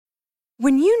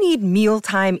When you need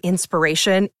mealtime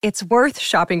inspiration, it's worth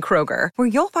shopping Kroger, where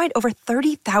you'll find over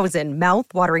 30,000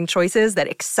 mouth-watering choices that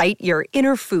excite your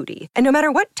inner foodie. And no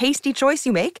matter what tasty choice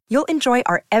you make, you'll enjoy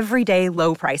our everyday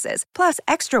low prices, plus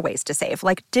extra ways to save,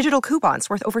 like digital coupons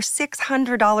worth over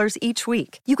 $600 each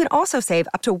week. You can also save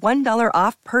up to $1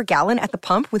 off per gallon at the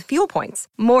pump with fuel points.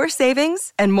 More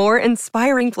savings and more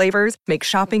inspiring flavors make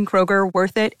shopping Kroger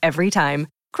worth it every time.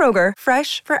 Kroger,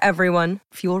 fresh for everyone.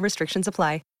 Fuel restrictions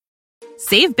apply.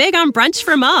 Save big on brunch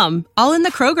for mom, all in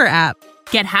the Kroger app.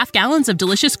 Get half gallons of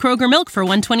delicious Kroger milk for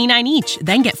 $1.29 each.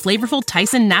 Then get flavorful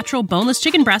Tyson natural boneless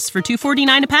chicken breasts for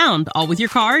 $2.49 a pound, all with your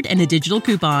card and a digital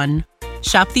coupon.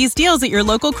 Shop these deals at your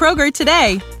local Kroger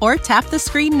today, or tap the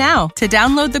screen now to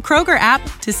download the Kroger app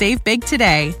to save big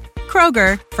today.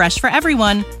 Kroger, fresh for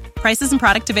everyone. Prices and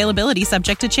product availability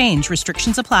subject to change.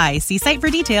 Restrictions apply. See site for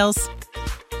details.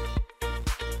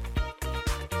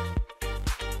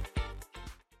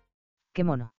 ¡Qué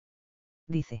mono!,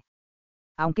 dice.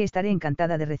 Aunque estaré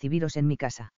encantada de recibiros en mi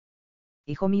casa.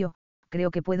 Hijo mío,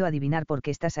 creo que puedo adivinar por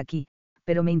qué estás aquí,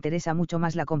 pero me interesa mucho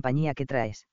más la compañía que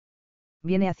traes.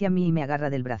 Viene hacia mí y me agarra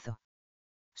del brazo.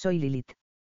 Soy Lilith.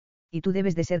 Y tú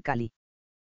debes de ser Cali.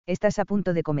 Estás a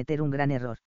punto de cometer un gran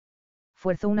error.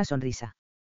 Fuerzo una sonrisa.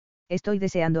 Estoy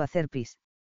deseando hacer pis.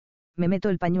 Me meto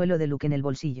el pañuelo de Luke en el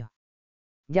bolsillo.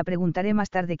 Ya preguntaré más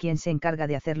tarde quién se encarga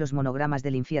de hacer los monogramas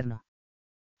del infierno.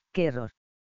 ¿Qué error?,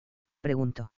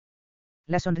 pregunto.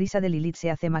 La sonrisa de Lilith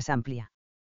se hace más amplia.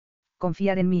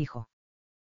 Confiar en mi hijo.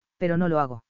 Pero no lo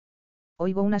hago.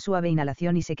 Oigo una suave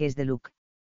inhalación y sé que es de Luke.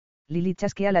 Lilith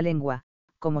chasquea la lengua,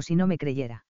 como si no me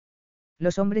creyera.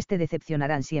 Los hombres te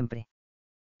decepcionarán siempre.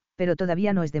 Pero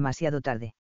todavía no es demasiado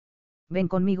tarde. Ven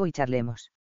conmigo y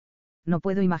charlemos. No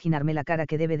puedo imaginarme la cara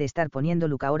que debe de estar poniendo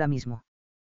Luke ahora mismo.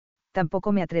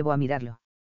 Tampoco me atrevo a mirarlo.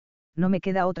 No me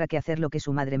queda otra que hacer lo que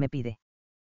su madre me pide.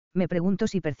 Me pregunto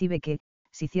si percibe que,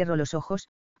 si cierro los ojos,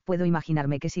 puedo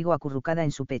imaginarme que sigo acurrucada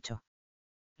en su pecho.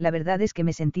 La verdad es que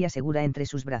me sentía segura entre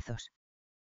sus brazos.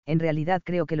 En realidad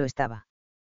creo que lo estaba.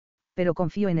 Pero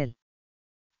confío en él.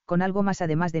 Con algo más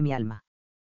además de mi alma.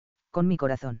 Con mi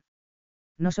corazón.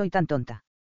 No soy tan tonta.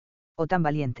 O tan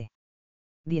valiente.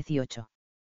 18.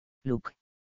 Luke.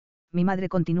 Mi madre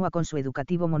continúa con su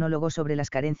educativo monólogo sobre las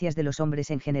carencias de los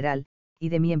hombres en general, y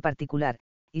de mí en particular,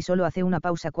 y solo hace una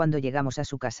pausa cuando llegamos a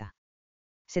su casa.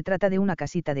 Se trata de una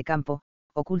casita de campo,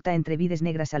 oculta entre vides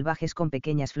negras salvajes con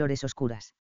pequeñas flores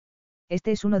oscuras.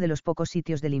 Este es uno de los pocos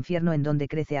sitios del infierno en donde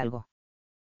crece algo.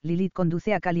 Lilith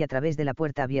conduce a Cali a través de la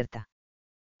puerta abierta.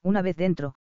 Una vez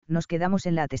dentro, nos quedamos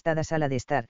en la atestada sala de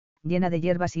estar, llena de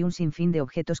hierbas y un sinfín de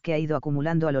objetos que ha ido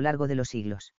acumulando a lo largo de los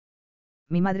siglos.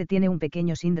 Mi madre tiene un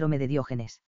pequeño síndrome de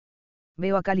Diógenes.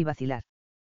 Veo a Cali vacilar.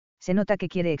 Se nota que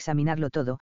quiere examinarlo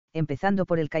todo, empezando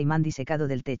por el caimán disecado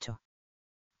del techo.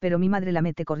 Pero mi madre la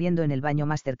mete corriendo en el baño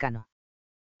más cercano.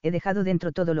 He dejado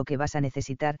dentro todo lo que vas a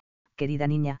necesitar, querida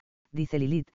niña, dice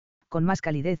Lilith, con más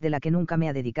calidez de la que nunca me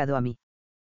ha dedicado a mí.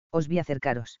 Os vi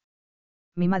acercaros.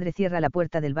 Mi madre cierra la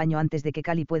puerta del baño antes de que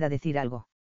Cali pueda decir algo.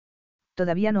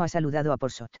 Todavía no ha saludado a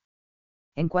Porsot.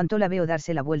 En cuanto la veo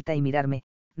darse la vuelta y mirarme,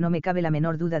 no me cabe la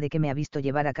menor duda de que me ha visto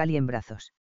llevar a Cali en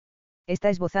brazos. Está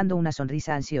esbozando una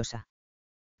sonrisa ansiosa.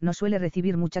 No suele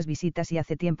recibir muchas visitas y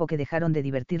hace tiempo que dejaron de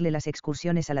divertirle las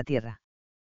excursiones a la tierra.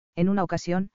 En una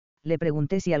ocasión, le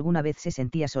pregunté si alguna vez se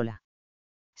sentía sola.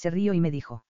 Se rió y me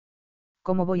dijo: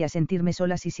 ¿Cómo voy a sentirme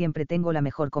sola si siempre tengo la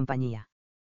mejor compañía?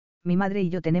 Mi madre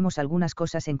y yo tenemos algunas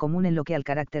cosas en común en lo que al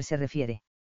carácter se refiere.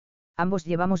 Ambos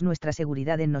llevamos nuestra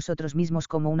seguridad en nosotros mismos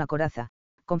como una coraza,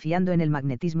 confiando en el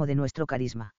magnetismo de nuestro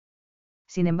carisma.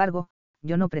 Sin embargo,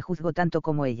 yo no prejuzgo tanto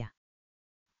como ella.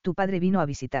 Tu padre vino a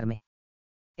visitarme.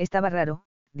 Estaba raro,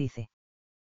 dice.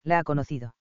 La ha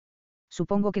conocido.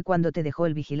 Supongo que cuando te dejó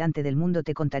el vigilante del mundo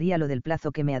te contaría lo del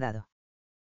plazo que me ha dado.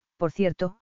 Por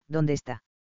cierto, ¿dónde está?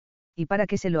 ¿Y para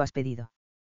qué se lo has pedido?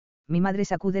 Mi madre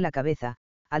sacude la cabeza,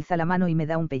 alza la mano y me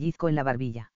da un pellizco en la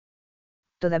barbilla.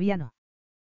 Todavía no.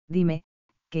 Dime,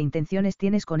 ¿qué intenciones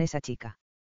tienes con esa chica?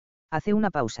 Hace una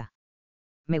pausa.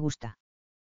 Me gusta.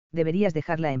 Deberías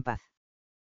dejarla en paz.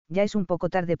 Ya es un poco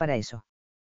tarde para eso.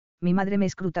 Mi madre me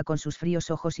escruta con sus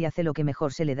fríos ojos y hace lo que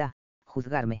mejor se le da,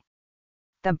 juzgarme.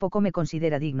 Tampoco me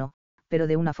considera digno, pero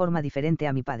de una forma diferente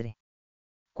a mi padre.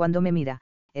 Cuando me mira,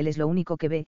 él es lo único que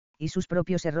ve, y sus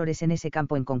propios errores en ese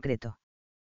campo en concreto.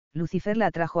 Lucifer la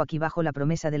atrajo aquí bajo la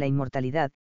promesa de la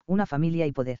inmortalidad, una familia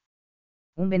y poder.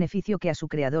 Un beneficio que a su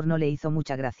creador no le hizo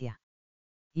mucha gracia.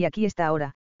 Y aquí está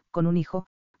ahora, con un hijo,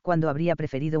 cuando habría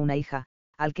preferido una hija,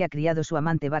 al que ha criado su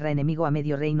amante barra enemigo a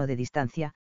medio reino de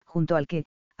distancia, junto al que,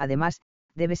 además,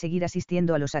 debe seguir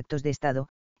asistiendo a los actos de Estado,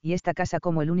 y esta casa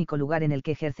como el único lugar en el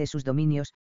que ejerce sus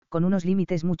dominios, con unos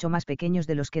límites mucho más pequeños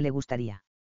de los que le gustaría.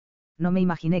 No me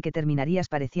imaginé que terminarías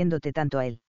pareciéndote tanto a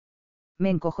él. Me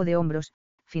encojo de hombros,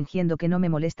 fingiendo que no me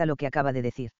molesta lo que acaba de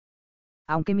decir.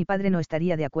 Aunque mi padre no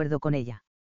estaría de acuerdo con ella.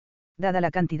 Dada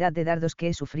la cantidad de dardos que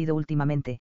he sufrido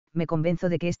últimamente, me convenzo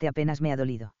de que este apenas me ha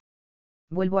dolido.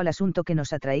 Vuelvo al asunto que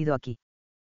nos ha traído aquí.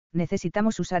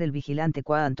 Necesitamos usar el vigilante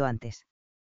cuanto antes.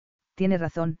 Tiene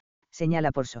razón,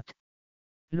 señala Porsot.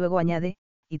 Luego añade,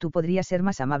 y tú podrías ser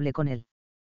más amable con él.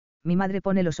 Mi madre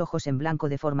pone los ojos en blanco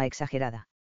de forma exagerada.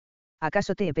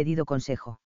 ¿Acaso te he pedido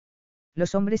consejo?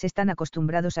 Los hombres están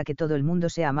acostumbrados a que todo el mundo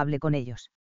sea amable con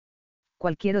ellos.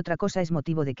 Cualquier otra cosa es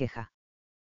motivo de queja.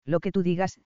 Lo que tú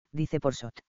digas, dice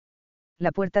Porsot.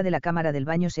 La puerta de la cámara del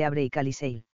baño se abre y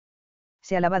Calisale.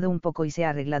 Se ha lavado un poco y se ha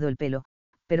arreglado el pelo,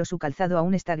 pero su calzado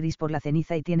aún está gris por la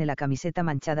ceniza y tiene la camiseta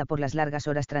manchada por las largas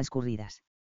horas transcurridas.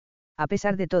 A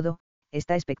pesar de todo,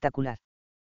 está espectacular.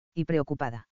 Y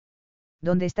preocupada.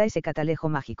 ¿Dónde está ese catalejo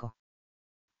mágico?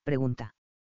 Pregunta.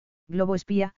 Globo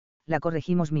espía, la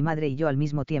corregimos mi madre y yo al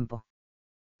mismo tiempo.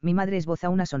 Mi madre esboza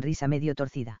una sonrisa medio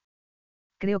torcida.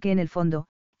 Creo que en el fondo,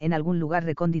 en algún lugar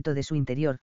recóndito de su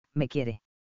interior, me quiere.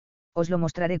 Os lo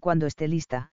mostraré cuando esté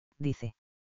lista, dice.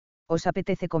 ¿Os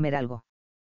apetece comer algo?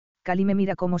 Cali me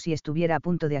mira como si estuviera a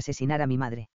punto de asesinar a mi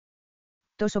madre.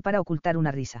 Toso para ocultar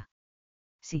una risa.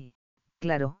 Sí,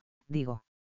 claro, digo.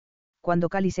 Cuando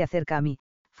Cali se acerca a mí,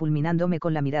 fulminándome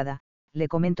con la mirada, le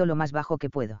comento lo más bajo que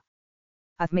puedo.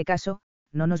 Hazme caso,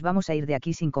 no nos vamos a ir de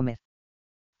aquí sin comer.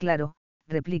 Claro,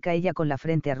 replica ella con la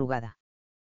frente arrugada.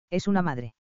 Es una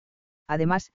madre.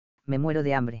 Además, me muero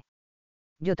de hambre.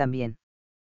 Yo también.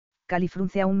 Cali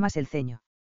frunce aún más el ceño.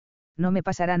 No me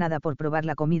pasará nada por probar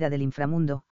la comida del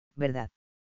inframundo, ¿verdad?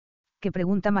 ¿Qué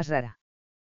pregunta más rara?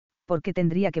 ¿Por qué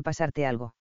tendría que pasarte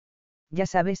algo? Ya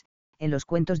sabes, en los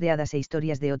cuentos de hadas e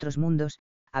historias de otros mundos,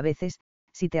 a veces,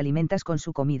 si te alimentas con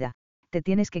su comida, te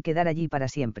tienes que quedar allí para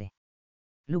siempre.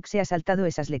 Luke se ha saltado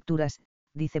esas lecturas,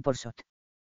 dice Porsot.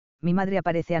 Mi madre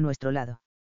aparece a nuestro lado.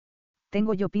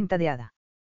 ¿Tengo yo pinta de hada?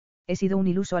 He sido un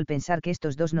iluso al pensar que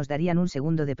estos dos nos darían un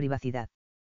segundo de privacidad.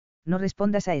 No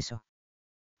respondas a eso.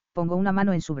 Pongo una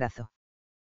mano en su brazo.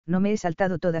 No me he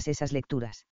saltado todas esas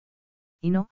lecturas. Y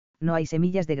no, no hay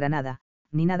semillas de granada,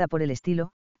 ni nada por el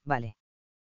estilo, vale.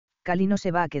 Cali no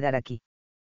se va a quedar aquí.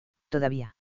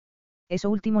 Todavía. Eso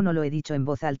último no lo he dicho en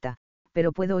voz alta,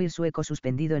 pero puedo oír su eco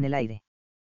suspendido en el aire.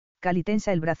 Cali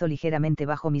tensa el brazo ligeramente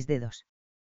bajo mis dedos.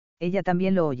 Ella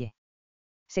también lo oye.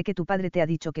 Sé que tu padre te ha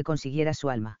dicho que consiguieras su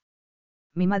alma.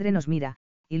 Mi madre nos mira,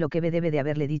 y lo que ve debe de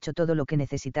haberle dicho todo lo que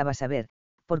necesitaba saber,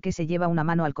 porque se lleva una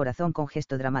mano al corazón con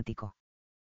gesto dramático.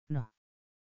 No.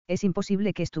 Es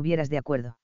imposible que estuvieras de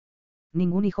acuerdo.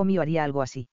 Ningún hijo mío haría algo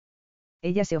así.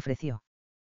 Ella se ofreció.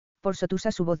 Porsot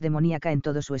usa su voz demoníaca en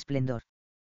todo su esplendor.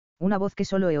 Una voz que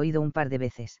solo he oído un par de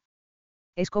veces.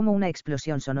 Es como una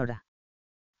explosión sonora.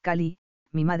 Cali,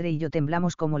 mi madre y yo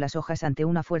temblamos como las hojas ante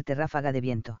una fuerte ráfaga de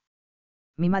viento.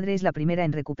 Mi madre es la primera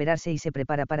en recuperarse y se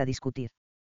prepara para discutir.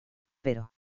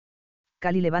 Pero.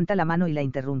 Cali levanta la mano y la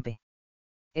interrumpe.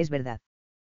 Es verdad.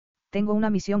 Tengo una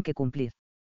misión que cumplir.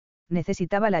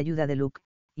 Necesitaba la ayuda de Luke,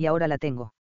 y ahora la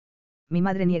tengo. Mi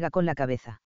madre niega con la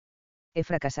cabeza. He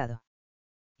fracasado.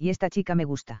 Y esta chica me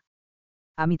gusta.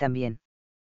 A mí también.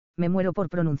 Me muero por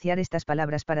pronunciar estas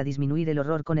palabras para disminuir el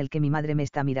horror con el que mi madre me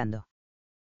está mirando.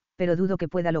 Pero dudo que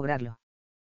pueda lograrlo.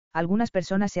 Algunas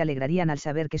personas se alegrarían al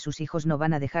saber que sus hijos no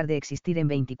van a dejar de existir en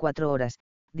 24 horas,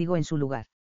 digo en su lugar.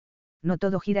 No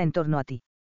todo gira en torno a ti.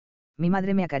 Mi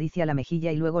madre me acaricia la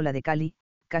mejilla y luego la de Cali,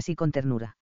 casi con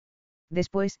ternura.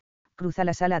 Después, cruza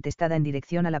la sala atestada en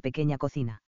dirección a la pequeña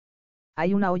cocina.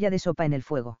 Hay una olla de sopa en el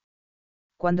fuego.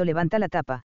 Cuando levanta la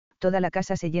tapa, toda la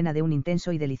casa se llena de un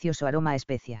intenso y delicioso aroma a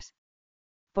especias.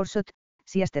 Porsot,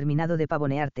 si has terminado de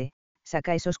pavonearte,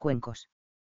 saca esos cuencos.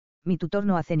 Mi tutor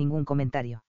no hace ningún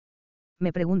comentario.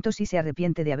 Me pregunto si se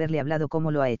arrepiente de haberle hablado como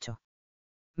lo ha hecho.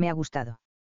 Me ha gustado.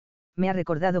 Me ha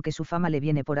recordado que su fama le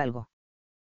viene por algo.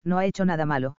 No ha hecho nada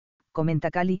malo,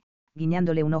 comenta Cali,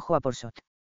 guiñándole un ojo a Porsot.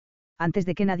 Antes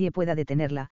de que nadie pueda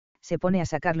detenerla, se pone a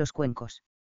sacar los cuencos.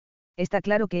 Está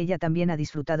claro que ella también ha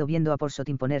disfrutado viendo a Porsot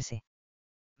imponerse.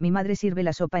 Mi madre sirve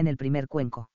la sopa en el primer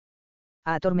cuenco.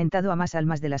 Ha atormentado a más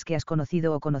almas de las que has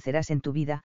conocido o conocerás en tu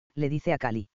vida, le dice a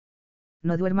Cali.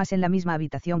 No duermas en la misma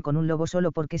habitación con un lobo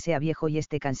solo porque sea viejo y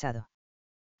esté cansado.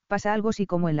 Pasa algo si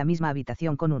como en la misma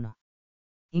habitación con uno.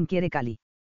 Inquiere Cali.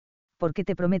 ¿Por qué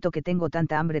te prometo que tengo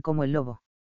tanta hambre como el lobo?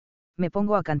 Me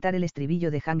pongo a cantar el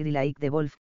estribillo de Hungry Like the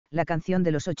Wolf, la canción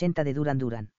de los 80 de Duran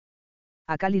Duran.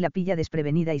 A Cali la pilla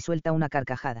desprevenida y suelta una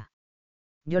carcajada.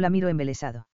 Yo la miro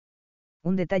embelesado.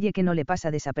 Un detalle que no le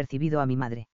pasa desapercibido a mi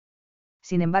madre.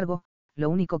 Sin embargo, lo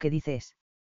único que dice es.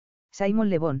 Simon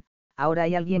Le Bon, ahora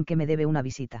hay alguien que me debe una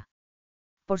visita.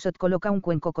 Porsot coloca un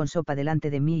cuenco con sopa delante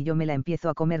de mí y yo me la empiezo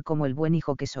a comer como el buen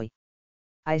hijo que soy.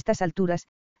 A estas alturas,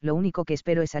 lo único que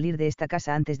espero es salir de esta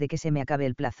casa antes de que se me acabe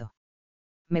el plazo.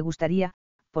 Me gustaría,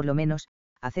 por lo menos,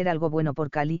 hacer algo bueno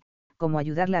por Cali, como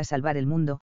ayudarla a salvar el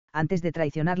mundo, antes de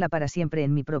traicionarla para siempre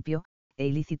en mi propio, e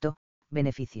ilícito,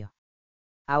 beneficio.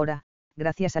 Ahora,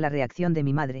 gracias a la reacción de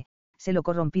mi madre, sé lo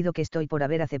corrompido que estoy por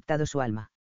haber aceptado su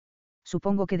alma.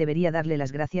 Supongo que debería darle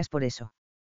las gracias por eso.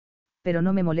 Pero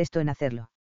no me molesto en hacerlo.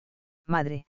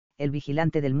 Madre, el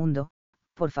vigilante del mundo,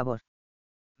 por favor.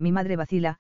 Mi madre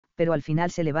vacila, pero al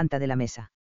final se levanta de la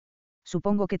mesa.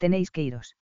 Supongo que tenéis que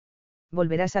iros.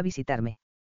 ¿Volverás a visitarme?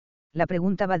 La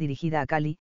pregunta va dirigida a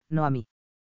Cali, no a mí.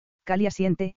 Cali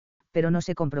asiente, pero no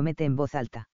se compromete en voz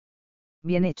alta.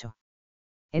 Bien hecho.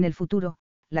 En el futuro,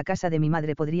 la casa de mi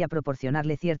madre podría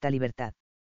proporcionarle cierta libertad.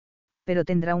 Pero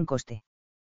tendrá un coste.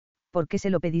 ¿Por qué se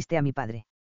lo pediste a mi padre?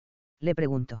 Le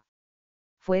pregunto.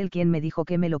 Fue él quien me dijo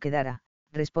que me lo quedara,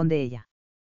 responde ella.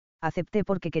 Acepté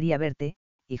porque quería verte,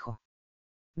 hijo.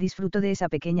 Disfruto de esa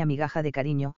pequeña migaja de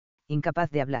cariño, incapaz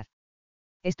de hablar.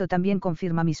 Esto también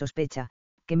confirma mi sospecha,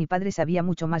 que mi padre sabía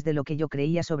mucho más de lo que yo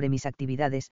creía sobre mis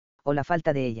actividades, o la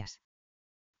falta de ellas.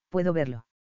 ¿Puedo verlo?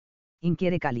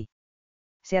 Inquiere Cali.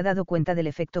 Se ha dado cuenta del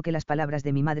efecto que las palabras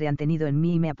de mi madre han tenido en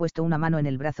mí y me ha puesto una mano en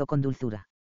el brazo con dulzura.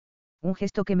 Un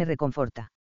gesto que me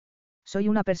reconforta. Soy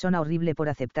una persona horrible por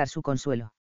aceptar su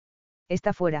consuelo.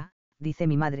 Está fuera, dice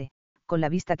mi madre, con la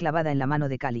vista clavada en la mano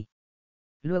de Cali.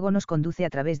 Luego nos conduce a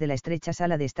través de la estrecha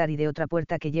sala de estar y de otra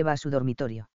puerta que lleva a su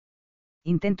dormitorio.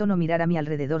 Intento no mirar a mi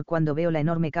alrededor cuando veo la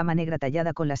enorme cama negra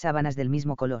tallada con las sábanas del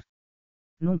mismo color.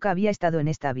 Nunca había estado en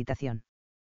esta habitación.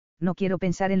 No quiero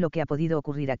pensar en lo que ha podido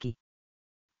ocurrir aquí.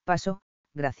 Paso,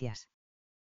 gracias.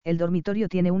 El dormitorio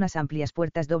tiene unas amplias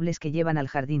puertas dobles que llevan al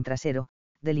jardín trasero,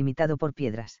 delimitado por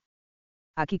piedras.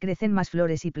 Aquí crecen más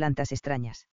flores y plantas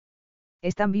extrañas.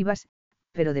 Están vivas,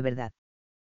 pero de verdad.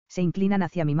 Se inclinan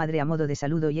hacia mi madre a modo de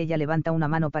saludo y ella levanta una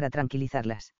mano para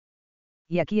tranquilizarlas.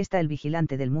 Y aquí está el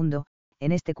vigilante del mundo,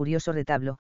 en este curioso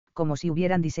retablo, como si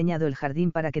hubieran diseñado el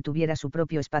jardín para que tuviera su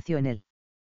propio espacio en él.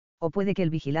 O puede que el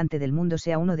vigilante del mundo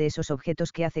sea uno de esos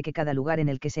objetos que hace que cada lugar en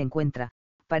el que se encuentra,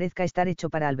 parezca estar hecho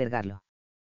para albergarlo.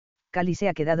 Cali se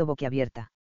ha quedado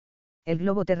boquiabierta. El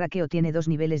globo terráqueo tiene 2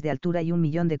 niveles de altura y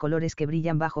 1.000.000 de colores que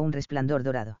brillan bajo un resplandor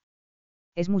dorado.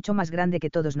 Es mucho más grande que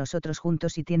todos nosotros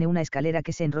juntos y tiene una escalera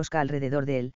que se enrosca alrededor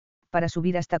de él, para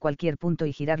subir hasta cualquier punto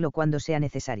y girarlo cuando sea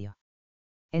necesario.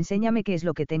 Enséñame qué es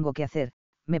lo que tengo que hacer,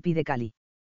 me pide Cali.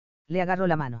 Le agarro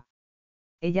la mano.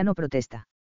 Ella no protesta.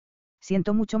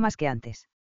 Siento mucho más que antes.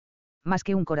 Más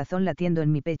que un corazón latiendo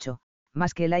en mi pecho,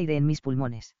 más que el aire en mis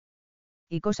pulmones.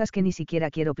 Y cosas que ni siquiera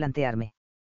quiero plantearme.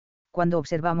 Cuando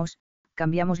observamos,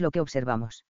 cambiamos lo que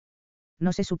observamos.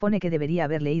 No se supone que debería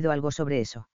haber leído algo sobre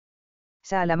eso.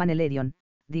 Saalaman Elerion,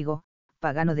 digo,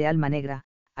 pagano de alma negra,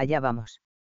 allá vamos.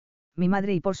 Mi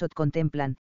madre y Porsot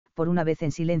contemplan, por una vez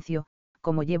en silencio,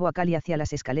 cómo llevo a Cali hacia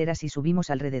las escaleras y subimos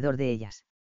alrededor de ellas.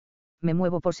 Me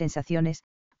muevo por sensaciones,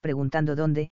 preguntando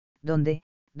dónde,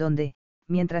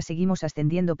 mientras seguimos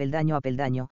ascendiendo peldaño a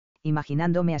peldaño,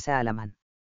 imaginándome a Saalaman.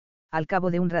 Al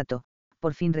cabo de un rato,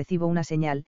 por fin recibo una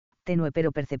señal, tenue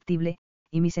pero perceptible,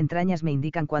 y mis entrañas me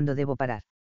indican cuándo debo parar.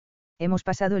 Hemos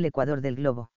pasado el ecuador del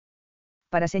globo.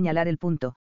 Para señalar el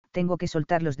punto, tengo que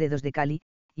soltar los dedos de Cali,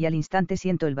 y al instante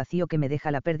siento el vacío que me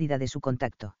deja la pérdida de su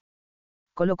contacto.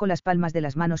 Coloco las palmas de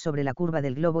las manos sobre la curva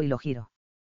del globo y lo giro.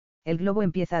 El globo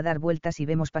empieza a dar vueltas y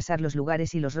vemos pasar los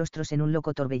lugares y los rostros en un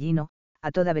loco torbellino,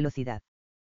 a toda velocidad.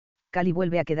 Cali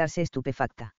vuelve a quedarse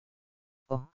estupefacta.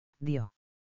 Oh, Dios.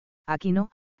 Aquí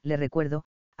no, le recuerdo,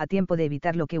 a tiempo de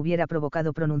evitar lo que hubiera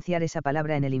provocado pronunciar esa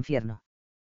palabra en el infierno.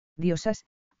 Diosas,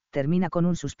 termina con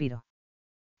un suspiro.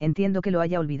 Entiendo que lo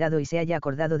haya olvidado y se haya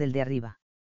acordado del de arriba.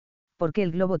 Porque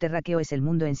el globo terráqueo es el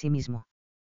mundo en sí mismo.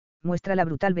 Muestra la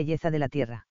brutal belleza de la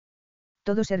tierra.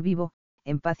 Todo ser vivo,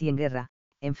 en paz y en guerra,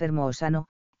 enfermo o sano,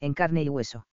 en carne y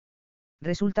hueso.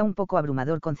 Resulta un poco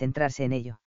abrumador concentrarse en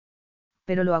ello.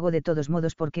 Pero lo hago de todos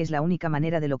modos porque es la única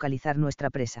manera de localizar nuestra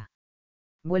presa.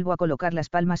 Vuelvo a colocar las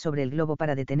palmas sobre el globo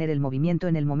para detener el movimiento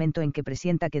en el momento en que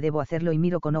presienta que debo hacerlo y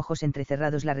miro con ojos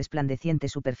entrecerrados la resplandeciente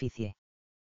superficie.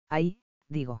 Ahí,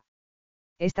 digo.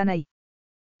 Están ahí.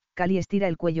 Cali estira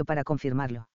el cuello para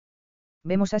confirmarlo.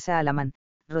 Vemos a Saalaman,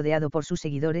 rodeado por sus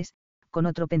seguidores, con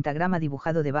otro pentagrama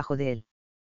dibujado debajo de él.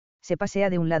 Se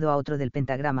pasea de un lado a otro del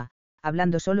pentagrama,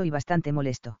 hablando solo y bastante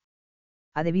molesto.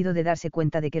 Ha debido de darse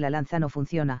cuenta de que la lanza no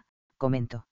funciona,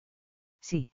 comento.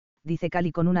 Sí, dice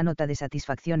Cali con una nota de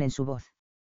satisfacción en su voz.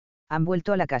 ¿Han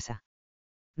vuelto a la casa?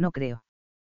 No creo.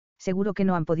 Seguro que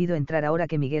no han podido entrar ahora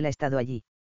que Miguel ha estado allí.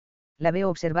 La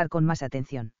veo observar con más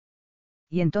atención.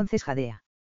 Y entonces jadea.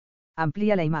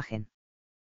 Amplía la imagen.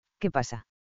 ¿Qué pasa?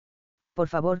 Por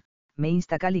favor, me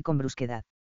insta Cali con brusquedad.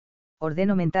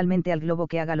 Ordeno mentalmente al globo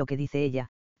que haga lo que dice ella,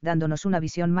 dándonos una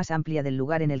visión más amplia del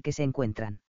lugar en el que se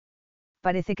encuentran.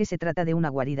 Parece que se trata de una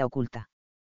guarida oculta.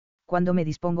 Cuando me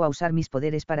dispongo a usar mis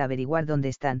poderes para averiguar dónde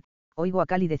están, oigo a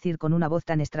Cali decir con una voz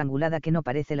tan estrangulada que no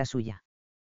parece la suya.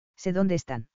 Sé dónde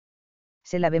están.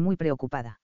 Se la ve muy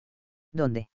preocupada.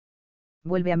 ¿Dónde?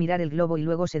 Vuelve a mirar el globo y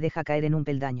luego se deja caer en un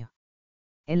peldaño.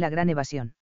 En la gran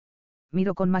evasión.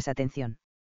 Miro con más atención.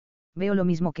 Veo lo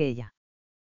mismo que ella.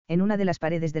 En una de las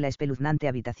paredes de la espeluznante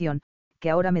habitación,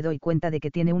 que ahora me doy cuenta de que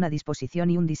tiene una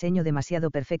disposición y un diseño demasiado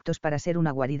perfectos para ser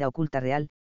una guarida oculta real,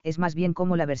 es más bien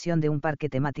como la versión de un parque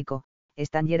temático,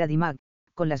 están Gerard y Mag,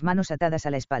 con las manos atadas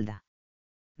a la espalda.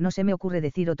 No se me ocurre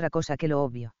decir otra cosa que lo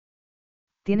obvio.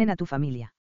 Tienen a tu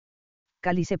familia.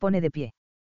 Cali se pone de pie.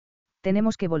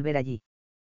 Tenemos que volver allí.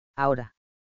 Ahora.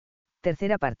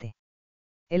 Tercera parte.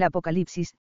 El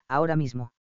apocalipsis, ahora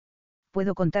mismo.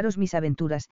 Puedo contaros mis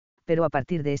aventuras, pero a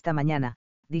partir de esta mañana,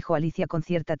 dijo Alicia con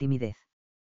cierta timidez.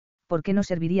 ¿Por qué no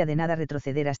serviría de nada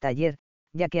retroceder hasta ayer,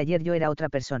 ya que ayer yo era otra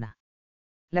persona?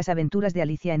 Las aventuras de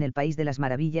Alicia en el País de las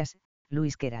Maravillas,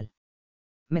 Lewis Carroll.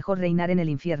 Mejor reinar en el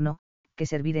infierno, que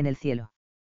servir en el cielo.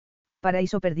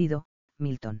 Paraíso perdido,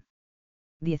 Milton.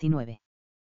 19.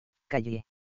 Callé.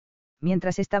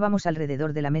 Mientras estábamos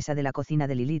alrededor de la mesa de la cocina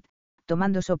de Lilith,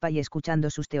 tomando sopa y escuchando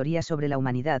sus teorías sobre la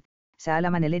humanidad,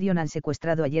 Saalaman Elerion han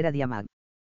secuestrado ayer a Mag.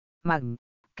 Mag,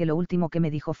 que lo último que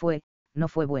me dijo no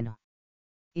fue bueno.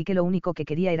 Y que lo único que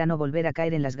quería era no volver a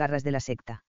caer en las garras de la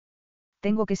secta.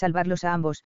 Tengo que salvarlos a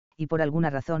ambos, y por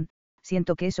alguna razón,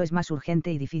 siento que eso es más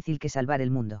urgente y difícil que salvar el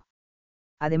mundo.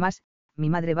 Además, mi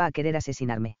madre va a querer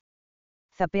asesinarme.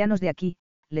 Zapéanos de aquí,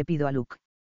 le pido a Luke.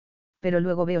 Pero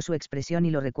luego veo su expresión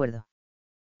y lo recuerdo.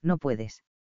 No puedes.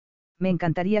 Me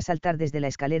encantaría saltar desde la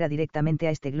escalera directamente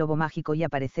a este globo mágico y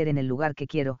aparecer en el lugar que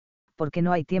quiero, porque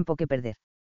no hay tiempo que perder.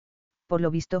 Por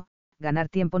lo visto, ganar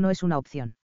tiempo no es una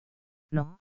opción.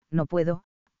 No, no puedo,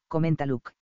 comenta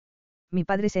Luke. Mi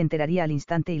padre se enteraría al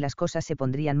instante y las cosas se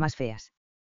pondrían más feas.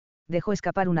 Dejó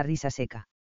escapar una risa seca.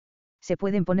 Se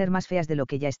pueden poner más feas de lo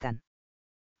que ya están.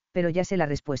 Pero ya sé la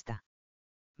respuesta.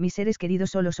 Mis seres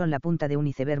queridos solo son la punta de un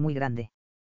iceberg muy grande.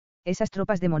 Esas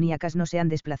tropas demoníacas no se han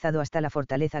desplazado hasta la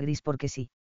fortaleza gris porque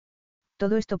sí.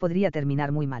 Todo esto podría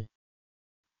terminar muy mal.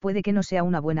 Puede que no sea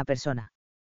una buena persona.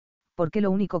 Porque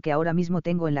lo único que ahora mismo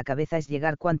tengo en la cabeza es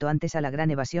llegar cuanto antes a la gran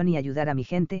evasión y ayudar a mi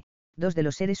gente, dos de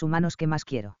los seres humanos que más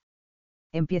quiero.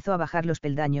 Empiezo a bajar los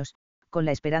peldaños, con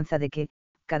la esperanza de que,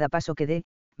 cada paso que dé,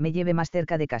 me lleve más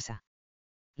cerca de casa.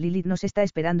 Lilith nos está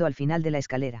esperando al final de la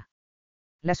escalera.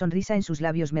 La sonrisa en sus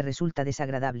labios me resulta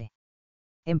desagradable.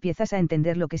 Empiezas a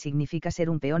entender lo que significa ser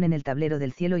un peón en el tablero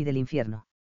del cielo y del infierno.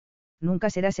 Nunca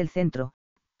serás el centro,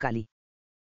 Cali.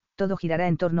 Todo girará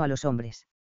en torno a los hombres.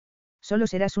 Solo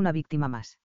serás una víctima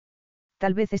más.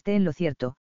 Tal vez esté en lo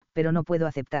cierto, pero no puedo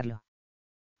aceptarlo.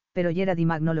 Pero Gerard y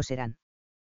Mag no lo serán.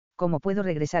 ¿Cómo puedo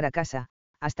regresar a casa,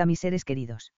 hasta mis seres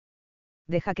queridos?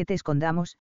 Deja que te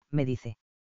escondamos, me dice.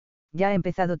 Ya ha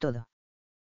empezado todo.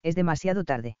 Es demasiado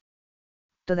tarde.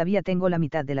 Todavía tengo la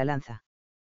mitad de la lanza.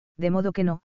 De modo que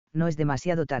no es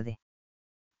demasiado tarde.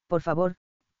 Por favor,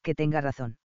 que tenga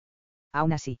razón.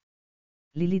 Aún así.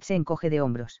 Lilith se encoge de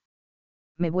hombros.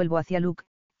 Me vuelvo hacia Luke,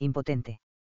 impotente.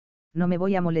 No me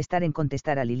voy a molestar en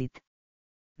contestar a Lilith.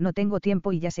 No tengo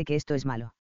tiempo y ya sé que esto es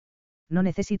malo. No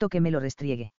necesito que me lo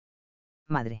restriegue.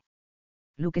 Madre.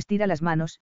 Luke estira las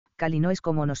manos, Cali no es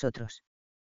como nosotros.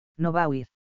 No va a huir.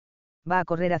 Va a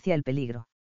correr hacia el peligro.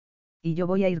 Y yo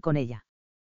voy a ir con ella.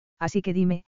 Así que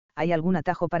dime, ¿hay algún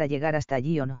atajo para llegar hasta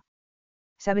allí o no?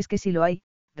 Sabes que sí lo hay,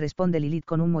 responde Lilith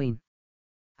con un mohín.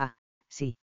 Ah,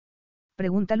 sí.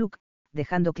 Pregunta Luke,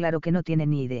 dejando claro que no tiene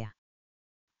ni idea.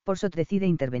 Porsot decide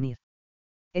intervenir.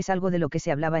 Es algo de lo que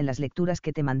se hablaba en las lecturas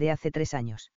que te mandé hace 3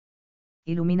 años.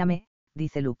 Ilumíname,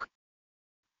 dice Luke.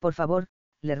 Por favor,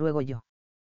 le ruego yo.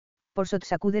 Porsot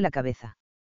sacude la cabeza.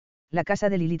 La casa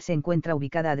de Lilith se encuentra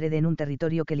ubicada adrede en un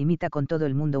territorio que limita con todo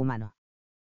el mundo humano.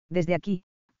 Desde aquí,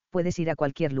 puedes ir a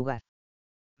cualquier lugar.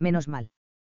 Menos mal.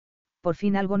 Por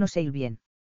fin algo no sé ir bien.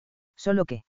 Solo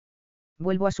que.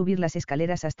 Vuelvo a subir las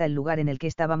escaleras hasta el lugar en el que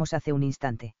estábamos hace un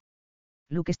instante.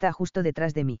 Luke está justo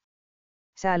detrás de mí.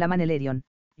 Saalaman Elerion,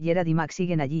 Gerard y Mag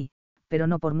siguen allí, pero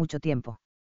no por mucho tiempo.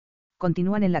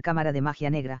 Continúan en la cámara de magia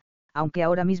negra, aunque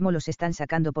ahora mismo los están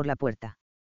sacando por la puerta.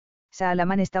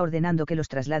 Saalaman está ordenando que los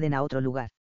trasladen a otro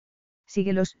lugar.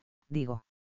 Síguelos, digo.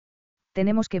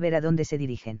 Tenemos que ver a dónde se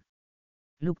dirigen.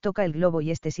 Luke toca el globo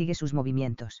y este sigue sus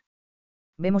movimientos.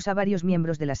 Vemos a varios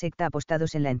miembros de la secta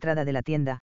apostados en la entrada de la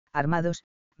tienda, armados,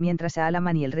 mientras a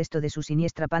Alaman y el resto de su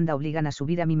siniestra panda obligan a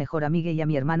subir a mi mejor amiga y a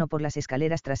mi hermano por las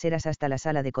escaleras traseras hasta la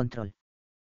sala de control.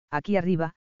 Aquí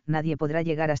arriba, nadie podrá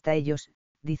llegar hasta ellos,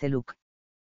 dice Luke.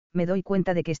 Me doy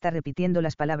cuenta de que está repitiendo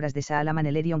las palabras de Saalaman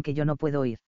Elerion que yo no puedo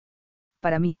oír.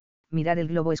 Para mí, mirar el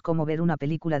globo es como ver una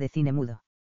película de cine mudo.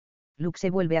 Luke se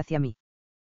vuelve hacia mí.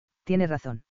 Tiene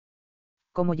razón.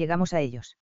 ¿Cómo llegamos a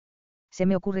ellos? Se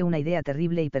me ocurre una idea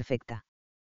terrible y perfecta.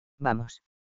 Vamos.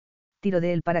 Tiro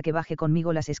de él para que baje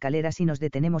conmigo las escaleras y nos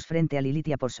detenemos frente a Lilith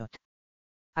y a Porsot.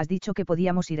 Has dicho que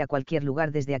podíamos ir a cualquier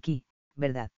lugar desde aquí,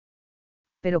 ¿verdad?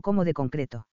 Pero ¿cómo de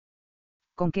concreto?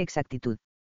 ¿Con qué exactitud?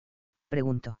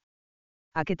 Pregunto.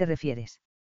 ¿A qué te refieres?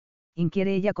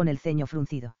 Inquiere ella con el ceño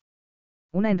fruncido.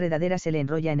 Una enredadera se le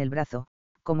enrolla en el brazo,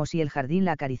 como si el jardín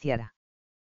la acariciara.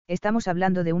 Estamos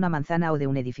hablando de una manzana o de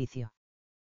un edificio.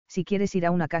 Si quieres ir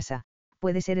a una casa,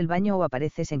 puede ser el baño o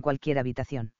apareces en cualquier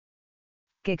habitación.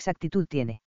 ¿Qué exactitud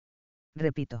tiene?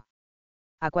 Repito.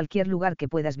 A cualquier lugar que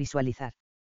puedas visualizar.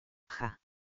 Ja.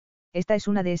 Esta es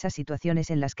una de esas situaciones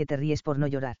en las que te ríes por no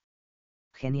llorar.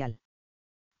 Genial.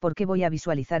 ¿Por qué voy a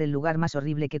visualizar el lugar más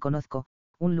horrible que conozco,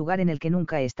 un lugar en el que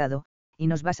nunca he estado, y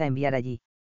nos vas a enviar allí?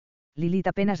 Lilith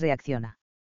apenas reacciona.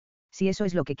 Si eso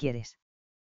es lo que quieres.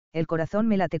 El corazón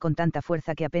me late con tanta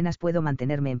fuerza que apenas puedo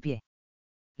mantenerme en pie.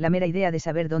 La mera idea de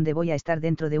saber dónde voy a estar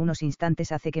dentro de unos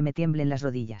instantes hace que me tiemblen las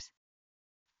rodillas.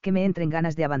 Que me entren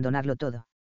ganas de abandonarlo todo.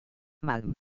 Mag.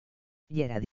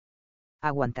 Gerard.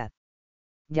 Aguantad.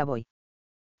 Ya voy.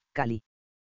 Cali.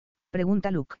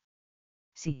 Pregunta Luke.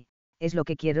 Sí, es lo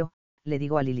que quiero, le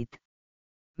digo a Lilith.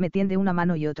 Me tiende una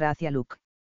mano y otra hacia Luke.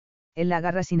 Él la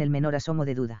agarra sin el menor asomo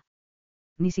de duda.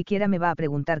 Ni siquiera me va a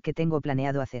preguntar qué tengo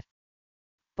planeado hacer.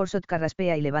 Porsot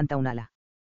carraspea y levanta un ala.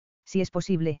 Si es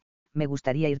posible, me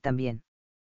gustaría ir también.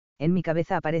 En mi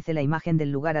cabeza aparece la imagen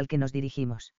del lugar al que nos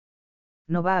dirigimos.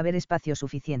 No va a haber espacio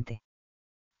suficiente.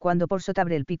 Cuando Porsot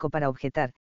abre el pico para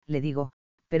objetar, le digo,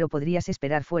 pero podrías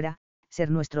esperar fuera, ser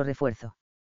nuestro refuerzo.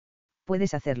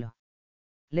 ¿Puedes hacerlo?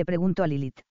 Le pregunto a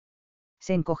Lilith.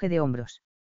 Se encoge de hombros.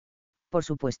 Por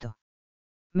supuesto.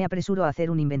 Me apresuro a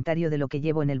hacer un inventario de lo que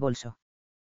llevo en el bolso.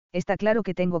 Está claro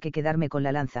que tengo que quedarme con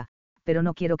la lanza, pero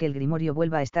no quiero que el grimorio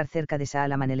vuelva a estar cerca de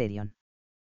Saalaman Elerion.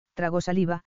 Trago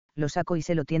saliva, lo saco y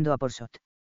se lo tiendo a Porsot.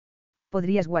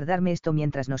 ¿Podrías guardarme esto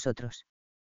mientras nosotros?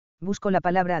 Busco la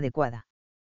palabra adecuada.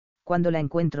 Cuando la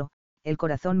encuentro, el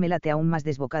corazón me late aún más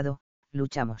desbocado,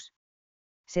 luchamos.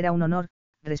 Será un honor,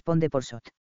 responde Porsot.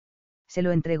 Se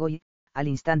lo entrego y, al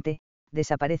instante,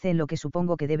 desaparece en lo que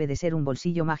supongo que debe de ser un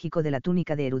bolsillo mágico de la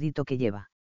túnica de erudito que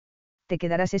lleva. Te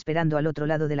quedarás esperando al otro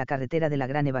lado de la carretera de la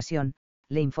Gran Evasión,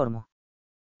 le informo.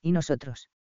 ¿Y nosotros?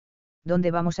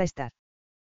 ¿Dónde vamos a estar?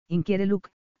 Inquiere Luke,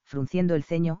 frunciendo el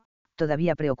ceño,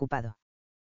 todavía preocupado.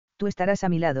 Tú estarás a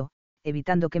mi lado,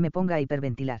 evitando que me ponga a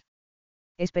hiperventilar.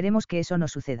 Esperemos que eso no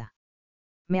suceda.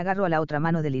 Me agarro a la otra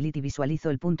mano de Lilith y visualizo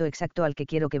el punto exacto al que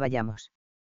quiero que vayamos.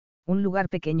 Un lugar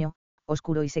pequeño,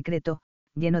 oscuro y secreto,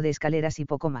 lleno de escaleras y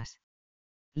poco más.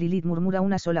 Lilith murmura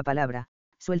una sola palabra,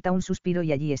 suelta un suspiro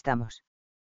y allí estamos.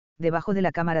 Debajo de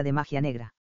la cámara de magia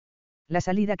negra. La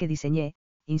salida que diseñé,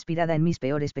 inspirada en mis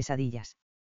peores pesadillas.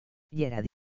 Gerard.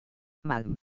 Mag.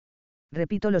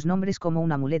 Repito los nombres como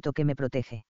un amuleto que me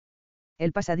protege.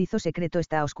 El pasadizo secreto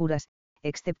está a oscuras,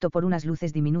 excepto por unas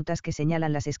luces diminutas que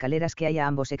señalan las escaleras que hay a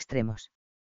ambos extremos.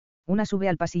 Una sube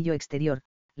al pasillo exterior,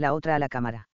 la otra a la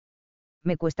cámara.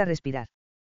 Me cuesta respirar.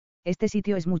 Este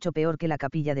sitio es mucho peor que la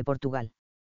capilla de Portugal.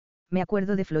 Me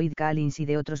acuerdo de Floyd Collins y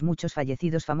de otros muchos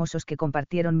fallecidos famosos que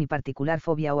compartieron mi particular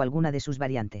fobia o alguna de sus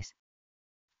variantes.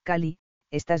 Cali,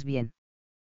 ¿estás bien?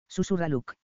 Susurra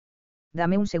Luke.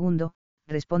 Dame un segundo,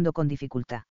 respondo con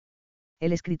dificultad.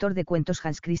 El escritor de cuentos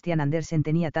Hans Christian Andersen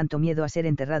tenía tanto miedo a ser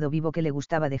enterrado vivo que le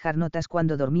gustaba dejar notas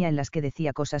cuando dormía en las que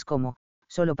decía cosas como,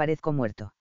 solo parezco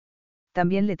muerto.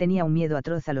 También le tenía un miedo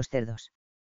atroz a los cerdos.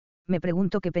 Me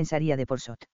pregunto qué pensaría de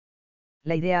Porsot.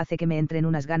 La idea hace que me entren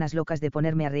unas ganas locas de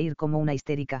ponerme a reír como una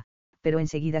histérica, pero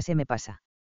enseguida se me pasa.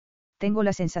 Tengo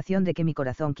la sensación de que mi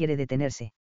corazón quiere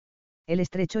detenerse. El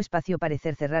estrecho espacio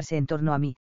parece cerrarse en torno a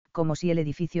mí, como si el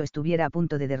edificio estuviera a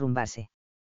punto de derrumbarse.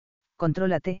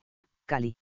 Contrólate,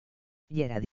 Cali.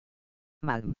 Gerard.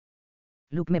 Mag.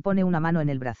 Luke me pone una mano en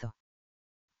el brazo.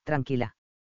 Tranquila.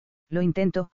 Lo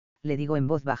intento, le digo en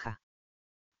voz baja.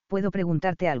 ¿Puedo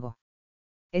preguntarte algo?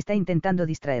 Está intentando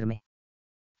distraerme.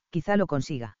 Quizá lo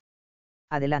consiga.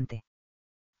 Adelante.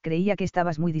 Creía que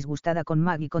estabas muy disgustada con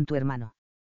Mag y con tu hermano.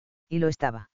 Y lo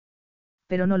estaba.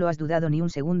 Pero no lo has dudado ni un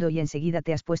segundo y enseguida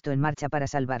te has puesto en marcha para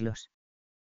salvarlos.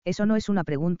 Eso no es una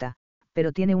pregunta,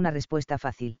 pero tiene una respuesta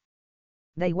fácil.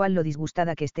 Da igual lo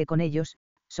disgustada que esté con ellos,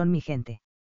 son mi gente.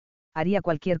 Haría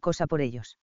cualquier cosa por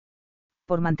ellos.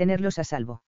 Por mantenerlos a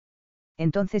salvo.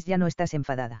 Entonces ya no estás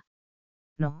enfadada.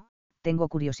 No, tengo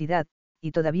curiosidad,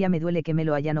 y todavía me duele que me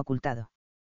lo hayan ocultado.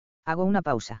 Hago una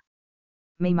pausa.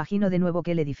 Me imagino de nuevo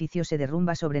que el edificio se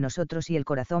derrumba sobre nosotros y el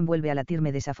corazón vuelve a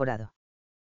latirme desaforado.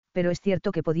 Pero es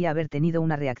cierto que podía haber tenido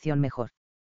una reacción mejor.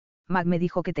 Mag me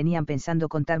dijo que tenían pensando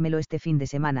contármelo este fin de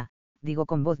semana, digo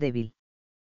con voz débil.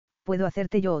 ¿Puedo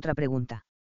hacerte yo otra pregunta?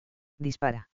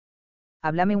 Dispara.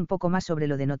 Háblame un poco más sobre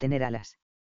lo de no tener alas.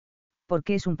 ¿Por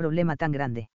qué es un problema tan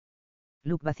grande?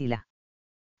 Luke vacila.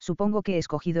 Supongo que he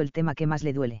escogido el tema que más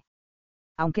le duele.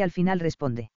 Aunque al final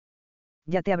responde.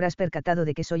 Ya te habrás percatado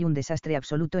de que soy un desastre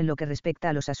absoluto en lo que respecta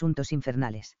a los asuntos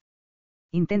infernales.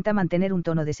 Intenta mantener un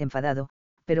tono desenfadado,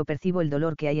 pero percibo el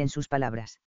dolor que hay en sus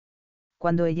palabras.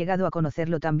 Cuando he llegado a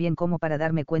conocerlo tan bien como para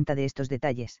darme cuenta de estos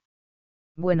detalles.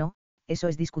 Bueno, eso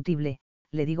es discutible,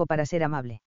 le digo para ser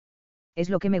amable. Es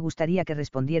lo que me gustaría que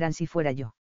respondieran si fuera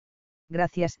yo.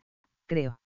 Gracias,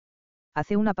 creo.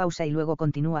 Hace una pausa y luego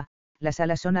continúa, las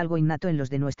alas son algo innato en los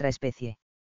de nuestra especie.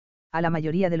 A la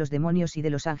mayoría de los demonios y de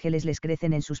los ángeles les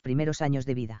crecen en sus primeros años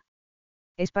de vida.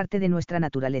 Es parte de nuestra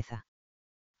naturaleza.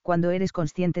 Cuando eres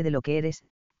consciente de lo que eres,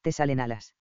 te salen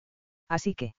alas.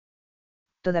 Así que.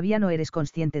 Todavía no eres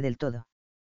consciente del todo.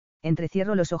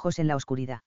 Entrecierro los ojos en la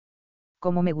oscuridad.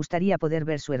 Cómo me gustaría poder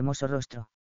ver su hermoso rostro.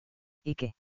 ¿Y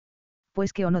qué?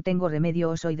 Pues que o no tengo remedio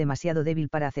o soy demasiado débil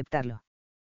para aceptarlo.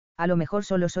 A lo mejor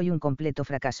solo soy un completo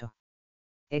fracaso.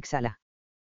 Exhala.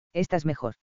 Estás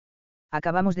mejor.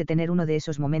 Acabamos de tener uno de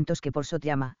esos momentos que por Sot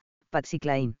llama, Patsy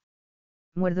Cline.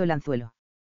 Muerdo el anzuelo.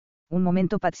 Un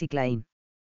momento Patsy Cline.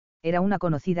 Era una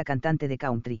conocida cantante de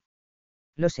country.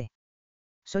 Lo sé.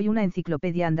 Soy una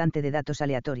enciclopedia andante de datos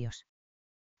aleatorios.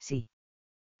 Sí.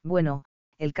 Bueno,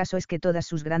 el caso es que todas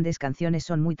sus grandes canciones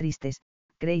son muy tristes,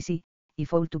 Crazy, y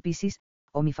Fall to Pieces,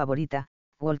 o mi favorita,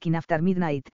 Walking After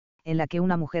Midnight, en la que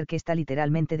una mujer que está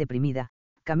literalmente deprimida,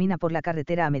 camina por la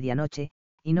carretera a medianoche,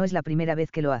 y no es la primera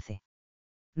vez que lo hace.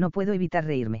 No puedo evitar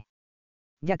reírme.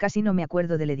 Ya casi no me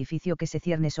acuerdo del edificio que se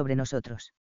cierne sobre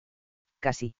nosotros.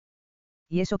 Casi.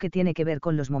 ¿Y eso qué tiene que ver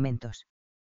con los momentos?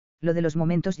 Lo de los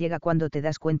momentos llega cuando te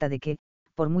das cuenta de que,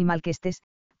 por muy mal que estés,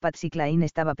 Patsy Cline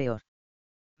estaba peor.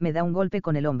 Me da un golpe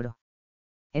con el hombro.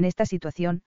 En esta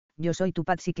situación, yo soy tu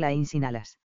Patsy Cline sin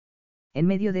alas. En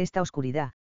medio de esta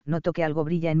oscuridad, noto que algo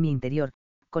brilla en mi interior,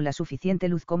 con la suficiente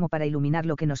luz como para iluminar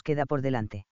lo que nos queda por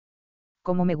delante.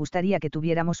 Cómo me gustaría que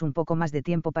tuviéramos un poco más de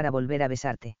tiempo para volver a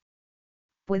besarte.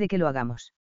 Puede que lo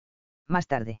hagamos. Más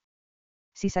tarde.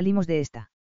 Si salimos de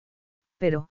esta.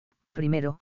 Pero,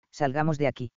 primero, salgamos de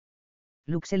aquí.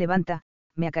 Luke se levanta,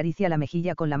 me acaricia la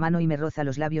mejilla con la mano y me roza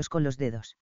los labios con los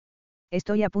dedos.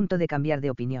 Estoy a punto de cambiar de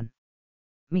opinión.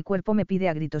 Mi cuerpo me pide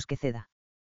a gritos que ceda.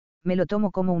 Me lo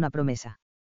tomo como una promesa.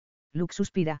 Luke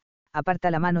suspira,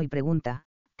 aparta la mano y pregunta,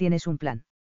 ¿tienes un plan?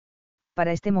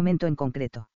 Para este momento en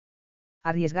concreto.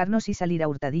 Arriesgarnos y salir a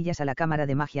hurtadillas a la cámara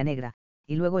de magia negra,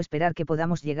 y luego esperar que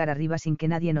podamos llegar arriba sin que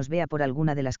nadie nos vea por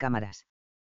alguna de las cámaras.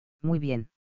 Muy bien.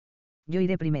 Yo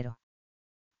iré primero.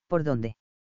 ¿Por dónde?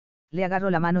 Le agarro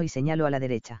la mano y señalo a la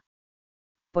derecha.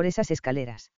 Por esas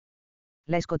escaleras.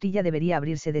 La escotilla debería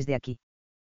abrirse desde aquí.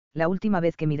 La última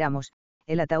vez que miramos,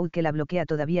 el ataúd que la bloquea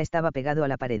todavía estaba pegado a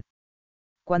la pared.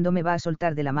 Cuando me va a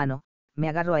soltar de la mano, me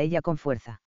agarro a ella con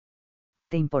fuerza.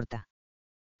 ¿Te importa?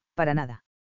 Para nada.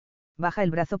 Baja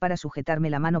el brazo para sujetarme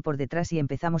la mano por detrás y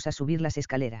empezamos a subir las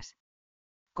escaleras.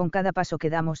 Con cada paso que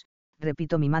damos,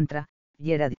 repito mi mantra,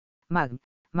 Gerard, Mag,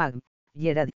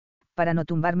 Gerard, para no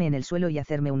tumbarme en el suelo y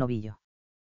hacerme un ovillo.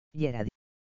 Gerard.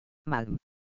 Mag.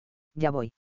 Ya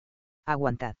voy.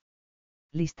 Aguantad.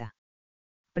 ¿Lista?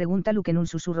 Pregunta Luke en un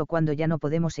susurro cuando ya no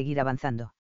podemos seguir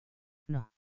avanzando.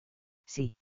 No.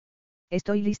 Sí.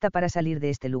 Estoy lista para salir de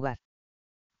este lugar.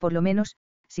 Por lo menos,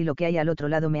 si lo que hay al otro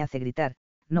lado me hace gritar,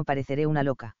 no pareceré una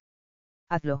loca.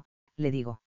 Hazlo, le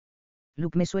digo.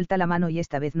 Luke me suelta la mano y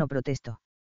esta vez no protesto.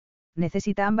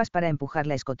 Necesita ambas para empujar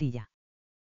la escotilla.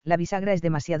 La bisagra es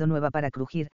demasiado nueva para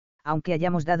crujir, aunque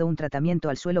hayamos dado un tratamiento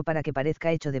al suelo para que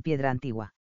parezca hecho de piedra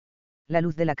antigua. La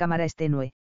luz de la cámara es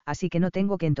tenue, así que no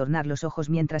tengo que entornar los ojos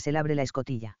mientras él abre la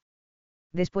escotilla.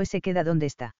 Después se queda donde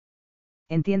está.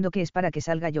 Entiendo que es para que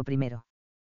salga yo primero.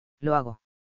 Lo hago.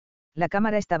 La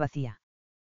cámara está vacía.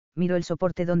 Miro el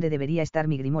soporte donde debería estar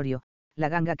mi grimorio, la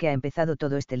ganga que ha empezado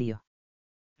todo este lío.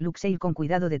 Luke se ir con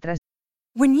cuidado detrás.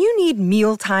 When you need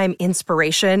mealtime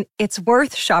inspiration, it's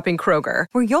worth shopping Kroger,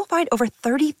 where you'll find over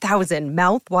 30,000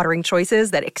 mouth-watering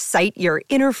choices that excite your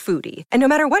inner foodie. And no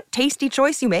matter what tasty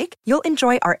choice you make, you'll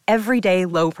enjoy our everyday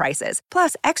low prices,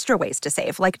 plus extra ways to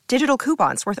save, like digital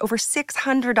coupons worth over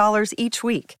 $600 each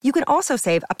week. You can also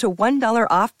save up to $1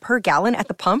 off per gallon at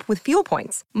the pump with fuel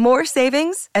points. More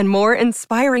savings and more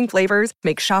inspiring flavors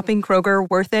make shopping Kroger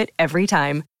worth it every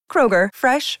time. Kroger,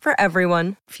 fresh for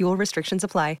everyone. Fuel restrictions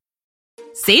apply.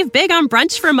 Save big on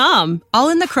brunch for mom, all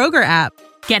in the Kroger app.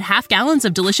 Get half gallons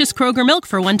of delicious Kroger milk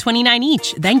for $1.29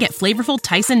 each. Then get flavorful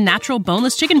Tyson natural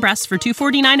boneless chicken breasts for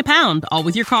 $2.49 a pound, all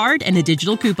with your card and a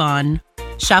digital coupon.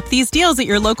 Shop these deals at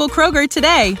your local Kroger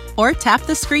today, or tap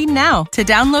the screen now to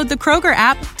download the Kroger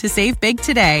app to save big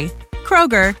today.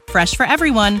 Kroger, fresh for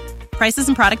everyone. Prices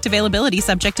and product availability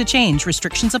subject to change.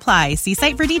 Restrictions apply. See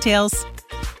site for details.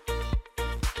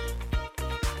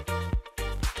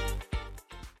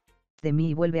 De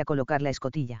mí y vuelve a colocar la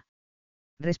escotilla.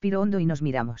 Respiro hondo y nos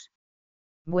miramos.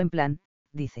 Buen plan,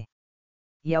 dice.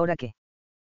 ¿Y ahora qué?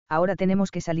 Ahora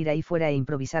tenemos que salir ahí fuera e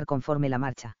improvisar conforme la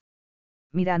marcha.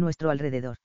 Mira a nuestro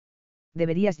alrededor.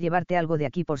 Deberías llevarte algo de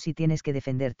aquí por si tienes que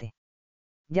defenderte.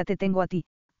 Ya te tengo a ti,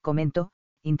 comento,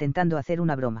 intentando hacer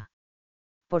una broma.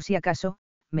 Por si acaso,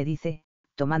 me dice,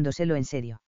 tomándoselo en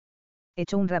serio.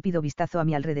 Echo un rápido vistazo a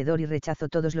mi alrededor y rechazo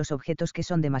todos los objetos que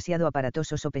son demasiado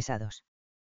aparatosos o pesados.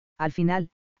 Al final,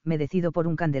 me decido por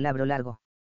un candelabro largo.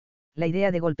 La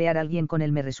idea de golpear a alguien con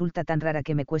él me resulta tan rara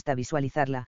que me cuesta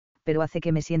visualizarla, pero hace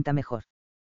que me sienta mejor.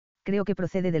 Creo que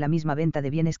procede de la misma venta de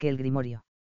bienes que el grimorio.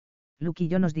 Luke y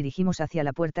yo nos dirigimos hacia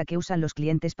la puerta que usan los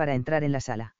clientes para entrar en la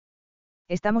sala.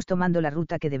 Estamos tomando la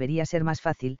ruta que debería ser más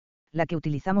fácil, la que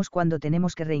utilizamos cuando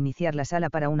tenemos que reiniciar la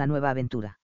sala para una nueva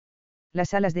aventura. Las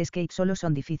salas de skate solo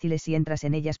son difíciles si entras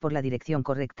en ellas por la dirección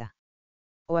correcta.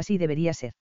 O así debería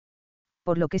ser.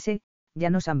 Por lo que sé, ya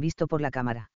nos han visto por la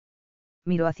cámara.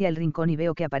 Miro hacia el rincón y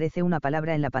veo que aparece una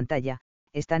palabra en la pantalla,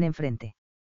 están enfrente.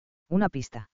 Una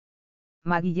pista.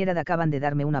 Maggie y Gerard acaban de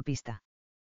darme una pista.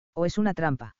 ¿O es una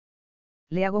trampa?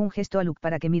 Le hago un gesto a Luke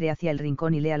para que mire hacia el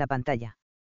rincón y lea la pantalla.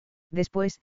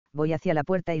 Después, voy hacia la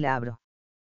puerta y la abro.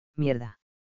 Mierda.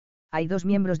 Hay dos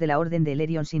miembros de la Orden de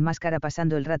Elerion sin máscara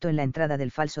pasando el rato en la entrada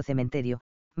del falso cementerio,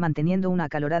 manteniendo una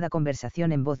acalorada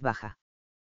conversación en voz baja.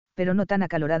 Pero no tan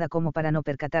acalorada como para no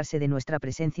percatarse de nuestra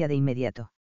presencia de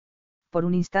inmediato. Por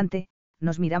un instante,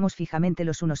 nos miramos fijamente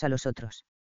los unos a los otros.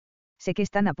 Sé que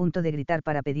están a punto de gritar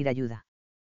para pedir ayuda.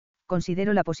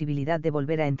 Considero la posibilidad de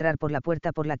volver a entrar por la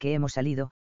puerta por la que hemos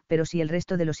salido, pero si el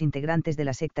resto de los integrantes de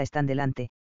la secta están delante,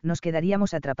 nos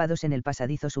quedaríamos atrapados en el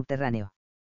pasadizo subterráneo.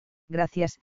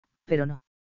 Gracias, pero no.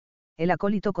 El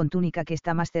acólito con túnica que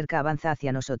está más cerca avanza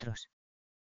hacia nosotros.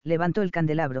 Levanto el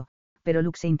candelabro, pero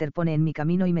Luke se interpone en mi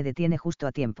camino y me detiene justo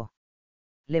a tiempo.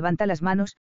 Levanta las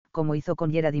manos, como hizo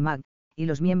con Gerard y Mag, y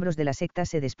los miembros de la secta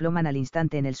se desploman al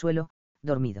instante en el suelo,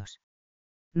 dormidos.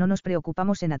 No nos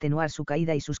preocupamos en atenuar su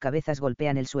caída y sus cabezas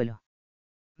golpean el suelo.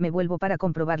 Me vuelvo para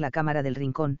comprobar la cámara del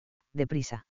rincón,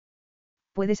 deprisa.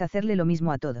 ¿Puedes hacerle lo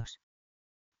mismo a todos?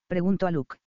 Pregunto a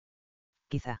Luke.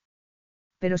 Quizá.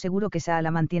 Pero seguro que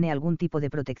Saalaman tiene algún tipo de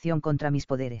protección contra mis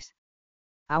poderes.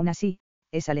 Aún así,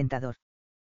 es alentador.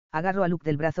 Agarro a Luke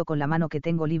del brazo con la mano que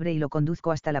tengo libre y lo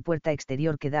conduzco hasta la puerta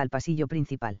exterior que da al pasillo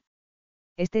principal.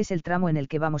 Este es el tramo en el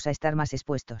que vamos a estar más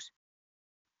expuestos.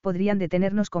 Podrían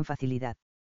detenernos con facilidad.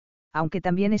 Aunque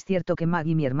también es cierto que Mag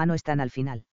y mi hermano están al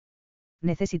final.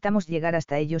 Necesitamos llegar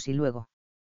hasta ellos y luego.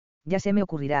 Ya se me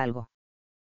ocurrirá algo.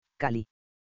 Cali.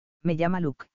 Me llama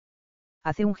Luke.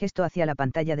 Hace un gesto hacia la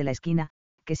pantalla de la esquina,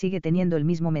 que sigue teniendo el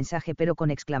mismo mensaje pero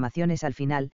con exclamaciones al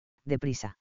final,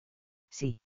 deprisa.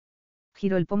 Sí.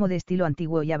 Giro el pomo de estilo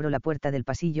antiguo y abro la puerta del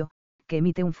pasillo, que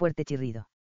emite un fuerte chirrido.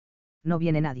 No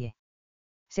viene nadie.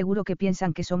 Seguro que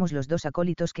piensan que somos los dos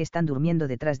acólitos que están durmiendo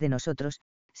detrás de nosotros,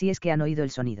 si es que han oído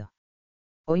el sonido.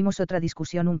 Oímos otra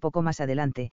discusión un poco más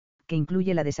adelante, que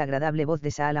incluye la desagradable voz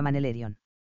de Saalaman Elerion.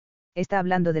 Está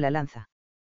hablando de la lanza.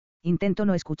 Intento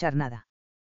no escuchar nada.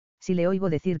 Si le oigo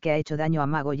decir que ha hecho daño a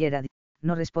Mago Gerard,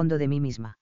 no respondo de mí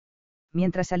misma.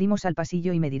 Mientras salimos al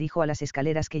pasillo y me dirijo a las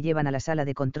escaleras que llevan a la sala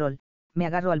de control, me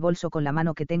agarro al bolso con la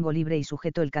mano que tengo libre y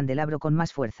sujeto el candelabro con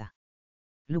más fuerza.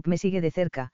 Luke me sigue de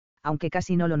cerca, aunque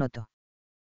casi no lo noto.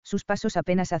 Sus pasos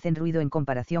apenas hacen ruido en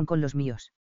comparación con los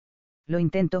míos. Lo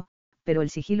intento, pero el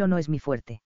sigilo no es mi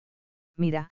fuerte.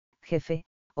 Mira, jefe,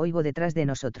 oigo detrás de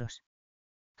nosotros.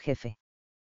 Jefe.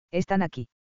 Están aquí.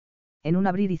 En un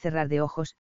abrir y cerrar de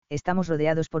ojos, estamos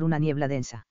rodeados por una niebla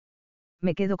densa.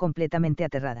 Me quedo completamente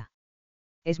aterrada.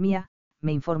 Es mía,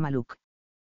 me informa Luke.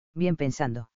 Bien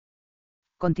pensando.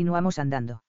 Continuamos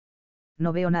andando.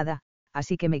 No veo nada,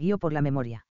 así que me guío por la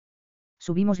memoria.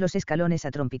 Subimos los escalones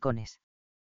a trompicones.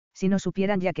 Si no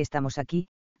supieran ya que estamos aquí,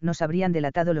 nos habrían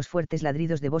delatado los fuertes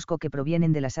ladridos de Bosco que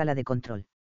provienen de la sala de control.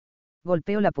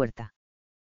 Golpeo la puerta.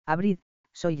 Abrid,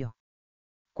 soy yo.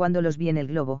 Cuando los vi en el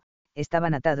globo,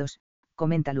 estaban atados,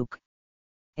 comenta Luke.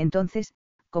 Entonces,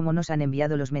 ¿cómo nos han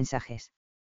enviado los mensajes?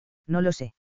 No lo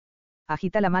sé.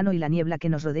 Agita la mano y la niebla que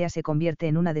nos rodea se convierte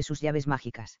en una de sus llaves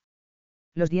mágicas.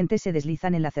 Los dientes se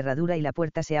deslizan en la cerradura y la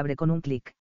puerta se abre con un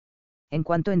clic. En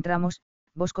cuanto entramos,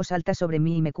 Bosco salta sobre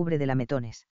mí y me cubre de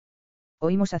lametones.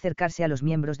 Oímos acercarse a los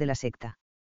miembros de la secta.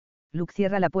 Luke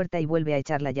cierra la puerta y vuelve a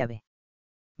echar la llave.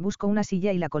 Busco una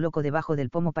silla y la coloco debajo del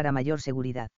pomo para mayor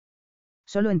seguridad.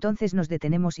 Solo entonces nos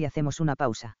detenemos y hacemos una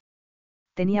pausa.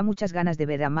 Tenía muchas ganas de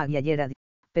ver a Mag y a Gerard,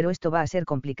 pero esto va a ser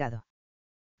complicado.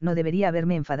 No debería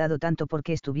haberme enfadado tanto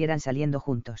porque estuvieran saliendo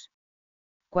juntos.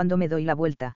 Cuando me doy la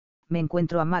vuelta, me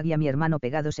encuentro a Mag y a mi hermano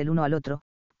pegados el uno al otro,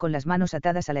 con las manos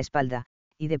atadas a la espalda,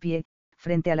 y de pie,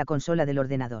 frente a la consola del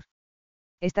ordenador.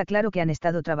 Está claro que han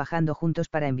estado trabajando juntos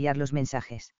para enviar los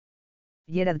mensajes.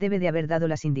 Gerard debe de haber dado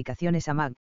las indicaciones a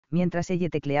Mag, mientras ella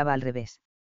tecleaba al revés.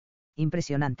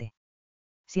 Impresionante.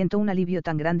 Siento un alivio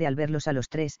tan grande al verlos a los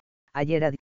tres, a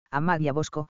Gerard, a Mag y a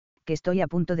Bosco, que estoy a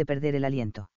punto de perder el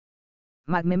aliento.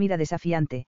 Mag me mira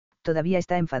desafiante, todavía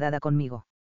está enfadada conmigo.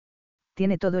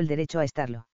 Tiene todo el derecho a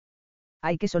estarlo.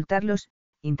 Hay que soltarlos,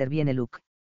 interviene Luke.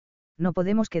 No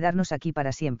podemos quedarnos aquí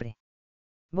para siempre.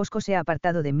 Bosco se ha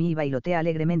apartado de mí y bailotea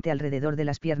alegremente alrededor de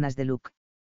las piernas de Luke.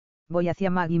 Voy hacia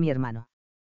Mag y mi hermano.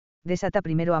 Desata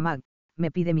primero a Mag,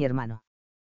 me pide mi hermano.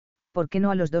 ¿Por qué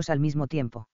no a los dos al mismo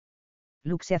tiempo?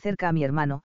 Luke se acerca a mi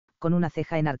hermano, con una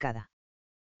ceja enarcada.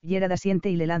 Gerard asiente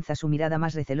y le lanza su mirada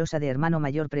más recelosa de hermano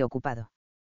mayor preocupado.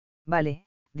 Vale,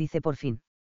 dice por fin.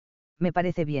 Me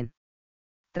parece bien.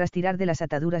 Tras tirar de las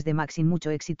ataduras de Mag sin mucho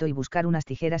éxito y buscar unas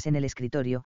tijeras en el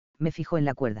escritorio, me fijo en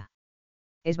la cuerda.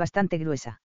 Es bastante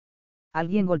gruesa.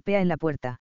 Alguien golpea en la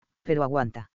puerta, pero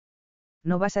aguanta.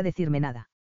 ¿No vas a decirme nada?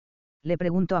 Le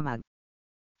pregunto a Mag.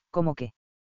 ¿Cómo qué?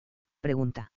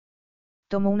 Pregunta.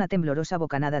 Tomo una temblorosa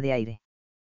bocanada de aire.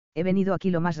 He venido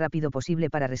aquí lo más rápido posible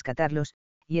para rescatarlos,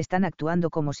 y están actuando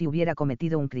como si hubiera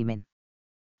cometido un crimen.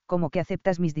 ¿Cómo que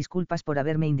aceptas mis disculpas por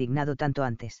haberme indignado tanto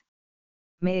antes?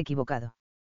 Me he equivocado.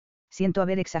 Siento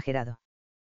haber exagerado.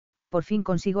 Por fin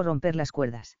consigo romper las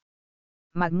cuerdas.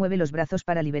 Mag mueve los brazos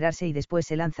para liberarse y después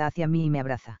se lanza hacia mí y me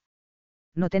abraza.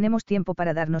 No tenemos tiempo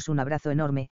para darnos un abrazo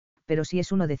enorme, pero sí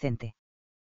es uno decente.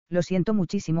 Lo siento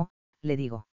muchísimo, le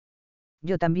digo.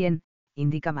 Yo también,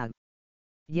 indica Mag.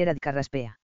 Gerard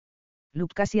carraspea.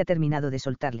 Luke casi ha terminado de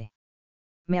soltarle.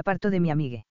 Me aparto de mi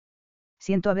amigue.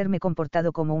 Siento haberme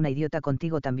comportado como una idiota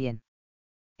contigo también.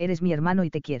 Eres mi hermano y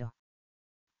te quiero.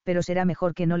 Pero será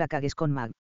mejor que no la cagues con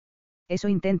Mag. Eso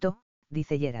intento,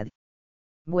 dice Gerard.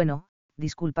 Bueno,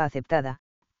 disculpa aceptada,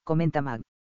 comenta Mag.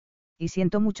 Y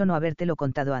siento mucho no habértelo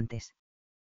contado antes.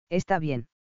 Está bien.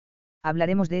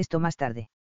 Hablaremos de esto más tarde.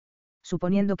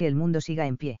 Suponiendo que el mundo siga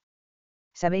en pie.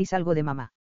 ¿Sabéis algo de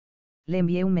mamá? Le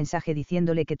envié un mensaje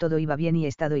diciéndole que todo iba bien y he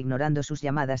estado ignorando sus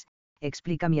llamadas,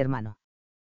 explica mi hermano.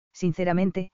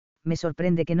 Sinceramente, me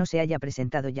sorprende que no se haya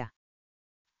presentado ya.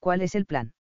 ¿Cuál es el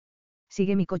plan?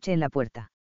 Sigue mi coche en la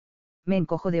puerta. Me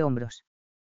encojo de hombros.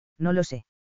 No lo sé.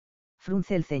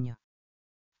 Frunce el ceño.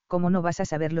 ¿Cómo no vas a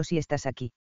saberlo si estás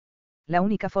aquí? La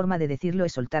única forma de decirlo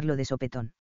es soltarlo de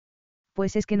sopetón.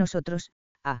 Pues es que nosotros,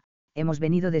 hemos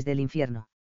venido desde el infierno.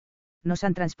 Nos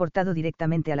han transportado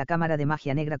directamente a la cámara de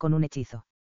magia negra con un hechizo.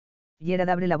 Gerard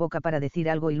abre la boca para decir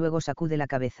algo y luego sacude la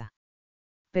cabeza.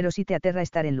 Pero si te aterra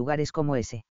estar en lugares como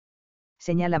ese.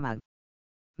 Señala Mag.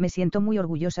 Me siento muy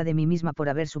orgullosa de mí misma por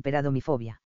haber superado mi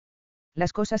fobia.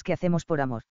 Las cosas que hacemos por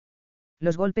amor.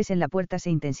 Los golpes en la puerta se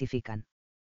intensifican.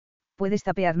 Puedes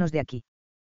zapearnos de aquí.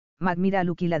 Mag mira a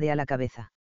Luke y ladea la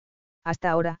cabeza.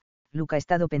 Hasta ahora, Luke ha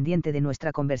estado pendiente de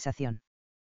nuestra conversación.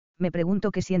 Me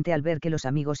pregunto qué siente al ver que los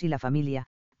amigos y la familia,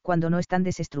 cuando no están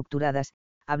desestructuradas,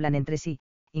 hablan entre sí,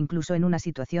 incluso en una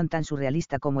situación tan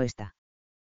surrealista como esta.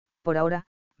 Por ahora,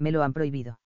 me lo han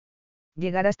prohibido.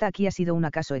 Llegar hasta aquí ha sido un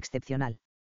acaso excepcional.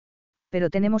 Pero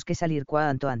tenemos que salir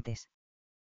cuanto antes.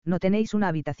 ¿No tenéis una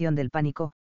habitación del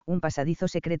pánico, un pasadizo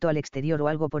secreto al exterior o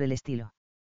algo por el estilo?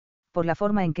 Por la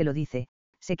forma en que lo dice,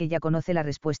 sé que ya conoce la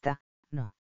respuesta,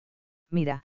 no.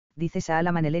 Mira, dice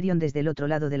Saalaman Elerion desde el otro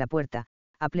lado de la puerta,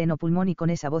 a pleno pulmón y con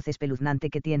esa voz espeluznante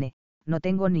que tiene, no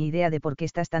tengo ni idea de por qué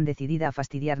estás tan decidida a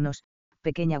fastidiarnos,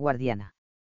 pequeña guardiana.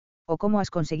 ¿O cómo has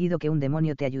conseguido que un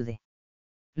demonio te ayude?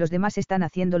 Los demás están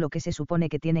haciendo lo que se supone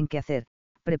que tienen que hacer,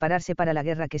 prepararse para la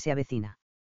guerra que se avecina.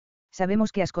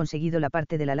 Sabemos que has conseguido la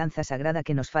parte de la lanza sagrada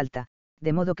que nos falta,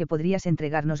 de modo que podrías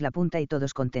entregarnos la punta y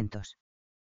todos contentos.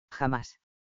 Jamás.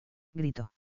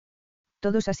 Grito.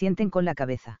 Todos asienten con la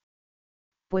cabeza.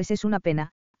 Pues es una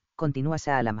pena, continúa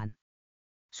Saalaman.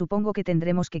 Supongo que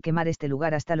tendremos que quemar este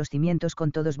lugar hasta los cimientos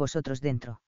con todos vosotros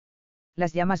dentro.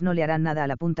 Las llamas no le harán nada a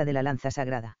la punta de la lanza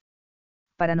sagrada.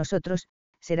 Para nosotros,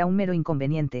 será un mero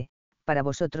inconveniente, para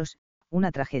vosotros,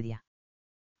 una tragedia.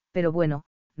 Pero bueno,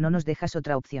 no nos dejas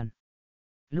otra opción.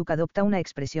 Luke adopta una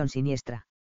expresión siniestra.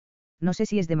 No sé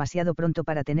si es demasiado pronto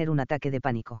para tener un ataque de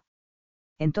pánico.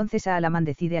 Entonces Saalaman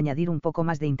decide añadir un poco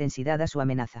más de intensidad a su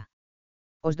amenaza.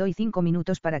 Os doy 5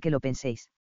 minutos para que lo penséis.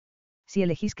 Si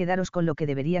elegís quedaros con lo que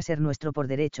debería ser nuestro por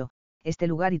derecho, este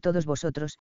lugar y todos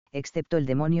vosotros, excepto el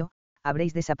demonio,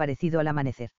 habréis desaparecido al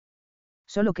amanecer.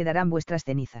 Solo quedarán vuestras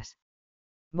cenizas.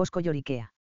 Bosco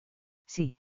lloriquea.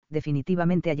 Sí,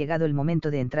 definitivamente ha llegado el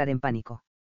momento de entrar en pánico.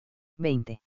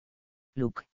 20.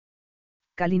 Luke.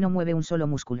 Cali no mueve un solo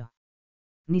músculo.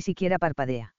 Ni siquiera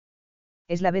parpadea.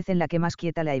 Es la vez en la que más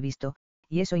quieta la he visto,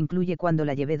 y eso incluye cuando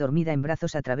la llevé dormida en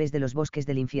brazos a través de los bosques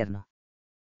del infierno.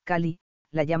 Cali,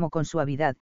 la llamo con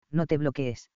suavidad, no te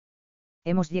bloquees.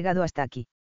 Hemos llegado hasta aquí.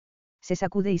 Se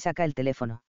sacude y saca el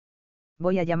teléfono.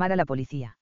 Voy a llamar a la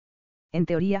policía. En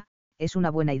teoría, es una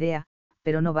buena idea,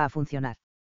 pero no va a funcionar.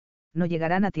 No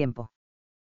llegarán a tiempo.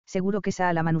 Seguro que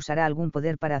Saalaman usará algún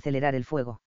poder para acelerar el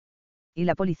fuego. Y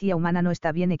la policía humana no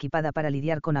está bien equipada para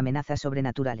lidiar con amenazas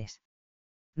sobrenaturales.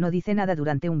 No dice nada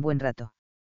durante un buen rato.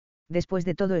 Después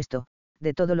de todo esto,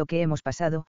 de todo lo que hemos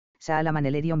pasado, Saalaman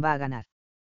Elerion va a ganar.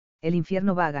 El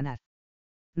infierno va a ganar.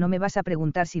 No me vas a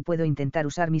preguntar si puedo intentar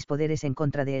usar mis poderes en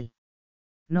contra de él.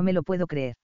 No me lo puedo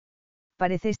creer.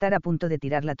 Parece estar a punto de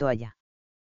tirar la toalla.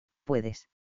 ¿Puedes?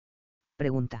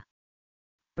 Pregunta.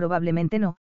 Probablemente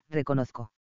no,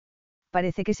 reconozco.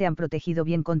 Parece que se han protegido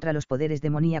bien contra los poderes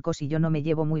demoníacos y yo no me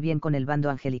llevo muy bien con el bando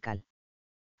angelical.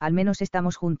 Al menos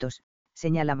estamos juntos,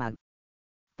 señala Mag.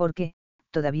 ¿Por qué?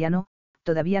 Todavía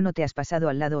no te has pasado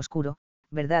al lado oscuro,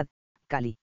 ¿verdad,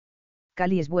 Cali?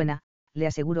 Cali es buena, le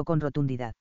aseguro con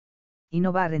rotundidad. Y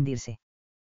no va a rendirse.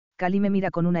 Cali me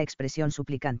mira con una expresión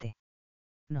suplicante.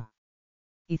 No.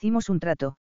 Hicimos un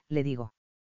trato, le digo.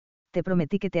 Te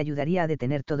prometí que te ayudaría a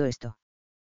detener todo esto.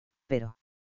 Pero.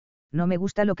 No me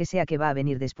gusta lo que sea que va a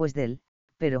venir después de él,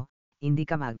 pero,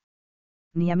 indica Mag.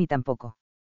 Ni a mí tampoco.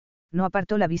 No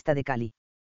apartó la vista de Cali.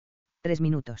 3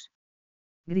 minutos.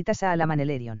 Grita Saalaman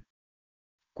Elerion.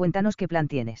 Cuéntanos qué plan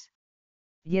tienes.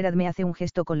 Gerard me hace un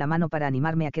gesto con la mano para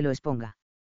animarme a que lo exponga.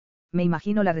 Me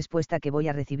imagino la respuesta que voy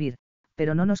a recibir,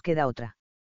 pero no nos queda otra.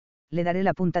 Le daré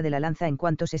la punta de la lanza en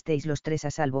cuantos estéis los tres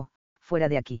a salvo, fuera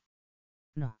de aquí.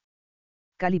 No.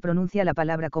 Cali pronuncia la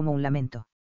palabra como un lamento.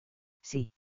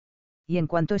 Sí. Y en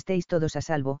cuanto estéis todos a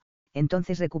salvo,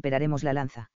 entonces recuperaremos la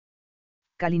lanza.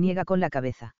 Cali niega con la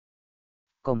cabeza.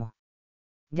 ¿Cómo?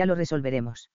 Ya lo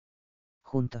resolveremos.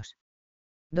 Juntos.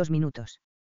 2 minutos.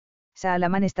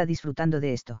 Saalaman está disfrutando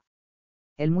de esto.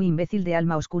 El muy imbécil de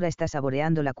alma oscura está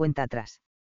saboreando la cuenta atrás.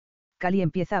 Cali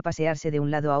empieza a pasearse de un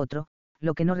lado a otro,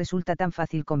 lo que no resulta tan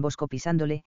fácil con Bosco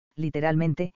pisándole,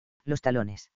 literalmente, los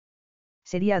talones.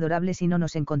 Sería adorable si no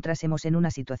nos encontrásemos en una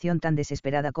situación tan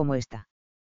desesperada como esta.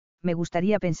 Me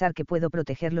gustaría pensar que puedo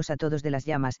protegerlos a todos de las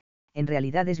llamas, en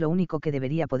realidad es lo único que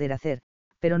debería poder hacer,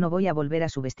 pero no voy a volver a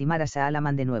subestimar a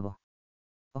Saalaman de nuevo.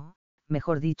 O,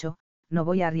 mejor dicho, no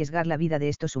voy a arriesgar la vida de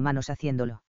estos humanos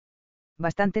haciéndolo.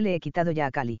 Bastante le he quitado ya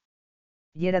a Cali.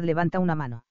 Gerard levanta una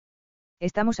mano.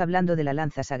 Estamos hablando de la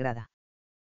lanza sagrada.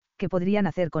 ¿Qué podrían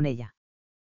hacer con ella?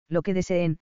 Lo que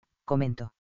deseen,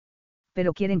 comento.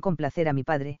 Pero quieren complacer a mi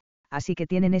padre, así que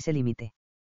tienen ese límite.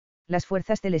 Las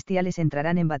fuerzas celestiales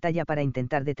entrarán en batalla para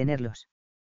intentar detenerlos.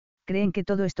 Creen que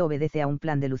todo esto obedece a un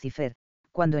plan de Lucifer,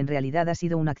 cuando en realidad ha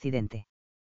sido un accidente.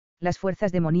 Las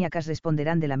fuerzas demoníacas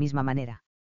responderán de la misma manera.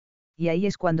 Y ahí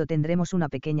es cuando tendremos una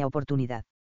pequeña oportunidad.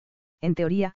 En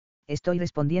teoría, estoy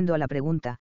respondiendo a la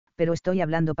pregunta, pero estoy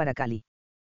hablando para Cali.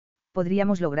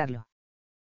 Podríamos lograrlo.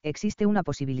 Existe una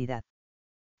posibilidad.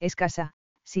 Escasa,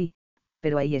 sí,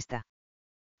 pero ahí está.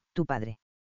 ¿Tu padre?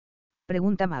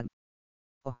 Pregunta Mag.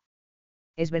 Oh.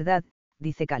 Es verdad,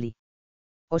 dice Cali.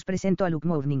 Os presento a Luke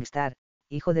Morningstar,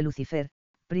 hijo de Lucifer,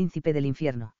 príncipe del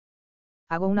infierno.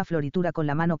 Hago una floritura con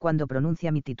la mano cuando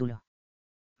pronuncia mi título.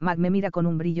 Mag me mira con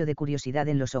un brillo de curiosidad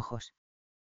en los ojos.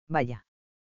 Vaya.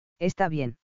 Está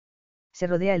bien. Se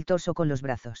rodea el torso con los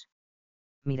brazos.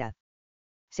 Mirad.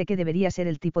 Sé que debería ser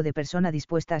el tipo de persona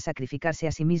dispuesta a sacrificarse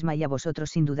a sí misma y a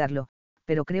vosotros sin dudarlo,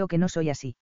 pero creo que no soy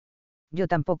así. Yo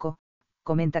tampoco,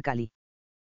 comenta Cali.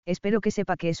 Espero que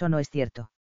sepa que eso no es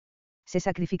cierto. Se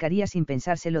sacrificaría sin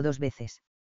pensárselo 2 veces.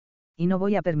 Y no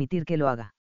voy a permitir que lo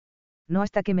haga. No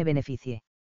hasta que me beneficie.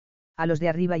 A los de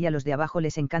arriba y a los de abajo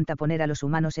les encanta poner a los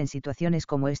humanos en situaciones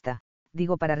como esta,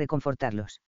 digo para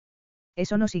reconfortarlos.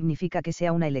 Eso no significa que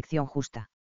sea una elección justa.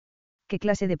 ¿Qué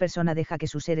clase de persona deja que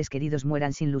sus seres queridos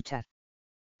mueran sin luchar?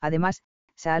 Además,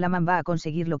 Saalaman va a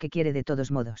conseguir lo que quiere de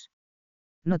todos modos.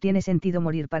 No tiene sentido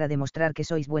morir para demostrar que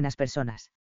sois buenas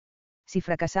personas. Si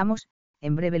fracasamos,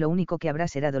 en breve lo único que habrá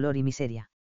será dolor y miseria.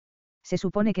 Se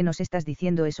supone que nos estás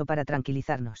diciendo eso para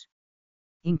tranquilizarnos.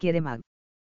 Inquiere Mag.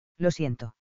 Lo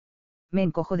siento. Me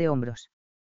encojo de hombros.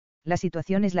 La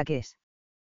situación es la que es.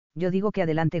 Yo digo que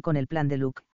adelante con el plan de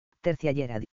Luke, tercia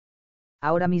Gerard.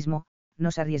 Ahora mismo,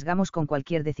 nos arriesgamos con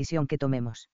cualquier decisión que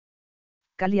tomemos.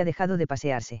 Cali ha dejado de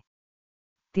pasearse.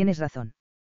 Tienes razón.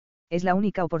 Es la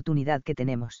única oportunidad que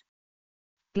tenemos.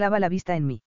 Clava la vista en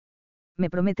mí. Me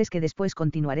prometes que después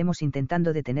continuaremos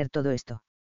intentando detener todo esto.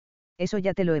 Eso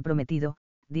ya te lo he prometido,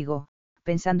 digo,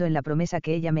 pensando en la promesa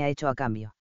que ella me ha hecho a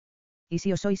cambio. Y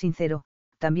si os soy sincero,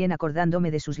 también acordándome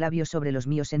de sus labios sobre los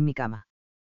míos en mi cama.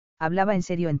 Hablaba en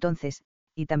serio entonces,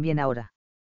 y también ahora.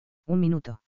 Un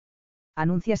minuto.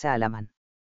 Anuncia Saalaman.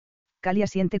 Cali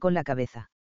asiente con la cabeza.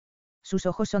 Sus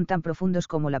ojos son tan profundos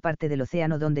como la parte del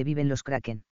océano donde viven los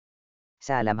kraken.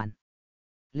 Saalaman.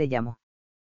 Le llamo.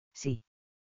 Sí.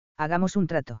 Hagamos un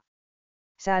trato.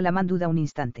 Saalaman duda un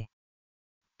instante.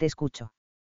 Te escucho.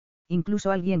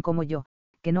 Incluso alguien como yo,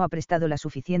 que no ha prestado la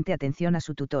suficiente atención a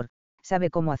su tutor, sabe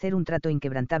cómo hacer un trato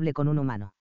inquebrantable con un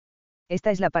humano. Esta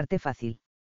es la parte fácil.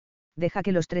 Deja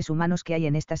que los 3 humanos que hay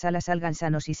en esta sala salgan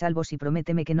sanos y salvos y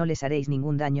prométeme que no les haréis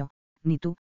ningún daño, ni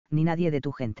tú, ni nadie de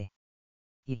tu gente.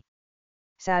 Y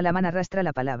Saalaman arrastra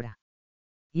la palabra.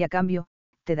 Y a cambio,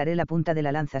 te daré la punta de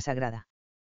la lanza sagrada.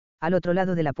 Al otro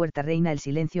lado de la puerta reina el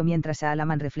silencio mientras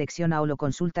Saalaman reflexiona o lo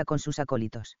consulta con sus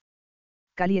acólitos.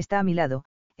 Cali está a mi lado,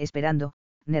 esperando,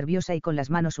 nerviosa y con las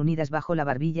manos unidas bajo la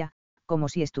barbilla, como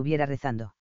si estuviera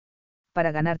rezando.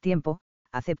 Para ganar tiempo,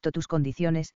 acepto tus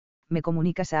condiciones, me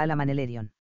comunica Saalaman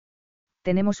Elerion.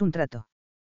 Tenemos un trato.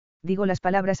 Digo las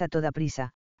palabras a toda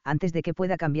prisa, antes de que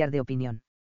pueda cambiar de opinión.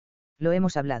 Lo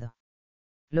hemos hablado.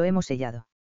 Lo hemos sellado.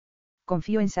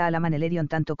 Confío en Saalaman Elerion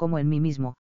tanto como en mí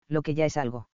mismo, lo que ya es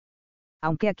algo.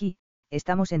 Aunque aquí,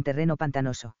 estamos en terreno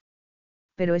pantanoso.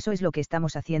 Pero eso es lo que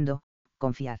estamos haciendo,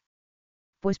 confiar.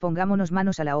 Pues pongámonos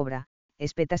manos a la obra,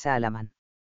 espeta Saalaman.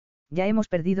 Ya hemos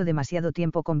perdido demasiado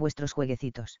tiempo con vuestros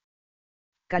jueguecitos.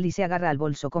 Cali se agarra al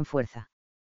bolso con fuerza.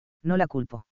 No la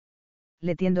culpo.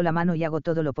 Le tiendo la mano y hago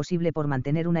todo lo posible por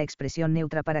mantener una expresión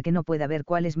neutra para que no pueda ver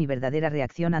cuál es mi verdadera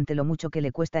reacción ante lo mucho que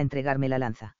le cuesta entregarme la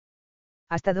lanza.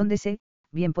 Hasta donde sé,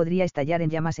 bien podría estallar en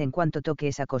llamas en cuanto toque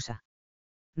esa cosa.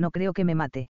 No creo que me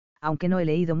mate, aunque no he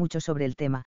leído mucho sobre el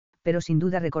tema, pero sin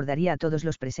duda recordaría a todos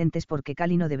los presentes porque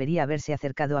Cali no debería haberse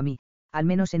acercado a mí, al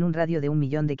menos en un radio de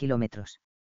 1.000.000 de kilómetros.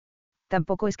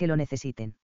 Tampoco es que lo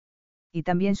necesiten. Y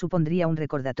también supondría un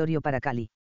recordatorio para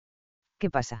Cali. ¿Qué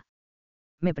pasa?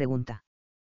 Me pregunta.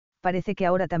 Parece que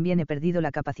ahora también he perdido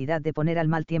la capacidad de poner al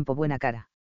mal tiempo buena cara.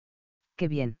 Qué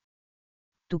bien.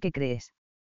 ¿Tú qué crees?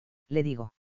 Le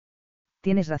digo.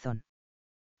 Tienes razón.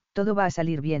 Todo va a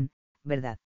salir bien,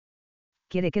 ¿verdad?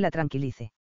 Quiere que la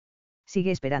tranquilice.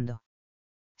 Sigue esperando.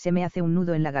 Se me hace un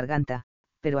nudo en la garganta,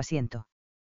 pero asiento.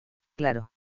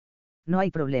 Claro. No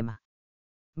hay problema.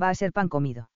 Va a ser pan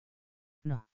comido.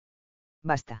 No.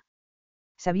 Basta.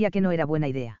 Sabía que no era buena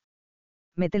idea.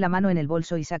 Mete la mano en el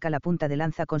bolso y saca la punta de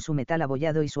lanza con su metal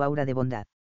abollado y su aura de bondad.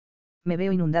 Me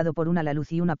veo inundado por una la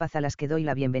luz y una paz a las que doy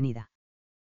la bienvenida.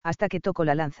 Hasta que toco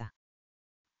la lanza.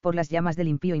 Por las llamas del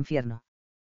impío infierno.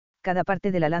 Cada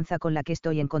parte de la lanza con la que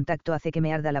estoy en contacto hace que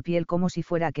me arda la piel como si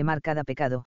fuera a quemar cada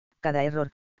pecado, cada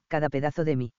error, cada pedazo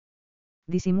de mí.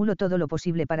 Disimulo todo lo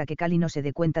posible para que Cali no se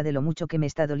dé cuenta de lo mucho que me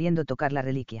está doliendo tocar la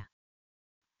reliquia.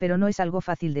 Pero no es algo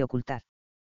fácil de ocultar.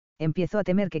 Empiezo a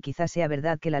temer que quizás sea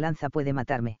verdad que la lanza puede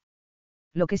matarme.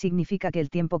 Lo que significa que el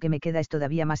tiempo que me queda es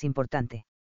todavía más importante.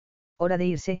 Hora de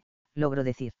irse, logro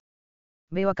decir.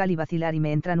 Veo a Cali vacilar y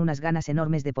me entran unas ganas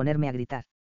enormes de ponerme a gritar.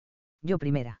 ¿Yo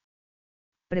primera?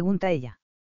 Pregunta ella.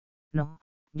 No,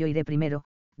 yo iré primero,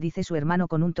 dice su hermano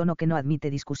con un tono que no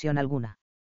admite discusión alguna.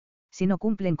 Si no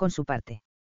cumplen con su parte.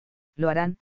 Lo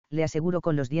harán, le aseguro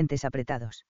con los dientes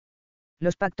apretados.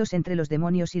 Los pactos entre los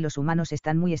demonios y los humanos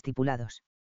están muy estipulados.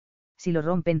 Si lo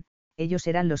rompen, ellos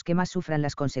serán los que más sufran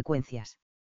las consecuencias.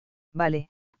 Vale,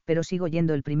 pero sigo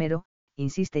yendo el primero,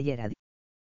 insiste Gerard.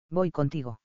 Voy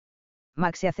contigo.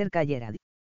 Max se acerca a Gerard.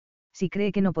 Si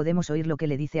cree que no podemos oír lo que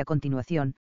le dice a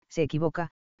continuación, se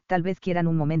equivoca, tal vez quieran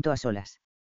un momento a solas.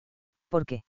 ¿Por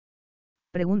qué?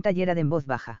 Pregunta Gerard en voz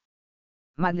baja.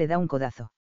 Mag le da un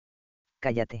codazo.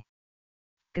 Cállate.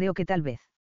 Creo que tal vez.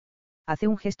 Hace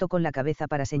un gesto con la cabeza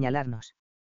para señalarnos.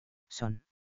 Son.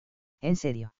 ¿En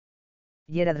serio?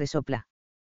 Gerard resopla.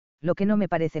 Lo que no me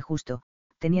parece justo,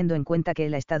 teniendo en cuenta que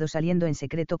él ha estado saliendo en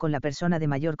secreto con la persona de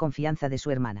mayor confianza de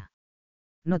su hermana.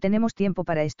 No tenemos tiempo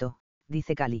para esto,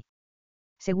 dice Cali.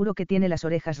 Seguro que tiene las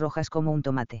orejas rojas como un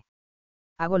tomate.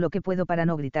 Hago lo que puedo para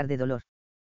no gritar de dolor.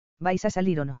 ¿Vais a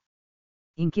salir o no?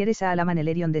 Inquiere Saalaman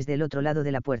Elerion desde el otro lado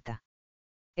de la puerta.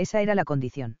 Esa era la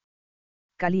condición.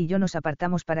 Cali y yo nos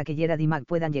apartamos para que Gerard y Mag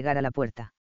puedan llegar a la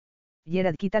puerta.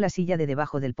 Gerard quita la silla de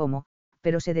debajo del pomo,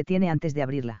 pero se detiene antes de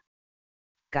abrirla.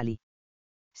 Cali.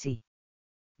 Sí.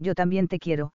 Yo también te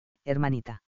quiero,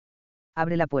 hermanita.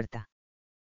 Abre la puerta.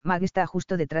 Mag está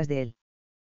justo detrás de él.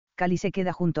 Cali se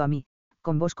queda junto a mí,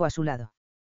 con Bosco a su lado.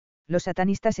 Los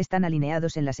satanistas están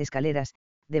alineados en las escaleras,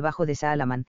 debajo de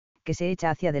Saalaman, que se echa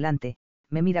hacia adelante,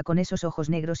 me mira con esos ojos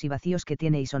negros y vacíos que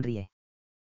tiene y sonríe.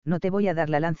 No te voy a dar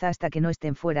la lanza hasta que no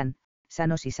estén fueran,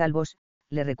 sanos y salvos,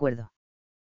 le recuerdo.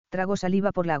 Trago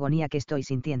saliva por la agonía que estoy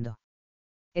sintiendo.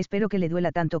 Espero que le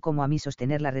duela tanto como a mí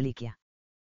sostener la reliquia.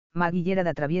 Mag y Gerard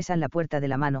atraviesan la puerta de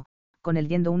la mano, con él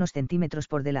yendo unos centímetros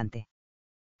por delante.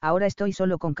 Ahora estoy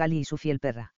solo con Cali y su fiel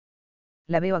perra.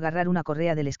 La veo agarrar una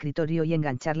correa del escritorio y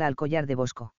engancharla al collar de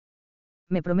Bosco.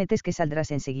 ¿Me prometes que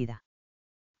saldrás enseguida?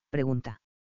 Pregunta.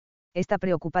 Está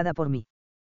preocupada por mí.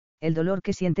 El dolor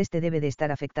que sientes te debe de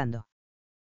estar afectando.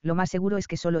 Lo más seguro es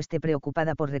que solo esté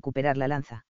preocupada por recuperar la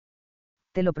lanza.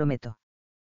 Te lo prometo.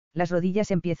 Las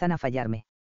rodillas empiezan a fallarme.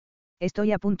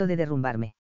 Estoy a punto de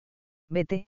derrumbarme.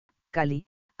 Vete, Cali,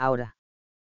 ahora.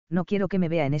 No quiero que me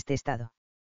vea en este estado.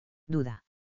 Duda.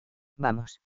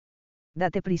 Vamos.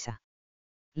 Date prisa.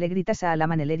 Le gritas a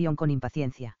Alaman Elerion con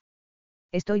impaciencia.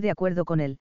 Estoy de acuerdo con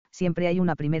él, siempre hay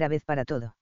una primera vez para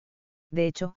todo. De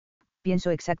hecho,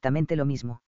 pienso exactamente lo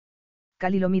mismo.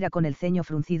 Cali lo mira con el ceño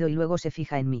fruncido y luego se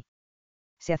fija en mí.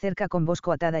 Se acerca con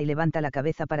Bosco atada y levanta la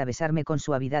cabeza para besarme con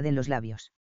suavidad en los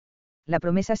labios. La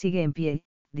promesa sigue en pie,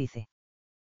 dice.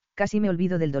 Casi me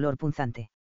olvido del dolor punzante.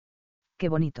 Qué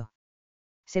bonito.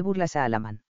 Se burla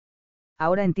Saalaman.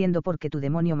 Ahora entiendo por qué tu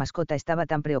demonio mascota estaba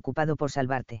tan preocupado por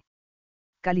salvarte.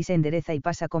 Cali se endereza y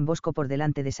pasa con Bosco por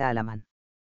delante de Saalaman.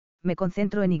 Me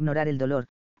concentro en ignorar el dolor,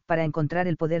 para encontrar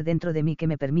el poder dentro de mí que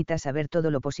me permita saber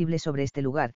todo lo posible sobre este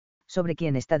lugar, sobre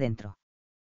quién está dentro.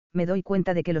 Me doy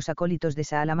cuenta de que los acólitos de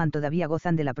Saalaman todavía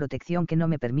gozan de la protección que no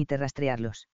me permite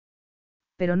rastrearlos.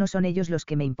 Pero no son ellos los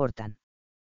que me importan.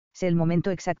 Sé el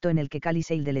momento exacto en el que Cali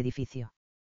se del edificio.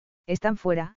 Están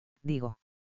fuera, digo.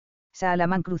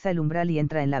 Saalaman cruza el umbral y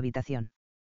entra en la habitación.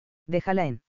 Déjala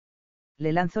en.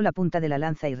 Le lanzo la punta de la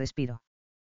lanza y respiro.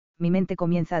 Mi mente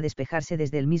comienza a despejarse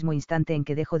desde el mismo instante en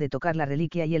que dejo de tocar la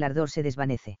reliquia y el ardor se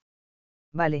desvanece.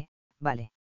 Vale,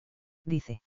 vale.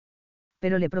 Dice.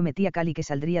 Pero le prometí a Cali que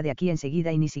saldría de aquí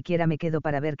enseguida y ni siquiera me quedo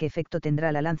para ver qué efecto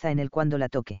tendrá la lanza en él cuando la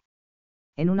toque.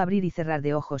 En un abrir y cerrar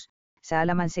de ojos,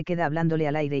 Saalaman se queda hablándole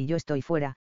al aire y yo estoy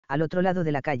fuera, al otro lado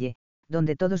de la calle,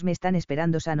 donde todos me están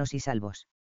esperando sanos y salvos.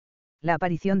 La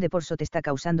aparición de Porsot está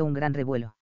causando un gran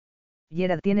revuelo.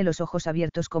 Gerard tiene los ojos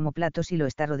abiertos como platos y lo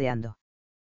está rodeando.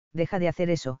 Deja de hacer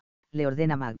eso, le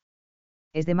ordena Mag.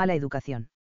 Es de mala educación.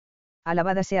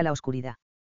 Alabada sea la oscuridad.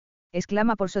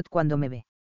 Exclama Porsot cuando me ve.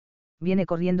 Viene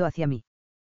corriendo hacia mí.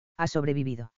 Ha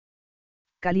sobrevivido.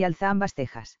 Cali alza ambas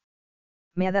cejas.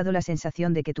 Me ha dado la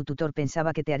sensación de que tu tutor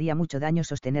pensaba que te haría mucho daño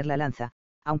sostener la lanza,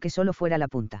 aunque solo fuera la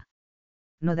punta.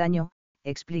 No daño,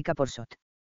 explica Porsot.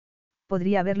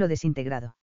 Podría haberlo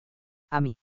desintegrado. A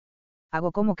mí.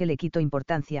 Hago como que le quito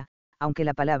importancia, aunque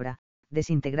la palabra,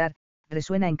 desintegrar,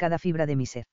 resuena en cada fibra de mi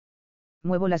ser.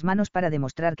 Muevo las manos para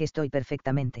demostrar que estoy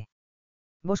perfectamente.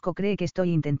 Bosco cree que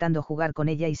estoy intentando jugar con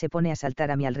ella y se pone a saltar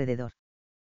a mi alrededor.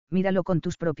 Míralo con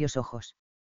tus propios ojos.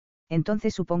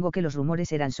 Entonces supongo que los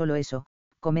rumores eran solo eso,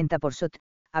 comenta Porsot,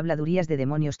 habladurías de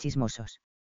demonios chismosos.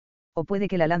 O puede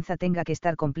que la lanza tenga que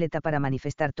estar completa para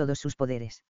manifestar todos sus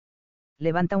poderes.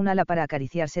 Levanta un ala para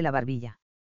acariciarse la barbilla.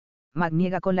 Mag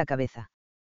niega con la cabeza.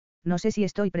 No sé si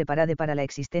estoy preparada para la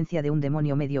existencia de un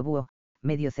demonio medio búho,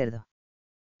 medio cerdo.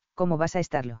 ¿Cómo vas a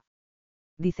estarlo?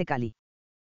 Dice Cali.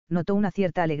 Notó una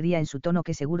cierta alegría en su tono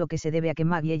que seguro que se debe a que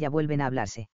Mag y ella vuelven a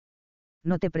hablarse.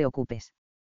 No te preocupes.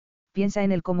 Piensa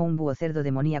en él como un búho cerdo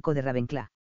demoníaco de Ravenclaw.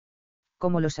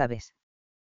 ¿Cómo lo sabes?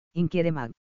 Inquiere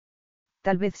Mag.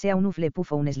 Tal vez sea un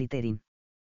Hufflepuff o un Slytherin.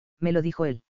 Me lo dijo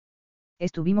él.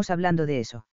 Estuvimos hablando de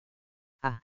eso.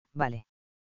 Ah, vale.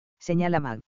 Señala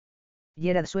Mag.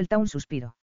 Gerard suelta un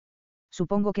suspiro.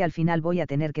 Supongo que al final voy a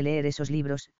tener que leer esos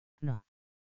libros, ¿no?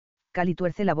 Cali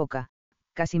tuerce la boca,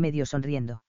 casi medio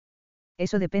sonriendo.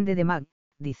 Eso depende de Mag,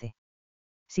 dice.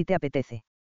 Si te apetece.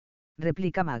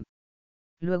 Replica Mag.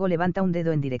 Luego levanta un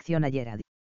dedo en dirección a Gerard.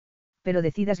 Pero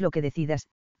decidas lo que decidas,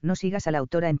 no sigas a la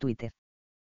autora en Twitter.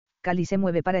 Cali se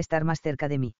mueve para estar más cerca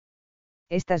de mí.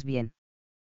 ¿Estás bien?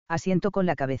 Asiento con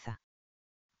la cabeza.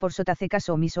 Porsot hace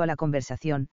caso omiso a la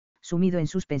conversación, sumido en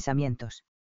sus pensamientos.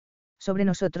 Sobre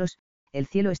nosotros, el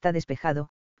cielo está despejado,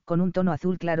 con un tono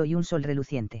azul claro y un sol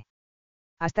reluciente.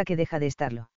 Hasta que deja de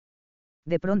estarlo.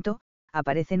 De pronto,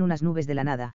 aparecen unas nubes de la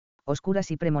nada,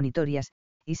 oscuras y premonitorias,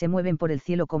 y se mueven por el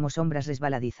cielo como sombras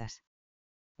resbaladizas.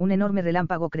 Un enorme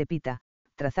relámpago crepita,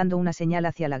 trazando una señal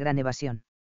hacia la gran evasión.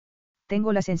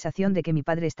 Tengo la sensación de que mi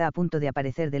padre está a punto de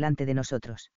aparecer delante de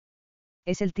nosotros.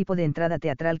 Es el tipo de entrada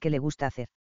teatral que le gusta hacer.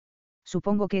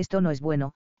 Supongo que esto no es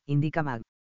bueno, indica Mag.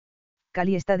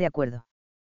 Cali está de acuerdo.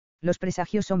 Los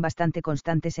presagios son bastante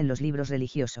constantes en los libros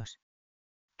religiosos.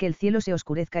 Que el cielo se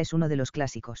oscurezca es uno de los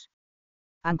clásicos.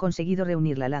 Han conseguido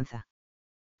reunir la lanza.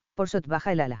 Porsot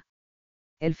baja el ala.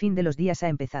 El fin de los días ha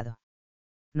empezado.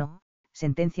 No,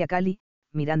 sentencia Cali,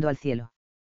 mirando al cielo.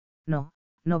 No,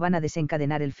 no van a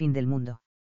desencadenar el fin del mundo.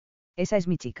 Esa es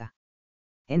mi chica.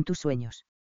 En tus sueños.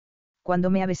 Cuando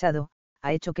me ha besado,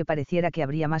 ha hecho que pareciera que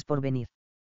habría más por venir.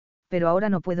 Pero ahora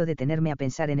no puedo detenerme a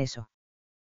pensar en eso.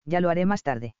 Ya lo haré más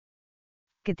tarde.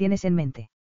 ¿Qué tienes en mente?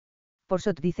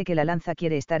 Porsot dice que la lanza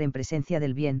quiere estar en presencia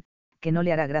del bien, que no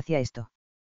le hará gracia esto.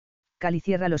 Cali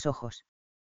cierra los ojos.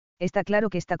 Está claro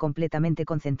que está completamente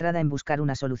concentrada en buscar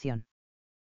una solución.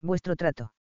 Vuestro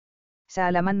trato.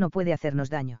 Saalaman no puede hacernos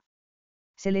daño.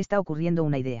 Se le está ocurriendo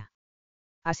una idea.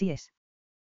 Así es.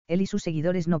 Él y sus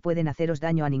seguidores no pueden haceros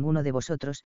daño a ninguno de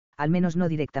vosotros, al menos no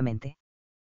directamente.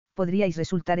 Podríais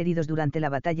resultar heridos durante la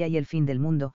batalla y el fin del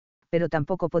mundo, pero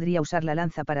tampoco podría usar la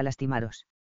lanza para lastimaros.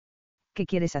 ¿Qué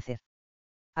quieres hacer?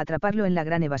 Atraparlo en la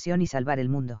gran evasión y salvar el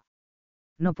mundo.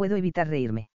 No puedo evitar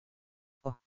reírme.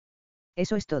 Oh.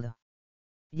 Eso es todo.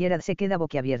 Gerard se queda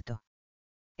boquiabierto.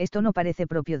 Esto no parece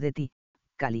propio de ti,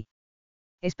 Cali.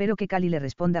 Espero que Cali le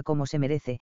responda como se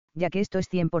merece, ya que esto es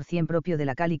 100% propio de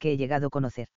la Cali que he llegado a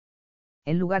conocer.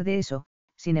 En lugar de eso,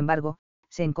 sin embargo,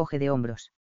 se encoge de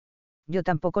hombros. Yo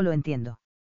tampoco lo entiendo.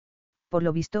 Por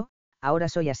lo visto, ahora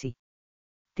soy así.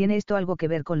 ¿Tiene esto algo que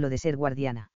ver con lo de ser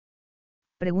guardiana?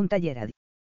 Pregunta Gerard.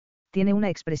 Tiene una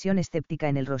expresión escéptica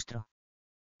en el rostro.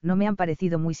 No me han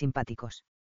parecido muy simpáticos.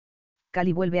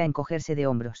 Cali vuelve a encogerse de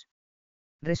hombros.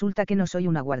 Resulta que no soy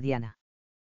una guardiana.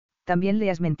 ¿También le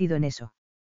has mentido en eso?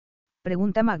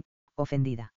 Pregunta Mag,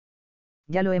 ofendida.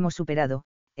 Ya lo hemos superado,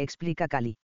 explica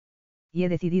Cali. Y he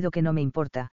decidido que no me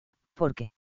importa, ¿por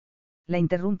qué? La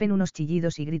interrumpen unos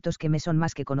chillidos y gritos que me son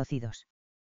más que conocidos.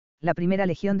 La primera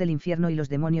legión del infierno y los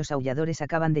demonios aulladores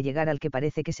acaban de llegar al que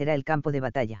parece que será el campo de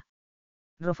batalla.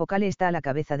 Rofocale está a la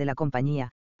cabeza de la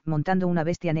compañía, montando una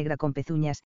bestia negra con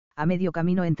pezuñas, a medio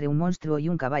camino entre un monstruo y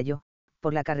un caballo,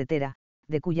 por la carretera,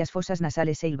 de cuyas fosas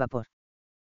nasales el vapor.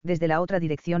 Desde la otra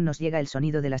dirección nos llega el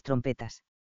sonido de las trompetas.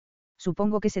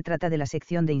 Supongo que se trata de la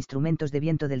sección de instrumentos de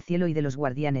viento del cielo y de los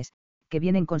guardianes, que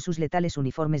vienen con sus letales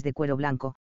uniformes de cuero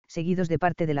blanco, seguidos de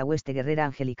parte de la hueste guerrera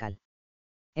angelical.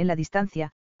 En la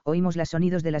distancia, oímos los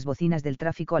sonidos de las bocinas del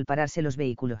tráfico al pararse los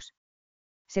vehículos.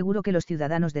 Seguro que los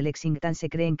ciudadanos de Lexington se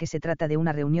creen que se trata de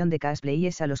una reunión de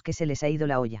cosplayers a los que se les ha ido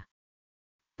la olla.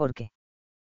 ¿Por qué?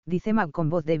 Dice Mag con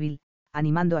voz débil,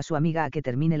 animando a su amiga a que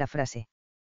termine la frase.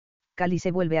 Cali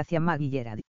se vuelve hacia Mag y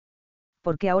Gerard.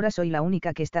 Porque ahora soy la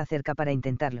única que está cerca para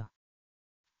intentarlo.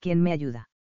 ¿Quién me ayuda?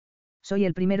 Soy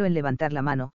el primero en levantar la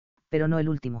mano, pero no el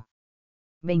último.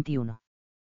 21.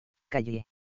 Calle.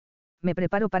 Me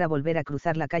preparo para volver a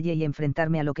cruzar la calle y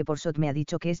enfrentarme a lo que Porsot me ha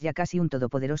dicho que es ya casi un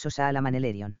todopoderoso Saalaman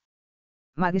Elerion.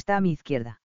 Mag está a mi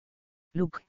izquierda.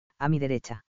 Luke, a mi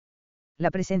derecha.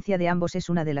 La presencia de ambos es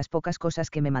una de las pocas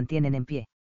cosas que me mantienen en pie.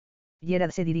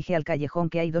 Gerard se dirige al callejón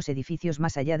que hay 2 edificios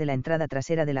más allá de la entrada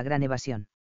trasera de la gran evasión.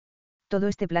 Todo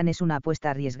este plan es una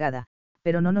apuesta arriesgada,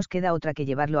 pero no nos queda otra que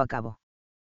llevarlo a cabo.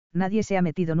 Nadie se ha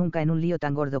metido nunca en un lío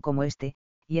tan gordo como este,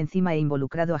 y encima he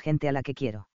involucrado a gente a la que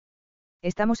quiero.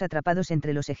 Estamos atrapados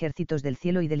entre los ejércitos del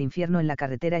cielo y del infierno en la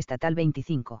carretera estatal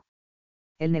 25.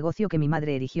 El negocio que mi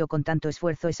madre erigió con tanto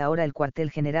esfuerzo es ahora el cuartel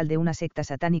general de una secta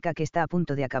satánica que está a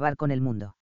punto de acabar con el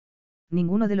mundo.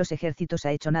 Ninguno de los ejércitos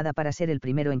ha hecho nada para ser el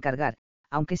primero en cargar,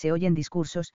 aunque se oyen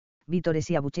discursos, vítores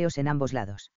y abucheos en ambos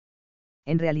lados.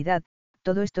 En realidad,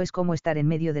 todo esto es como estar en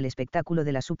medio del espectáculo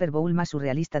de la Super Bowl más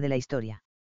surrealista de la historia.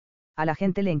 A la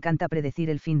gente le encanta predecir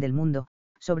el fin del mundo,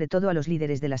 sobre todo a los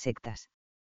líderes de las sectas.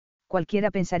 Cualquiera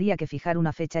pensaría que fijar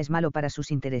una fecha es malo para sus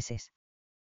intereses.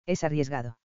 Es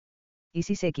arriesgado. ¿Y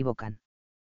si se equivocan?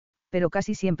 Pero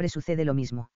casi siempre sucede lo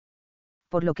mismo.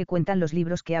 Por lo que cuentan los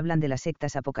libros que hablan de las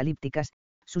sectas apocalípticas,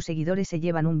 sus seguidores se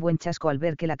llevan un buen chasco al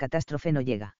ver que la catástrofe no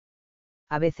llega.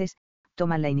 A veces,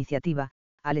 toman la iniciativa,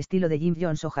 al estilo de Jim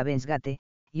Jones o James Gate,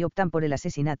 y optan por el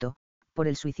asesinato, por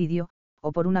el suicidio,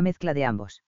 o por una mezcla de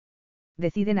ambos.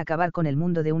 Deciden acabar con el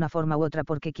mundo de una forma u otra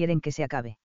porque quieren que se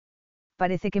acabe.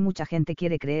 Parece que mucha gente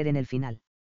quiere creer en el final.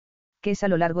 Que es a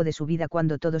lo largo de su vida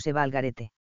cuando todo se va al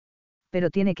garete. Pero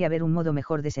tiene que haber un modo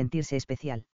mejor de sentirse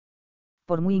especial.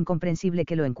 Por muy incomprensible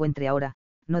que lo encuentre ahora,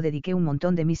 no dediqué un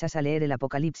montón de misas a leer el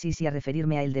Apocalipsis y a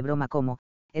referirme a él de broma como,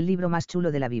 el libro más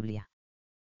chulo de la Biblia.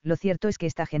 Lo cierto es que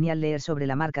está genial leer sobre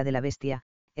la marca de la bestia,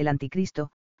 el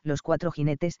anticristo, los 4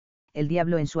 jinetes, el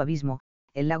diablo en su abismo,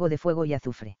 el lago de fuego y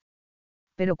azufre.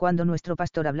 Pero cuando nuestro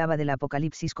pastor hablaba del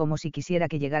Apocalipsis como si quisiera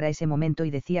que llegara ese momento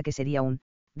y decía que sería un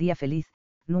día feliz,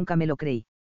 nunca me lo creí.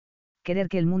 Querer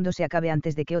que el mundo se acabe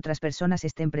antes de que otras personas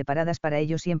estén preparadas para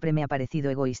ello siempre me ha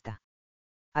parecido egoísta.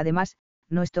 Además,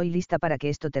 no estoy lista para que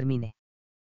esto termine.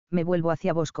 Me vuelvo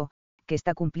hacia Bosco, que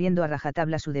está cumpliendo a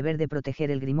rajatabla su deber de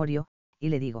proteger el grimorio, y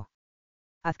le digo.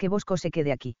 Haz que Bosco se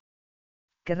quede aquí.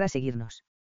 Querrá seguirnos.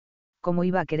 ¿Cómo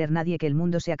iba a querer nadie que el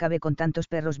mundo se acabe con tantos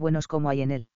perros buenos como hay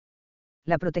en él?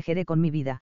 La protegeré con mi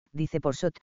vida, dice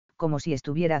Porsot, como si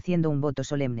estuviera haciendo un voto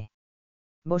solemne.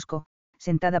 Bosco,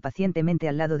 sentada pacientemente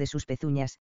al lado de sus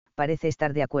pezuñas, parece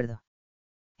estar de acuerdo.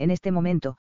 En este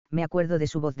momento, me acuerdo de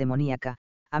su voz demoníaca,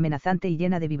 amenazante y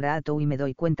llena de vibrato y me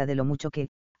doy cuenta de lo mucho que,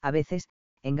 a veces,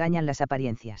 engañan las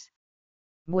apariencias.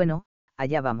 Bueno,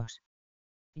 allá vamos.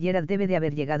 Gerard debe de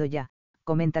haber llegado ya,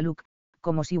 comenta Luke,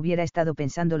 como si hubiera estado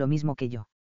pensando lo mismo que yo.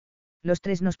 Los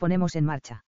 3 nos ponemos en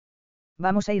marcha.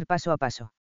 Vamos a ir paso a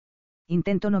paso.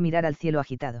 Intento no mirar al cielo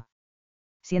agitado.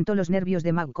 Siento los nervios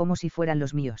de Mag como si fueran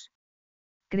los míos.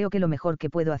 Creo que lo mejor que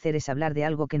puedo hacer es hablar de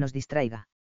algo que nos distraiga.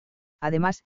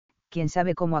 Además, quién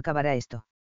sabe cómo acabará esto.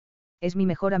 Es mi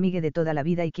mejor amiga de toda la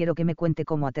vida y quiero que me cuente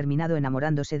cómo ha terminado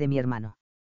enamorándose de mi hermano.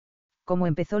 ¿Cómo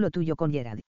empezó lo tuyo con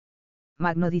Gerard?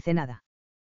 Mag no dice nada.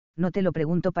 No te lo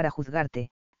pregunto para juzgarte,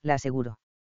 la aseguro.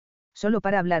 Solo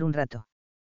para hablar un rato.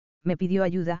 Me pidió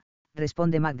ayuda,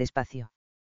 responde Mag despacio.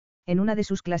 En una de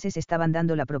sus clases estaban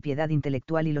dando la propiedad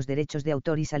intelectual y los derechos de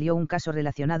autor y salió un caso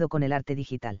relacionado con el arte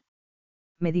digital.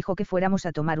 Me dijo que fuéramos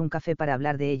a tomar un café para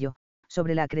hablar de ello,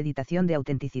 sobre la acreditación de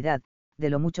autenticidad, de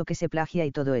lo mucho que se plagia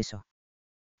y todo eso.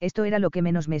 Esto era lo que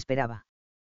menos me esperaba.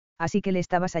 Así que le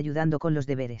estabas ayudando con los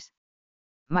deberes.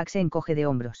 Max se encoge de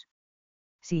hombros.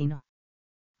 Sí y no.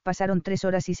 Pasaron 3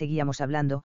 horas y seguíamos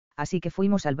hablando, así que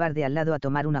fuimos al bar de al lado a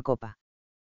tomar una copa.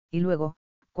 Y luego,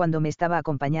 cuando me estaba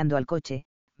acompañando al coche,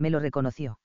 me lo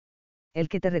reconoció. ¿El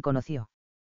que te reconoció?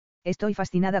 Estoy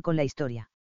fascinada con la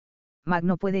historia. Mag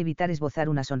no puede evitar esbozar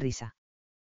una sonrisa.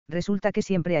 Resulta que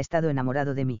siempre ha estado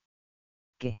enamorado de mí.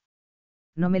 ¿Qué?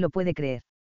 No me lo puede creer.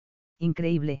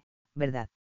 Increíble, ¿verdad?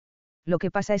 Lo que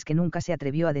pasa es que nunca se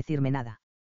atrevió a decirme nada.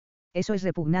 Eso es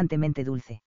repugnantemente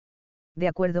dulce. De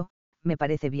acuerdo, me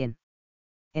parece bien.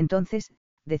 Entonces,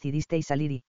 decidisteis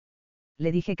salir y...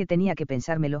 Le dije que tenía que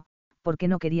pensármelo, porque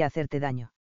no quería hacerte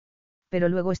daño. Pero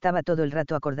luego estaba todo el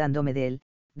rato acordándome de él,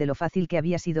 de lo fácil que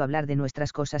había sido hablar de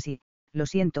nuestras cosas y, lo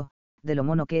siento, de lo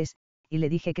mono que es, y le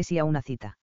dije que sí a una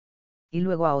cita. Y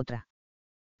luego a otra.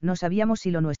 No sabíamos si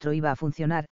lo nuestro iba a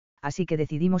funcionar, así que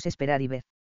decidimos esperar y ver.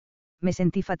 Me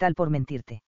sentí fatal por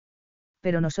mentirte.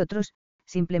 Pero nosotros,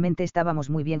 simplemente estábamos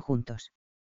muy bien juntos.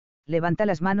 Levanta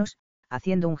las manos,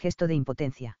 haciendo un gesto de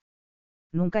impotencia.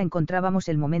 Nunca encontrábamos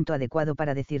el momento adecuado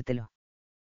para decírtelo.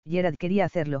 Gerard quería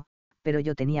hacerlo, pero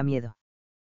yo tenía miedo.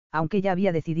 Aunque ya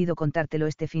había decidido contártelo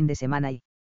este fin de semana y...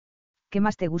 ¿Qué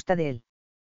más te gusta de él?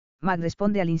 Mag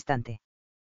responde al instante.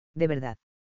 De verdad.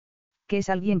 Que es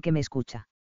alguien que me escucha.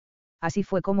 Así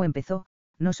fue como empezó,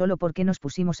 no solo porque nos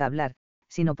pusimos a hablar,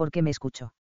 sino porque me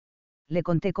escuchó. Le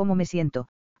conté cómo me siento,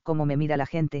 cómo me mira la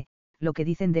gente, lo que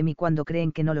dicen de mí cuando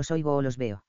creen que no los oigo o los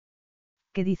veo.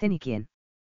 ¿Qué dicen y quién?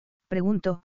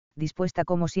 Pregunto, dispuesta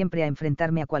como siempre a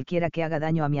enfrentarme a cualquiera que haga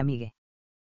daño a mi amigue.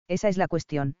 Esa es la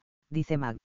cuestión, dice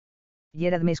Mag.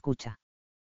 Gerard me escucha.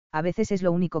 A veces es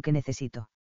lo único que necesito.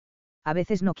 A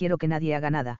veces no quiero que nadie haga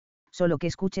nada, solo que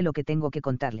escuche lo que tengo que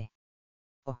contarle.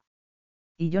 Oh.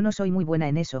 Y yo no soy muy buena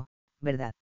en eso,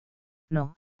 ¿verdad?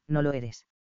 No, no lo eres.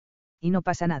 Y no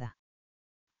pasa nada.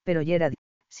 Pero Gerard,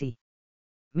 sí.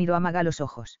 Miro a Mag a los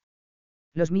ojos.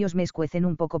 Los míos me escuecen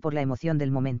un poco por la emoción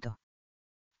del momento.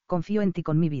 Confío en ti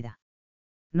con mi vida.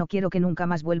 No quiero que nunca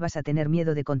más vuelvas a tener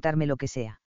miedo de contarme lo que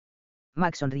sea.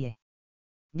 Mag sonríe.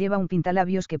 Lleva un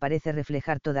pintalabios que parece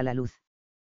reflejar toda la luz.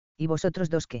 ¿Y vosotros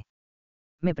dos qué?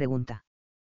 Me pregunta.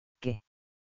 ¿Qué?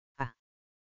 Ah.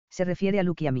 Se refiere a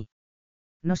Luke y a mí.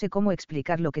 No sé cómo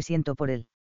explicar lo que siento por él.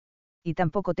 Y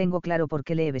tampoco tengo claro por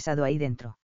qué le he besado ahí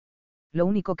dentro. Lo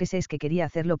único que sé es que quería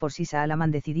hacerlo por si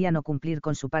Salaman decidía no cumplir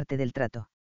con su parte del trato.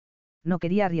 No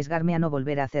quería arriesgarme a no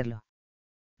volver a hacerlo.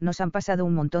 Nos han pasado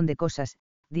un montón de cosas,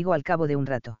 digo al cabo de un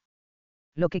rato.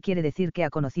 Lo que quiere decir que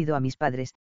ha conocido a mis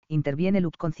padres, interviene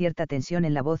Luke con cierta tensión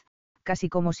en la voz, casi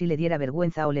como si le diera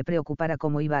vergüenza o le preocupara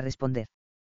cómo iba a responder.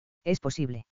 Es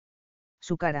posible.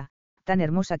 Su cara, tan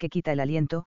hermosa que quita el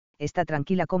aliento, está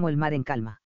tranquila como el mar en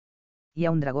calma. Y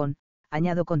a un dragón,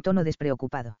 añado con tono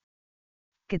despreocupado.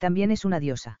 Que también es una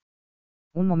diosa.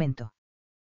 Un momento.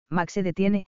 Max se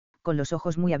detiene, con los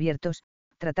ojos muy abiertos,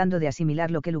 tratando de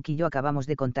asimilar lo que Luke y yo acabamos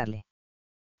de contarle.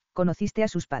 ¿Conociste a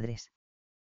sus padres?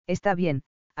 Está bien,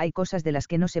 hay cosas de las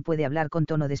que no se puede hablar con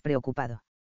tono despreocupado.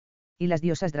 Y las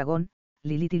diosas dragón,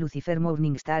 Lilith y Lucifer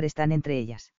Morningstar están entre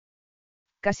ellas.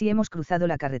 Casi hemos cruzado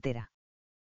la carretera.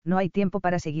 No hay tiempo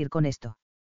para seguir con esto.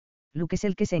 Luke es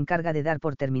el que se encarga de dar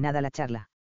por terminada la charla.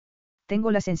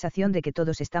 Tengo la sensación de que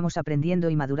todos estamos aprendiendo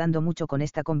y madurando mucho con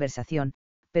esta conversación,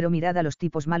 pero mirad a los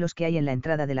tipos malos que hay en la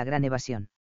entrada de la gran evasión.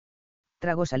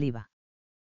 Trago saliva.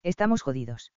 Estamos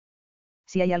jodidos.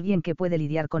 Si hay alguien que puede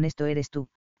lidiar con esto eres tú,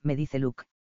 me dice Luke.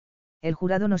 El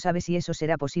jurado no sabe si eso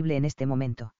será posible en este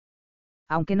momento.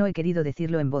 Aunque no he querido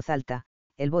decirlo en voz alta,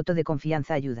 el voto de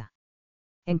confianza ayuda.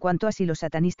 En cuanto a si los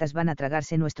satanistas van a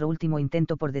tragarse nuestro último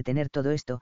intento por detener todo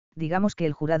esto, digamos que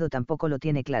el jurado tampoco lo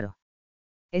tiene claro.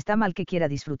 ¿Está mal que quiera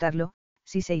disfrutarlo,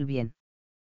 si se ir bien?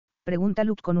 Pregunta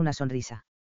Luke con una sonrisa.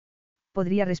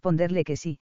 Podría responderle que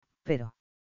sí, pero...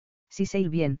 Si se ir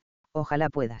bien, ojalá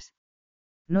puedas.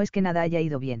 No es que nada haya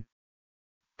ido bien.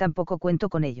 Tampoco cuento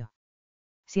con ello.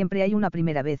 Siempre hay una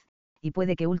primera vez, y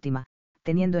puede que última,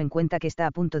 teniendo en cuenta que está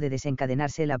a punto de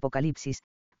desencadenarse el apocalipsis,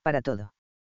 para todo.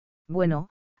 Bueno,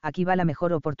 aquí va la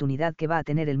mejor oportunidad que va a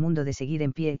tener el mundo de seguir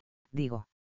en pie, digo.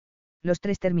 Los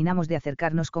tres terminamos de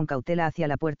acercarnos con cautela hacia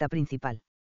la puerta principal.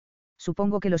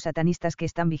 Supongo que los satanistas que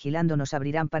están vigilando nos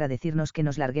abrirán para decirnos que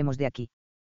nos larguemos de aquí.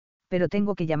 Pero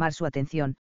tengo que llamar su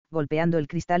atención, golpeando el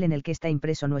cristal en el que está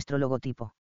impreso nuestro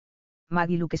logotipo.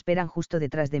 Mag y Luke esperan justo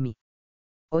detrás de mí.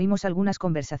 Oímos algunas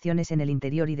conversaciones en el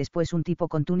interior y después un tipo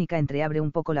con túnica entreabre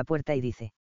un poco la puerta y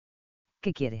dice: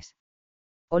 ¿Qué quieres?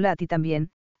 Hola a ti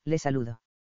también, le saludo.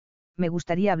 Me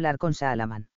gustaría hablar con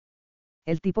Saalaman.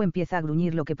 El tipo empieza a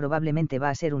gruñir lo que probablemente va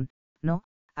a ser un no,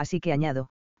 así que añado: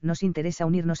 nos interesa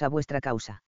unirnos a vuestra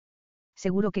causa.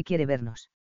 Seguro que quiere vernos.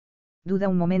 Duda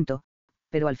un momento,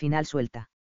 pero al final suelta.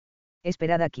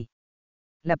 Esperad aquí.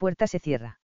 La puerta se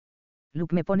cierra.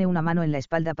 Luke me pone una mano en la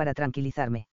espalda para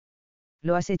tranquilizarme.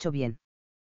 Lo has hecho bien.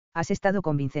 Has estado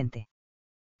convincente.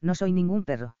 No soy ningún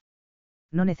perro.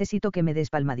 No necesito que me des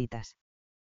palmaditas.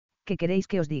 ¿Qué queréis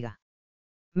que os diga?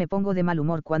 Me pongo de mal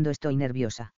humor cuando estoy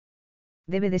nerviosa.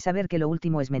 Debe de saber que lo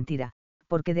último es mentira,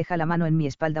 porque deja la mano en mi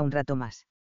espalda un rato más.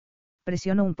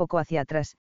 Presiono un poco hacia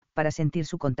atrás, para sentir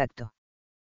su contacto.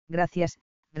 Gracias,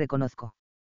 reconozco.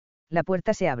 La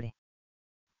puerta se abre.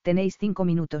 Tenéis 5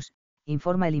 minutos,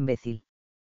 informa el imbécil.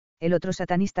 El otro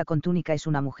satanista con túnica es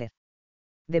una mujer.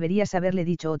 Deberías haberle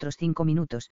dicho otros 5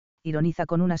 minutos, ironiza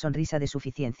con una sonrisa de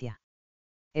suficiencia.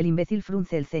 El imbécil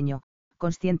frunce el ceño,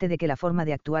 consciente de que la forma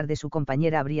de actuar de su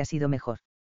compañera habría sido mejor.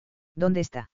 ¿Dónde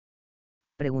está?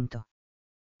 Pregunto.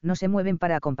 No se mueven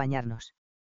para acompañarnos.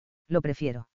 Lo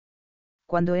prefiero.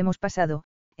 Cuando hemos pasado,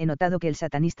 he notado que el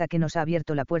satanista que nos ha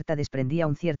abierto la puerta desprendía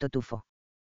un cierto tufo.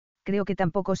 Creo que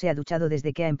tampoco se ha duchado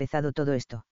desde que ha empezado todo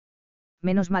esto.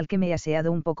 Menos mal que me he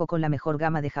aseado un poco con la mejor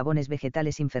gama de jabones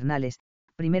vegetales infernales,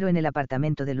 primero en el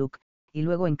apartamento de Luke, y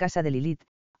luego en casa de Lilith,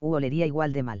 olería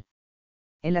igual de mal.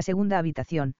 En la segunda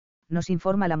habitación, nos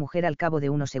informa la mujer al cabo de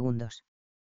unos segundos.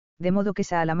 De modo que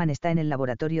Saalaman está en el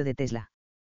laboratorio de Tesla.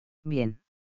 Bien.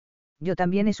 Yo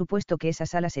también he supuesto que esa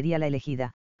sala sería la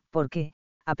elegida, porque,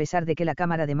 a pesar de que la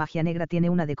cámara de magia negra tiene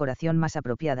una decoración más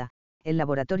apropiada, el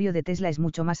laboratorio de Tesla es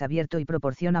mucho más abierto y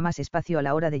proporciona más espacio a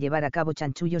la hora de llevar a cabo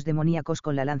chanchullos demoníacos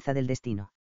con la lanza del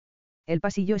destino. El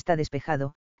pasillo está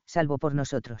despejado, salvo por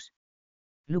nosotros.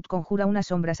 Luke conjura unas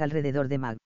sombras alrededor de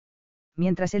Mag.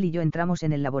 Mientras él y yo entramos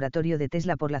en el laboratorio de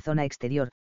Tesla por la zona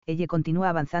exterior, ella continúa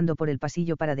avanzando por el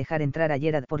pasillo para dejar entrar a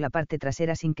Gerard por la parte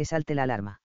trasera sin que salte la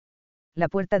alarma. La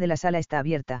puerta de la sala está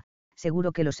abierta,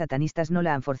 seguro que los satanistas no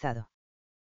la han forzado.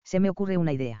 Se me ocurre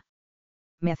una idea.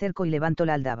 Me acerco y levanto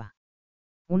la aldaba.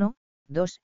 1,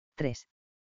 2, 3.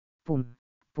 Pum,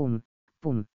 pum,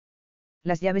 pum.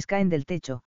 Las llaves caen del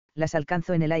techo, las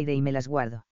alcanzo en el aire y me las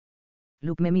guardo.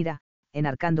 Luke me mira,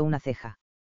 enarcando una ceja.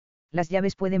 Las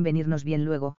llaves pueden venirnos bien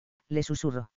luego, le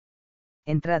susurro.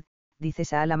 Entrad, dice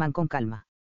Saalaman con calma.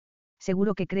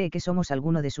 Seguro que cree que somos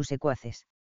alguno de sus secuaces.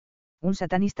 Un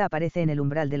satanista aparece en el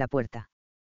umbral de la puerta.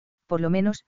 Por lo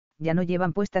menos, ya no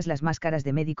llevan puestas las máscaras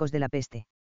de médicos de la peste.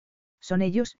 ¿Son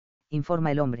ellos?,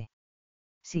 informa el hombre.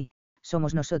 Sí,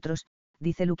 somos nosotros,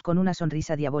 dice Luke con una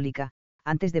sonrisa diabólica,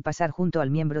 antes de pasar junto al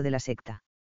miembro de la secta.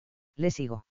 Le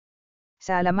sigo.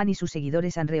 Saalaman y sus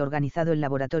seguidores han reorganizado el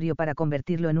laboratorio para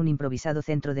convertirlo en un improvisado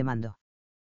centro de mando.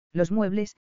 Los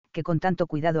muebles, que con tanto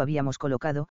cuidado habíamos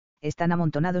colocado, están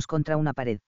amontonados contra una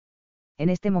pared. En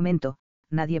este momento,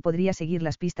 nadie podría seguir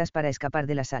las pistas para escapar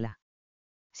de la sala.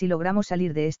 Si logramos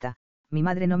salir de esta, mi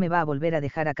madre no me va a volver a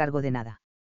dejar a cargo de nada.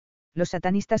 Los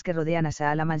satanistas que rodean a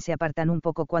Saalaman se apartan un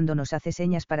poco cuando nos hace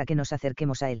señas para que nos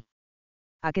acerquemos a él.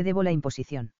 ¿A qué debo la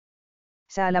imposición?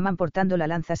 Saalaman portando la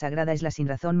lanza sagrada es la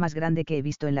sinrazón más grande que he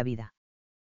visto en la vida.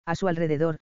 A su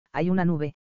alrededor, hay una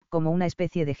nube, como una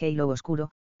especie de halo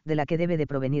oscuro, de la que debe de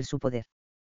provenir su poder.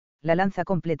 La lanza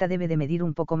completa debe de medir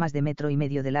un poco más de 1,5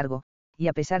 metros de largo, y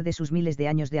a pesar de sus miles de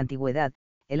años de antigüedad,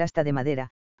 el asta de madera,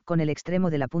 con el extremo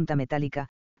de la punta metálica,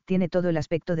 tiene todo el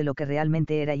aspecto de lo que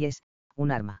realmente era y es,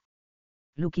 un arma.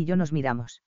 Luke y yo nos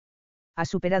miramos. Has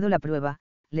superado la prueba,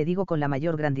 le digo con la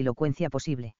mayor grandilocuencia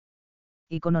posible.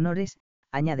 Y con honores,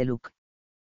 añade Luke.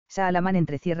 Saalaman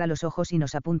entrecierra los ojos y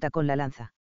nos apunta con la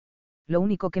lanza. Lo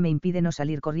único que me impide no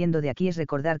salir corriendo de aquí es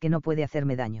recordar que no puede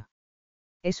hacerme daño.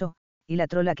 Eso, y la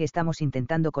trola que estamos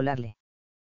intentando colarle.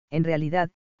 En realidad,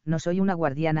 no soy una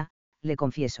guardiana, le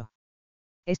confieso.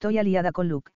 Estoy aliada con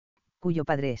Luke, cuyo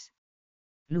padre es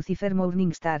Lucifer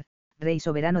Morningstar, rey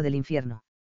soberano del infierno.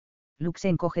 Luke se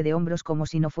encoge de hombros como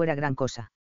si no fuera gran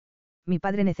cosa. Mi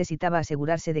padre necesitaba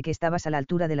asegurarse de que estabas a la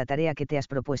altura de la tarea que te has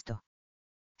propuesto.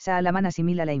 Saalaman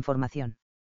asimila la información.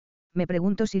 Me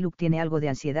pregunto si Luke tiene algo de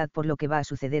ansiedad por lo que va a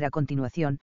suceder a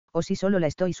continuación, o si solo la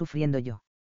estoy sufriendo yo.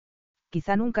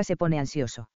 Quizá nunca se pone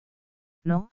ansioso.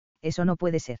 No, eso no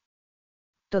puede ser.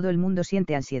 Todo el mundo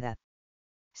siente ansiedad.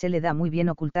 Se le da muy bien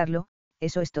ocultarlo,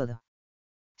 eso es todo.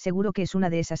 Seguro que es una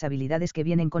de esas habilidades que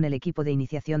vienen con el equipo de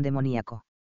iniciación demoníaco.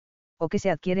 O que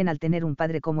se adquieren al tener un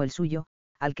padre como el suyo,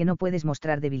 al que no puedes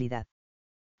mostrar debilidad.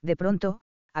 De pronto,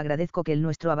 agradezco que el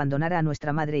nuestro abandonara a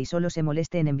nuestra madre y solo se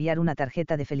moleste en enviar una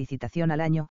tarjeta de felicitación al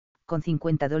año, con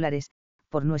 $50,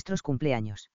 por nuestros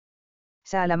cumpleaños.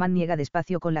 Saalaman niega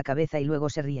despacio con la cabeza y luego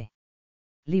se ríe.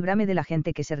 Líbrame de la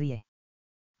gente que se ríe.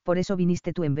 Por eso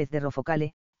viniste tú en vez de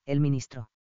Rofocale, el ministro.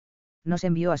 Nos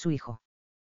envió a su hijo.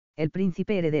 El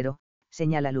príncipe heredero,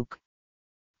 señala Luke.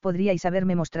 Podríais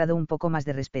haberme mostrado un poco más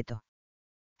de respeto.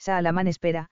 Saalaman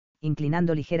espera,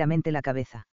 inclinando ligeramente la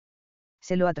cabeza.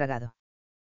 Se lo ha tragado.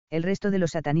 El resto de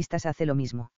los satanistas hace lo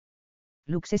mismo.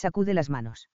 Luke se sacude las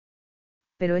manos.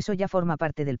 Pero eso ya forma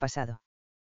parte del pasado.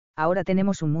 Ahora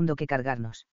tenemos un mundo que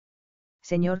cargarnos.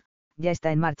 Señor, ya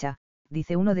está en marcha,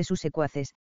 dice uno de sus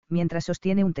secuaces, mientras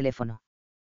sostiene un teléfono.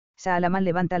 Saalaman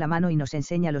levanta la mano y nos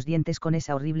enseña los dientes con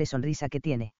esa horrible sonrisa que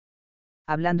tiene.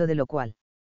 Hablando de lo cual.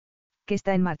 ¿Qué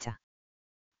está en marcha?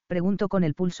 Pregunto con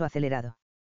el pulso acelerado.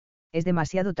 Es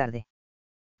demasiado tarde.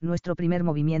 Nuestro primer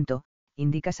movimiento,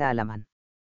 indica Saalaman.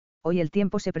 Hoy el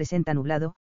tiempo se presenta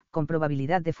nublado, con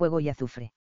probabilidad de fuego y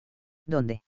azufre.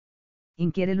 ¿Dónde?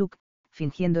 Inquiere Luke,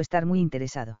 fingiendo estar muy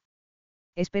interesado.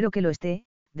 Espero que lo esté,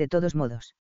 de todos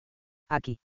modos.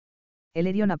 Aquí.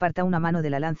 Elerion aparta una mano de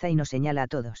la lanza y nos señala a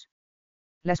todos.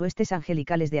 Las huestes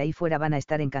angelicales de ahí fuera van a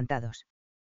estar encantados.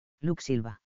 Luke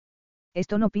silba.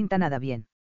 Esto no pinta nada bien.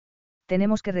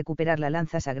 Tenemos que recuperar la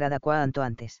lanza sagrada cuanto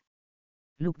antes.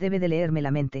 Luke debe de leerme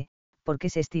la mente, porque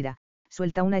se estira,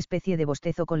 suelta una especie de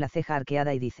bostezo con la ceja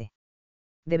arqueada y dice.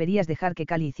 Deberías dejar que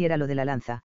Cali hiciera lo de la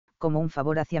lanza, como un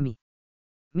favor hacia mí.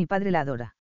 Mi padre la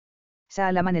adora.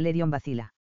 Saalaman Elerion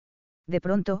vacila. De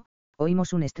pronto,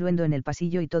 oímos un estruendo en el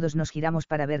pasillo y todos nos giramos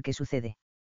para ver qué sucede.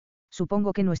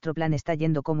 Supongo que nuestro plan está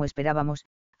yendo como esperábamos,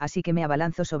 así que me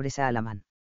abalanzo sobre Saalaman.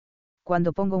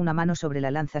 Cuando pongo una mano sobre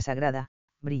la lanza sagrada,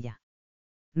 brilla.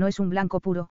 No es un blanco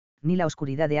puro, ni la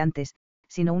oscuridad de antes,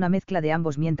 sino una mezcla de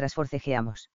ambos mientras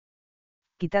forcejeamos.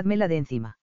 Quitádmela de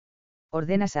encima.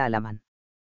 Ordena Saalaman.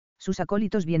 Sus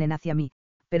acólitos vienen hacia mí,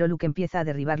 pero Luke empieza a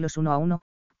derribarlos uno a uno,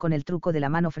 con el truco de la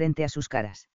mano frente a sus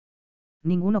caras.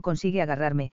 Ninguno consigue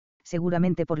agarrarme,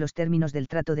 seguramente por los términos del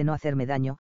trato de no hacerme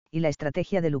daño, y la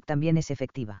estrategia de Luke también es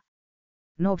efectiva.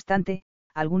 No obstante,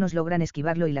 algunos logran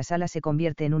esquivarlo y la sala se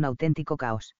convierte en un auténtico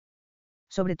caos.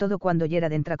 Sobre todo cuando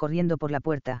Gerard entra corriendo por la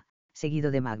puerta,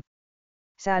 seguido de Mag.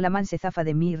 Saalaman se zafa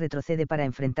de mí y retrocede para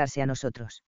enfrentarse a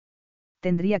nosotros.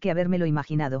 Tendría que habérmelo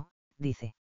imaginado,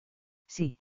 dice.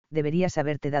 Sí, deberías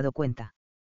haberte dado cuenta.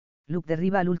 Luke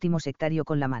derriba al último sectario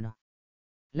con la mano.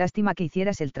 Lástima que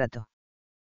hicieras el trato.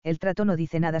 El trato no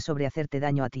dice nada sobre hacerte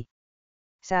daño a ti.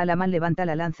 Saalaman levanta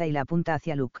la lanza y la apunta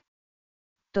hacia Luke.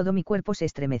 Todo mi cuerpo se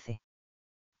estremece.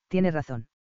 Tiene razón.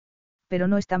 Pero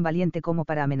no es tan valiente como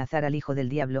para amenazar al hijo del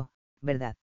diablo,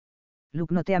 ¿verdad?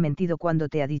 Luke no te ha mentido cuando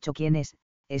te ha dicho quién es,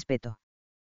 espeto.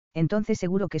 Entonces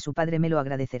seguro que su padre me lo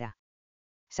agradecerá.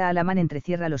 Saalaman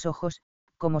entrecierra los ojos,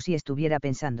 como si estuviera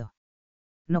pensando.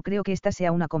 No creo que esta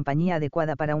sea una compañía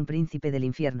adecuada para un príncipe del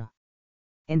infierno.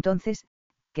 Entonces,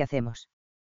 ¿qué hacemos?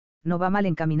 No va mal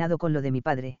encaminado con lo de mi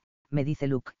padre, me dice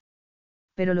Luke.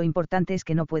 Pero lo importante es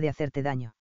que no puede hacerte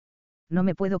daño. No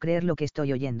me puedo creer lo que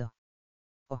estoy oyendo.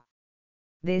 Oh.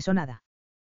 De eso nada.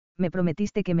 Me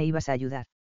prometiste que me ibas a ayudar.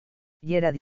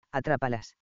 Gerard,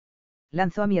 atrápalas.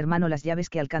 Lanzo a mi hermano las llaves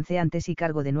que alcancé antes y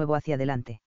cargo de nuevo hacia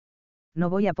adelante. No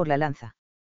voy a por la lanza.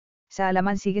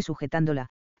 Saalaman sigue sujetándola,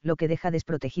 lo que deja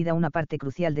desprotegida una parte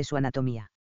crucial de su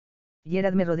anatomía.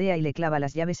 Gerard me rodea y le clava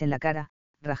las llaves en la cara,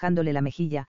 rajándole la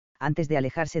mejilla, antes de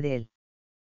alejarse de él.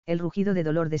 El rugido de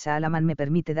dolor de Saalaman me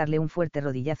permite darle un fuerte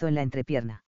rodillazo en la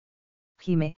entrepierna.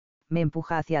 Gime, me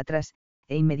empuja hacia atrás,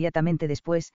 e inmediatamente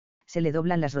después, se le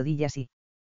doblan las rodillas y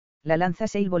la lanza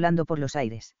se ir volando por los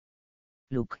aires.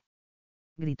 Luke.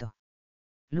 Grito.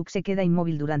 Luke se queda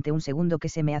inmóvil durante un segundo que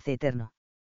se me hace eterno.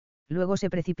 Luego se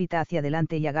precipita hacia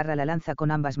adelante y agarra la lanza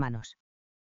con ambas manos.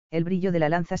 El brillo de la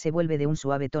lanza se vuelve de un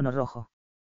suave tono rojo.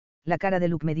 La cara de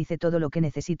Luke me dice todo lo que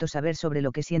necesito saber sobre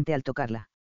lo que siente al tocarla.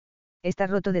 Está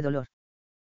roto de dolor.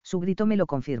 Su grito me lo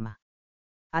confirma.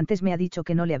 Antes me ha dicho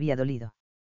que no le había dolido.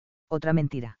 Otra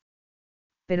mentira.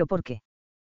 ¿Pero por qué?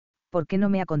 ¿Por qué no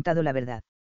me ha contado la verdad?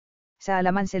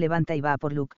 Saalaman se levanta y va a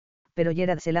por Luke, pero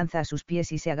Gerard se lanza a sus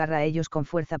pies y se agarra a ellos con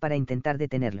fuerza para intentar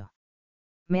detenerlo.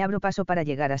 Me abro paso para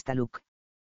llegar hasta Luke.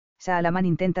 Saalaman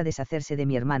intenta deshacerse de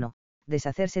mi hermano,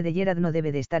 deshacerse de Gerard no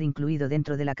debe de estar incluido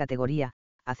dentro de la categoría,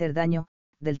 hacer daño,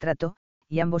 del trato,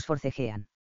 y ambos forcejean.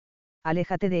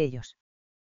 Aléjate de ellos.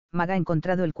 Mag ha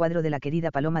encontrado el cuadro de la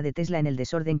querida paloma de Tesla en el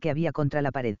desorden que había contra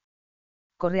la pared.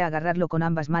 Corre a agarrarlo con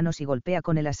ambas manos y golpea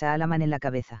con él a Saalaman en la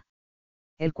cabeza.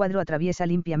 El cuadro atraviesa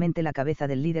limpiamente la cabeza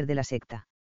del líder de la secta.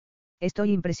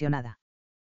 Estoy impresionada.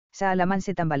 Saalaman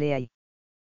se tambalea y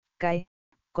cae,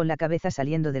 con la cabeza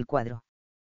saliendo del cuadro.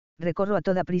 Recorro a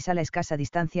toda prisa la escasa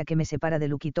distancia que me separa de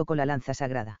Luke y toco la lanza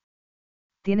sagrada.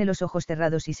 Tiene los ojos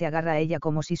cerrados y se agarra a ella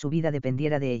como si su vida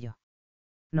dependiera de ello.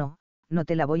 No, no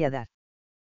te la voy a dar.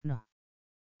 No.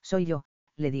 Soy yo,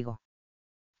 le digo.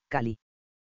 Cali.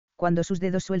 Cuando sus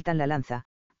dedos sueltan la lanza,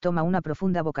 toma una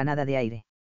profunda bocanada de aire.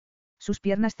 Sus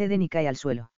piernas ceden y cae al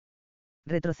suelo.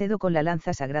 Retrocedo con la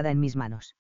lanza sagrada en mis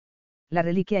manos. La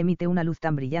reliquia emite una luz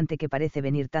tan brillante que parece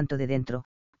venir tanto de dentro,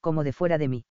 como de fuera de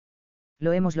mí.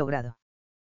 Lo hemos logrado.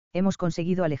 Hemos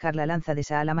conseguido alejar la lanza de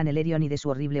Saalaman el Erion y de su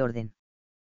horrible orden.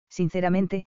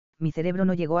 Sinceramente, mi cerebro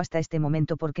no llegó hasta este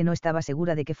momento porque no estaba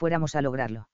segura de que fuéramos a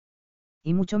lograrlo.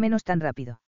 Y mucho menos tan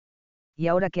rápido. ¿Y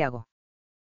ahora qué hago?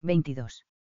 22.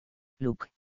 Luke.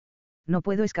 No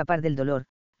puedo escapar del dolor,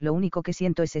 lo único que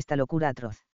siento es esta locura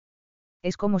atroz.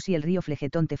 Es como si el río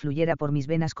Flegetonte fluyera por mis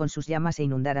venas con sus llamas e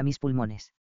inundara mis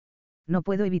pulmones. No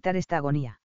puedo evitar esta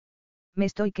agonía. Me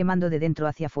estoy quemando de dentro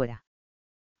hacia afuera.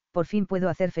 Por fin puedo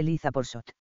hacer feliz a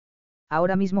Porsot.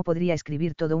 Ahora mismo podría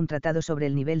escribir todo un tratado sobre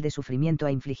el nivel de sufrimiento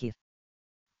a infligir.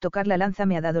 Tocar la lanza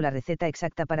me ha dado la receta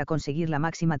exacta para conseguir la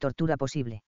máxima tortura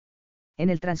posible. En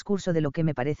el transcurso de lo que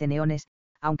me parecen eones,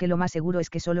 aunque lo más seguro es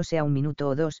que solo sea un minuto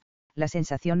o dos, la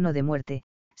sensación no de muerte,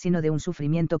 sino de un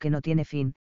sufrimiento que no tiene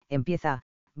fin, empieza,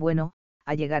 bueno,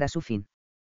 a llegar a su fin.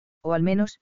 O al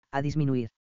menos, a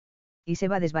disminuir. Y se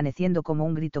va desvaneciendo como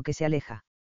un grito que se aleja.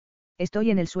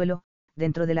 Estoy en el suelo,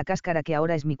 dentro de la cáscara que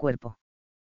ahora es mi cuerpo.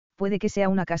 Puede que sea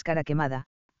una cáscara quemada,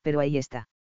 pero ahí está.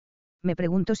 Me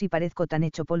pregunto si parezco tan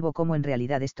hecho polvo como en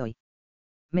realidad estoy.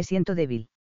 Me siento débil.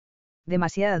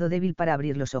 Demasiado débil para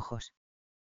abrir los ojos.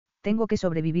 Tengo que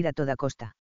sobrevivir a toda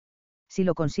costa. Si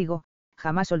lo consigo,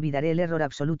 jamás olvidaré el error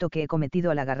absoluto que he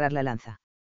cometido al agarrar la lanza.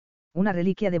 Una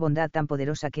reliquia de bondad tan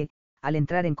poderosa que, al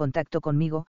entrar en contacto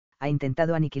conmigo, ha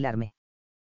intentado aniquilarme.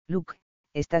 Luke,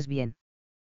 ¿estás bien?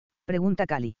 Pregunta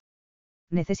Cali.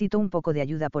 Necesito un poco de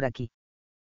ayuda por aquí.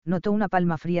 Noto una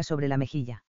palma fría sobre la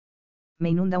mejilla. Me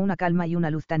inunda una calma y una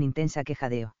luz tan intensa que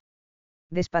jadeo.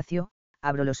 Despacio,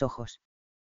 abro los ojos.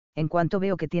 En cuanto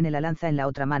veo que tiene la lanza en la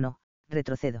otra mano,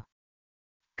 retrocedo.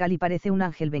 Cali parece un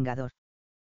ángel vengador.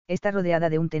 Está rodeada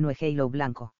de un tenue halo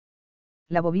blanco.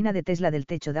 La bobina de Tesla del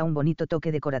techo da un bonito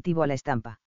toque decorativo a la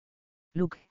estampa.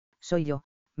 Luke, soy yo,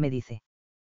 me dice.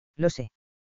 Lo sé.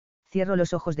 Cierro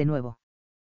los ojos de nuevo.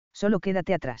 Solo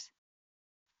quédate atrás.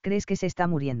 ¿Crees que se está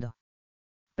muriendo?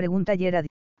 Pregunta Gerard,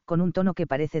 con un tono que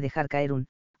parece dejar caer un,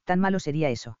 tan malo sería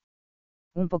eso.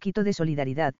 Un poquito de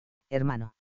solidaridad,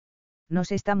 hermano. No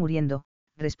se está muriendo,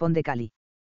 responde Cali.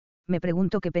 Me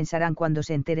pregunto qué pensarán cuando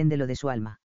se enteren de lo de su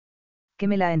alma. ¿Qué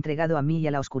me la ha entregado a mí y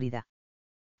a la oscuridad?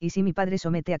 ¿Y si mi padre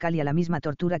somete a Cali a la misma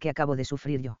tortura que acabo de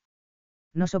sufrir yo?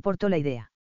 No soporto la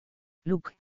idea.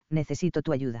 Luke, necesito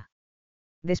tu ayuda.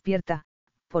 Despierta,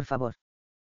 por favor.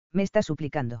 Me está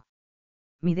suplicando.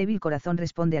 Mi débil corazón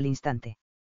responde al instante.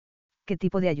 ¿Qué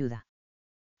tipo de ayuda?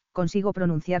 Consigo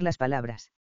pronunciar las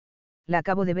palabras. La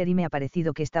acabo de ver y me ha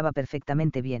parecido que estaba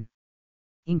perfectamente bien.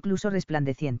 Incluso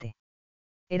resplandeciente.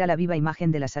 Era la viva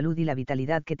imagen de la salud y la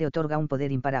vitalidad que te otorga un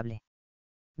poder imparable.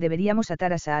 Deberíamos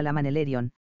atar a Saalaman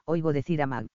Elerion, oigo decir a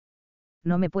Mag.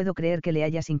 No me puedo creer que le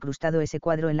hayas incrustado ese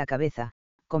cuadro en la cabeza,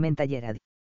 comenta Gerard.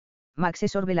 Mag se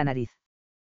sorbe la nariz.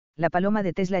 La paloma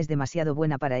de Tesla es demasiado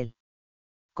buena para él.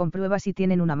 Comprueba si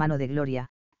tienen una mano de gloria,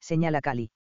 señala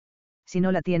Cali. Si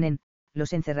no la tienen,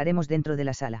 los encerraremos dentro de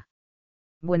la sala.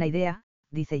 Buena idea,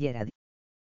 dice Gerard.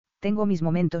 Tengo mis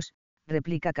momentos,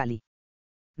 replica Cali.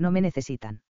 No me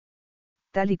necesitan.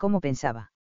 Tal y como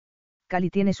pensaba. Cali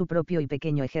tiene su propio y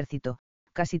pequeño ejército,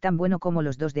 casi tan bueno como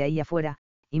los dos de ahí afuera,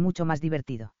 y mucho más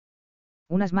divertido.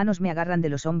 Unas manos me agarran de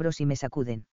los hombros y me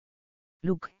sacuden.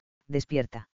 Luke,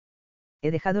 despierta.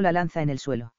 He dejado la lanza en el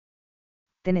suelo.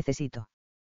 Te necesito.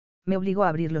 Me obligó a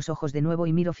abrir los ojos de nuevo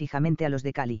y miro fijamente a los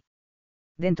de Cali.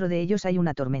 Dentro de ellos hay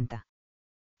una tormenta.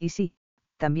 Y sí,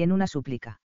 también una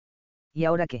súplica. ¿Y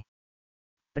ahora qué?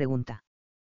 Pregunta.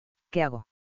 ¿Qué hago?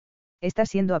 Estás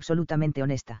siendo absolutamente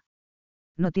honesta.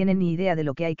 No tienen ni idea de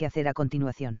lo que hay que hacer a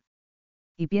continuación.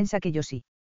 Y piensa que yo sí.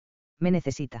 Me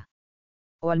necesita.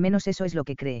 O al menos eso es lo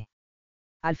que cree.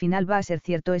 Al final va a ser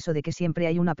cierto eso de que siempre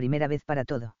hay una primera vez para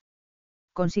todo.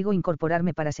 Consigo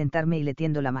incorporarme para sentarme y le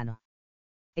tiendo la mano.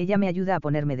 Ella me ayuda a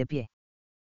ponerme de pie.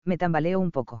 Me tambaleo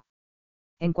un poco.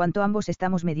 En cuanto ambos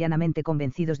estamos medianamente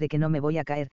convencidos de que no me voy a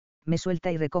caer, me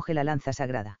suelta y recoge la lanza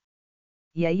sagrada.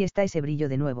 Y ahí está ese brillo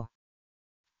de nuevo.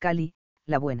 Cali,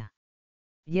 la buena.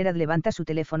 Gerard levanta su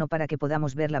teléfono para que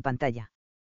podamos ver la pantalla.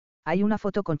 Hay una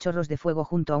foto con chorros de fuego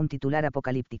junto a un titular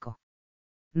apocalíptico.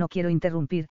 No quiero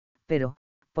interrumpir, pero,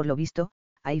 por lo visto,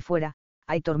 ahí fuera,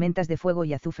 hay tormentas de fuego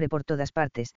y azufre por todas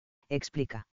partes,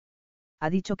 explica. Ha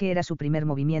dicho que era su primer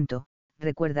movimiento,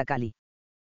 recuerda Cali.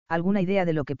 ¿Alguna idea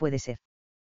de lo que puede ser?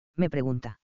 Me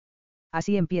pregunta.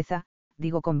 Así empieza,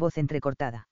 digo con voz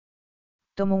entrecortada.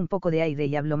 Tomo un poco de aire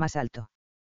y hablo más alto.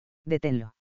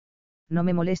 Deténlo. No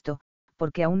me molesto,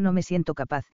 porque aún no me siento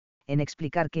capaz, en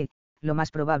explicar que, lo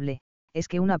más probable, es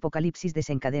que un apocalipsis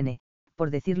desencadene,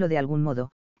 por decirlo de algún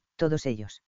modo, todos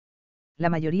ellos. La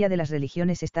mayoría de las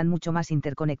religiones están mucho más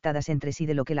interconectadas entre sí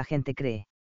de lo que la gente cree.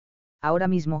 Ahora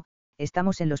mismo,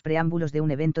 estamos en los preámbulos de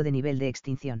un evento de nivel de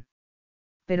extinción.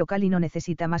 Pero Cali no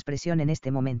necesita más presión en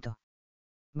este momento.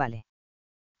 Vale.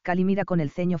 Cali mira con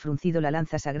el ceño fruncido la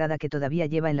lanza sagrada que todavía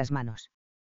lleva en las manos.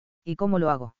 ¿Y cómo lo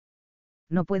hago?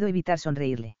 No puedo evitar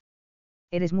sonreírle.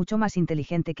 Eres mucho más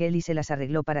inteligente que él y se las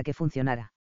arregló para que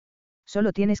funcionara.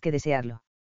 Solo tienes que desearlo.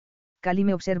 Cali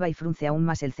me observa y frunce aún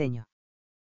más el ceño.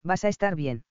 Vas a estar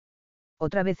bien.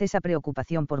 Otra vez esa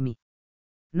preocupación por mí.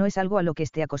 No es algo a lo que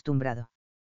esté acostumbrado.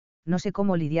 No sé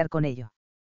cómo lidiar con ello.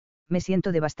 Me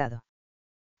siento devastado.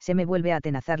 Se me vuelve a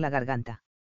atenazar la garganta.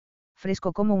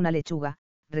 Fresco como una lechuga,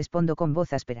 respondo con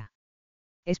voz áspera.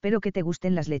 Espero que te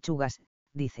gusten las lechugas,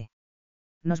 dice.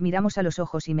 Nos miramos a los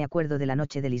ojos y me acuerdo de la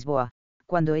noche de Lisboa,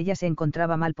 cuando ella se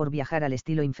encontraba mal por viajar al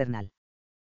estilo infernal.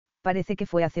 Parece que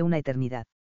fue hace una eternidad.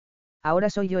 Ahora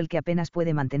soy yo el que apenas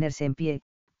puede mantenerse en pie,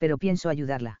 pero pienso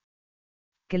ayudarla.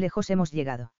 Qué lejos hemos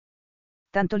llegado.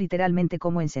 Tanto literalmente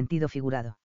como en sentido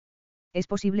figurado. Es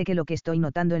posible que lo que estoy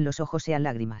notando en los ojos sean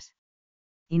lágrimas.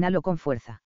 Inhalo con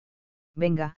fuerza.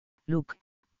 Venga, Luke,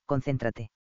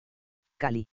 concéntrate.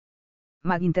 Cali.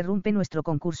 Mag interrumpe nuestro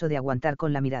concurso de aguantar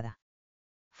con la mirada.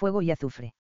 Fuego y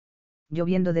azufre.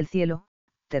 Lloviendo del cielo,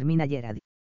 termina Gerard.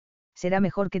 Será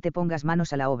mejor que te pongas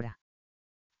manos a la obra.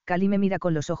 Cali me mira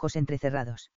con los ojos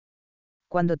entrecerrados.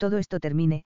 Cuando todo esto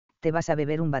termine, te vas a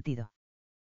beber un batido.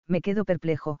 Me quedo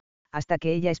perplejo, hasta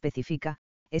que ella especifica,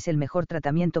 es el mejor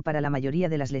tratamiento para la mayoría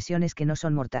de las lesiones que no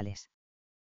son mortales.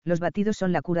 Los batidos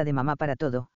son la cura de mamá para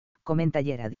todo, comenta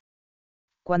Gerard.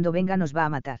 Cuando venga nos va a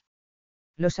matar.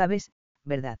 Lo sabes,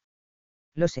 ¿verdad?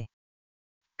 Lo sé.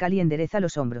 Cali endereza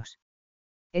los hombros.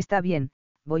 Está bien,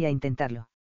 voy a intentarlo.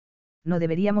 ¿No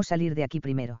deberíamos salir de aquí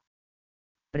primero?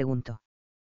 Pregunto.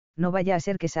 No vaya a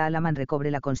ser que Saalaman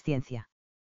recobre la consciencia.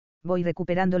 Voy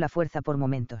recuperando la fuerza por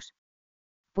momentos.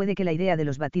 Puede que la idea de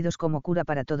los batidos como cura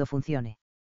para todo funcione.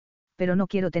 Pero no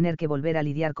quiero tener que volver a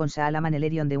lidiar con Saalaman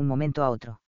Elerion de un momento a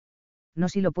otro. No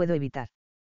si lo puedo evitar.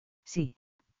 Sí,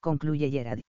 concluye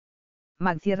Gerard.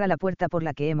 Mag cierra la puerta por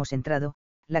la que hemos entrado,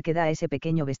 la que da a ese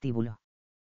pequeño vestíbulo.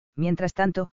 Mientras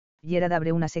tanto, Gerard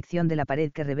abre una sección de la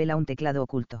pared que revela un teclado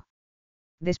oculto.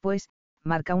 Después,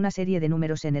 marca una serie de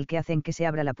números en el que hacen que se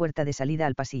abra la puerta de salida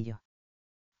al pasillo.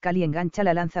 Cali engancha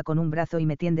la lanza con un brazo y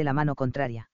me tiende la mano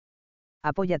contraria.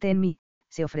 Apóyate en mí,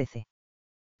 se ofrece.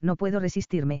 No puedo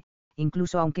resistirme,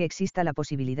 incluso aunque exista la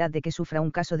posibilidad de que sufra un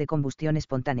caso de combustión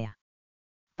espontánea.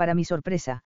 Para mi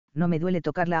sorpresa, no me duele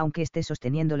tocarla aunque esté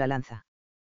sosteniendo la lanza.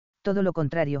 Todo lo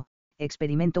contrario,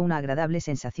 experimento una agradable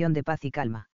sensación de paz y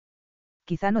calma.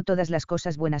 Quizá no todas las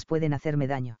cosas buenas pueden hacerme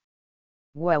daño.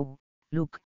 Wow,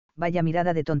 Luke, vaya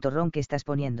mirada de tontorrón que estás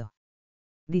poniendo.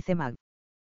 Dice Mag.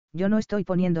 Yo no estoy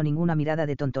poniendo ninguna mirada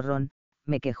de tontorrón,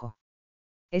 me quejo.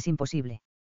 Es imposible.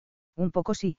 Un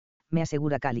poco sí, me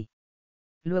asegura Cali.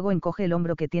 Luego encoge el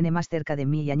hombro que tiene más cerca de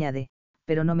mí y añade,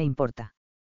 pero no me importa.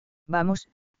 Vamos,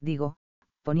 digo,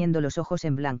 poniendo los ojos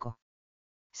en blanco.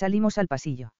 Salimos al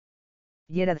pasillo.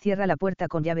 Gerard cierra la puerta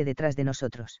con llave detrás de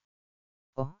nosotros.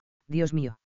 Oh, Dios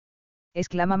mío.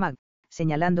 Exclama Mag,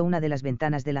 señalando una de las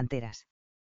ventanas delanteras.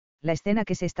 La escena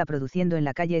que se está produciendo en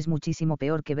la calle es muchísimo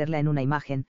peor que verla en una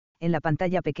imagen, en la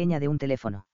pantalla pequeña de un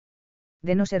teléfono.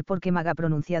 De no ser porque Mag ha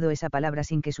pronunciado esa palabra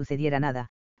sin que sucediera nada,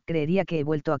 creería que he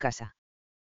vuelto a casa.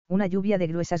 Una lluvia de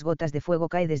gruesas gotas de fuego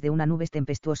cae desde unas nubes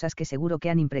tempestuosas que seguro que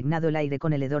han impregnado el aire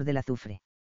con el hedor del azufre.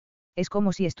 Es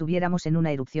como si estuviéramos en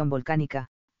una erupción volcánica,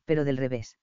 pero del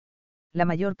revés. La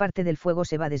mayor parte del fuego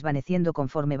se va desvaneciendo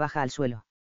conforme baja al suelo.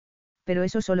 Pero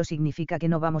eso solo significa que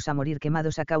no vamos a morir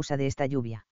quemados a causa de esta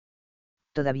lluvia.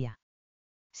 Todavía.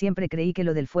 Siempre creí que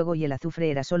lo del fuego y el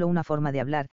azufre era solo una forma de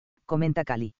hablar, comenta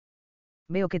Cali.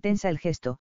 Veo que tensa el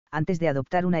gesto, antes de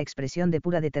adoptar una expresión de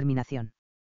pura determinación.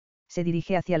 Se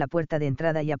dirige hacia la puerta de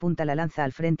entrada y apunta la lanza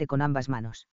al frente con ambas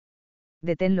manos.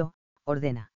 Deténlo,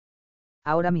 ordena.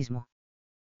 Ahora mismo.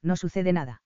 No sucede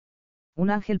nada. Un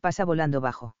ángel pasa volando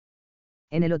bajo.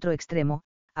 En el otro extremo,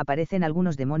 aparecen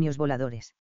algunos demonios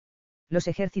voladores. Los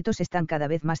ejércitos están cada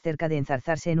vez más cerca de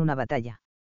enzarzarse en una batalla.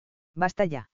 Basta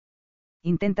ya.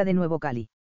 Intenta de nuevo Cali.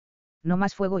 No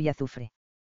más fuego y azufre.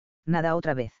 Nada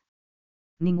otra vez.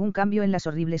 Ningún cambio en las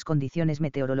horribles condiciones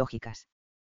meteorológicas.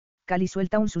 Cali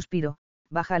suelta un suspiro,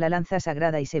 baja la lanza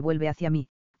sagrada y se vuelve hacia mí,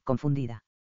 confundida.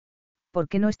 ¿Por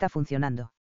qué no está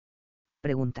funcionando?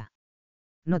 Pregunta.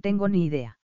 No tengo ni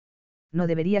idea. No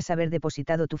deberías haber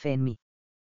depositado tu fe en mí.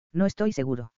 No estoy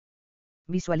seguro.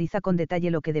 Visualiza con detalle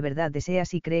lo que de verdad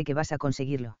deseas y cree que vas a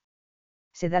conseguirlo.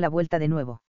 Se da la vuelta de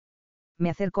nuevo. Me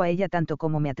acerco a ella tanto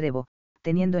como me atrevo,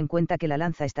 teniendo en cuenta que la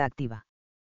lanza está activa.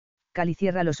 Cali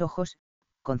cierra los ojos,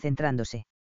 concentrándose.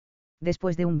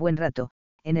 Después de un buen rato,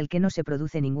 en el que no se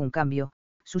produce ningún cambio,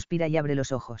 suspira y abre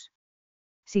los ojos.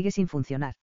 Sigue sin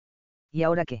funcionar. ¿Y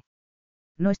ahora qué?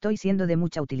 No estoy siendo de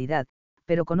mucha utilidad,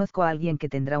 pero conozco a alguien que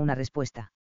tendrá una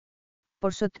respuesta.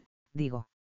 Por Sot, digo.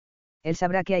 Él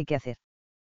sabrá qué hay que hacer.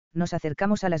 Nos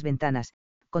acercamos a las ventanas,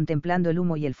 contemplando el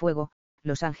humo y el fuego,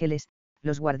 los ángeles,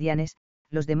 los guardianes,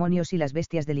 los demonios y las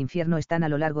bestias del infierno están a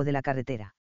lo largo de la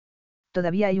carretera.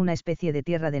 Todavía hay una especie de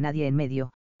tierra de nadie en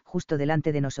medio, justo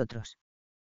delante de nosotros.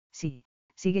 Sí,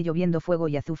 sigue lloviendo fuego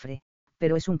y azufre,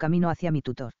 pero es un camino hacia mi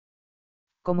tutor.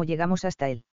 ¿Cómo llegamos hasta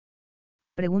él?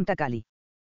 Pregunta Cali.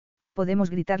 Podemos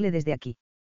gritarle desde aquí.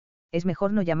 Es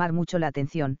mejor no llamar mucho la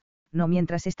atención, no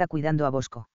mientras está cuidando a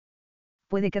Bosco.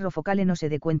 Puede que Rofocale no se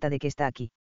dé cuenta de que está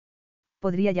aquí.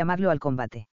 Podría llamarlo al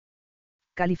combate.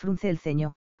 Cali frunce el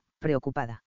ceño,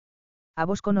 preocupada. A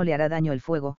Bosco no le hará daño el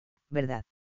fuego, ¿verdad?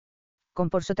 Con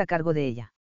Porsot a cargo de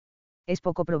ella. Es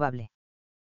poco probable.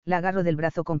 La agarro del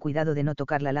brazo con cuidado de no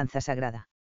tocar la lanza sagrada.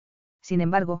 Sin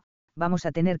embargo, vamos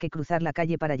a tener que cruzar la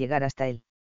calle para llegar hasta él.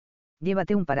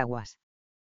 Llévate un paraguas.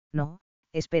 No,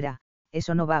 espera,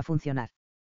 eso no va a funcionar.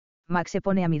 Max se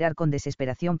pone a mirar con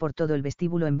desesperación por todo el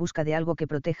vestíbulo en busca de algo que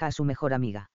proteja a su mejor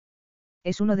amiga.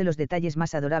 Es uno de los detalles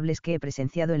más adorables que he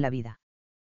presenciado en la vida.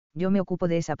 Yo me ocupo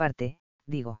de esa parte,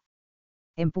 digo.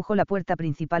 Empujo la puerta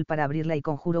principal para abrirla y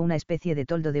conjuro una especie de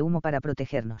toldo de humo para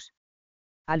protegernos.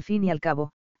 Al fin y al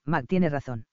cabo, Mac tiene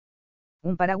razón.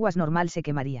 Un paraguas normal se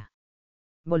quemaría.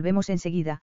 Volvemos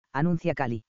enseguida, anuncia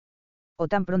Cali. O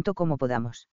tan pronto como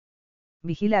podamos.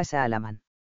 Vigila a Saalaman.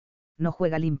 No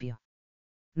juega limpio.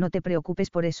 No te preocupes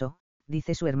por eso,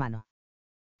 dice su hermano.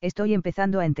 Estoy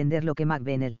empezando a entender lo que Mac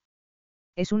ve en él.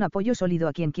 Es un apoyo sólido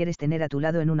a quien quieres tener a tu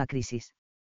lado en una crisis.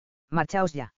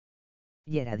 Marchaos ya.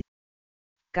 Gerard.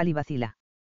 Cali vacila.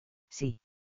 Sí.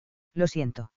 Lo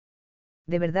siento.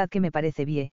 De verdad que me parece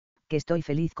bien, que estoy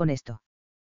feliz con esto.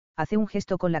 Hace un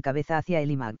gesto con la cabeza hacia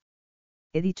él y Mag.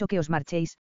 He dicho que os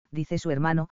marchéis, dice su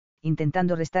hermano,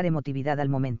 intentando restar emotividad al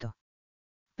momento.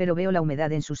 Pero veo la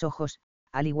humedad en sus ojos,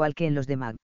 al igual que en los de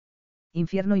Mag.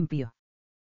 Infierno impío.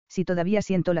 Si todavía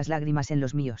siento las lágrimas en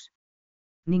los míos.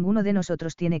 Ninguno de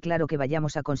nosotros tiene claro que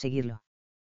vayamos a conseguirlo.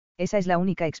 Esa es la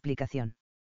única explicación.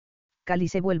 Cali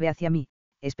se vuelve hacia mí,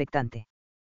 expectante.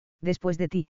 Después de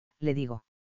ti, le digo.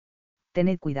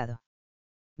 Tened cuidado.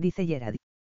 Dice Gerard.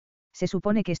 Se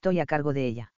supone que estoy a cargo de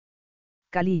ella.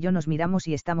 Cali y yo nos miramos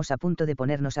y estamos a punto de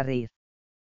ponernos a reír.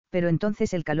 Pero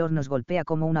entonces el calor nos golpea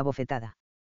como una bofetada.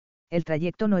 El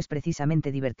trayecto no es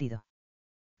precisamente divertido.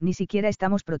 Ni siquiera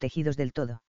estamos protegidos del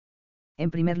todo.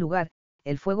 En primer lugar,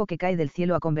 el fuego que cae del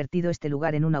cielo ha convertido este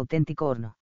lugar en un auténtico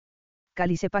horno.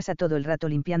 Cali se pasa todo el rato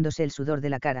limpiándose el sudor de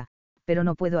la cara, pero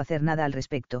no puedo hacer nada al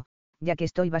respecto, ya que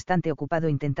estoy bastante ocupado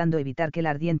intentando evitar que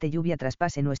la ardiente lluvia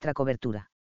traspase nuestra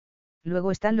cobertura.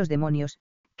 Luego están los demonios,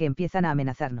 que empiezan a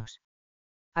amenazarnos.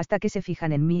 Hasta que se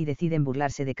fijan en mí y deciden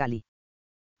burlarse de Cali.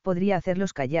 Podría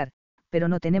hacerlos callar, pero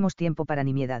no tenemos tiempo para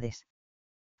nimiedades.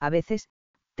 A veces,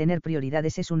 tener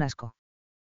prioridades es un asco.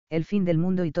 El fin del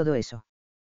mundo y todo eso.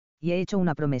 Y he hecho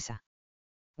una promesa.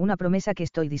 Una promesa que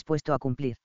estoy dispuesto a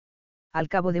cumplir. Al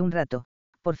cabo de un rato,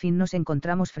 por fin nos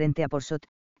encontramos frente a Porsot,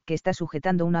 que está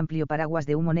sujetando un amplio paraguas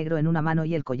de humo negro en una mano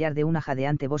y el collar de una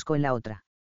jadeante bosco en la otra.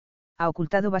 Ha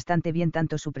ocultado bastante bien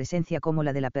tanto su presencia como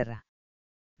la de la perra.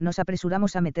 Nos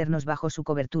apresuramos a meternos bajo su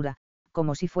cobertura,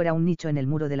 como si fuera un nicho en el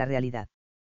muro de la realidad.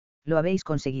 Lo habéis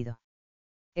conseguido.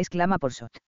 Exclama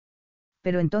Porsot.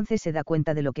 Pero entonces se da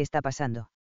cuenta de lo que está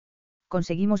pasando.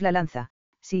 Conseguimos la lanza,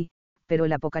 sí, pero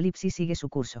el apocalipsis sigue su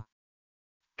curso.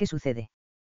 ¿Qué sucede?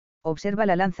 Observa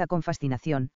la lanza con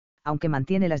fascinación, aunque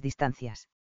mantiene las distancias.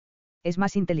 Es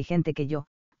más inteligente que yo,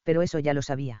 pero eso ya lo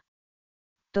sabía.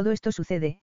 Todo esto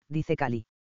sucede, dice Cali.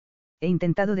 He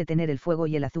intentado detener el fuego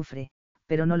y el azufre,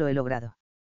 pero no lo he logrado.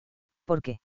 ¿Por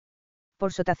qué?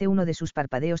 Porsot hace uno de sus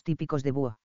parpadeos típicos de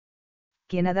búho.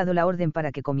 ¿Quién ha dado la orden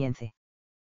para que comience?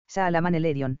 Saalaman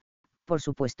Elerion, por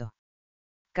supuesto.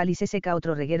 Cali se seca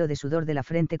otro reguero de sudor de la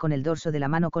frente con el dorso de la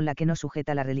mano con la que no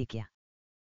sujeta la reliquia.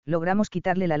 Logramos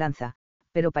quitarle la lanza,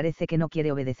 pero parece que no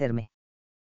quiere obedecerme.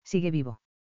 ¿Sigue vivo?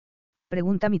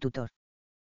 Pregunta mi tutor.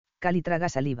 Cali traga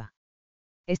saliva.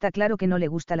 Está claro que no le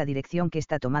gusta la dirección que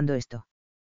está tomando esto.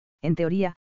 En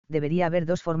teoría, debería haber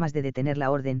dos formas de detener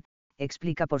la orden,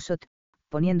 explica Porsot,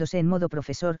 poniéndose en modo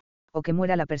profesor, o que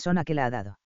muera la persona que la ha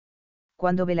dado.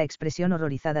 Cuando ve la expresión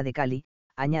horrorizada de Cali,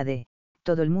 añade,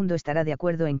 todo el mundo estará de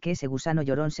acuerdo en que ese gusano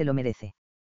llorón se lo merece.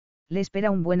 Le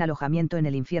espera un buen alojamiento en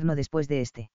el infierno después de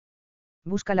este.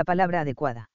 Busca la palabra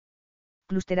adecuada.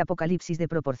 Clúster apocalipsis de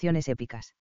proporciones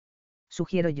épicas.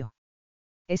 Sugiero yo.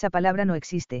 Esa palabra no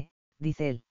existe, dice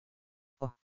él.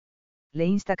 Oh. Le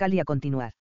insta Cali a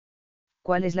continuar.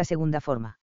 ¿Cuál es la segunda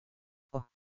forma? Oh.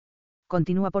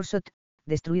 Continúa Porsot,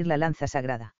 destruir la lanza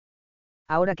sagrada.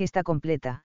 Ahora que está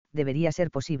completa, debería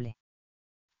ser posible.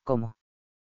 ¿Cómo?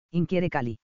 Inquiere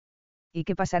Cali. ¿Y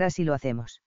qué pasará si lo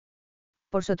hacemos?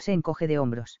 Porsot se encoge de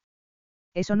hombros.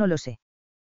 Eso no lo sé.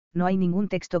 No hay ningún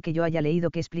texto que yo haya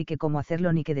leído que explique cómo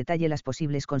hacerlo ni que detalle las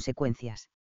posibles consecuencias.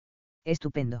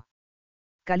 Estupendo.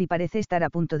 Cali parece estar a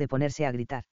punto de ponerse a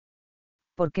gritar.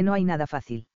 ¿Por qué no hay nada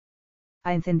fácil?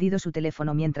 Ha encendido su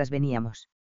teléfono mientras veníamos.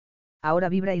 Ahora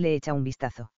vibra y le echa un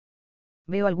vistazo.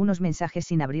 Veo algunos mensajes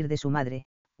sin abrir de su madre,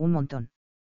 un montón.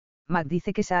 Mac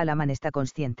dice que Saalaman está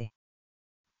consciente.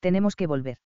 Tenemos que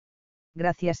volver.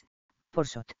 Gracias,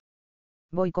 Porsot.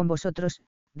 Voy con vosotros,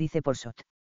 dice Porsot.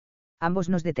 Ambos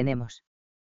nos detenemos.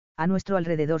 A nuestro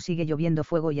alrededor sigue lloviendo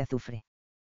fuego y azufre.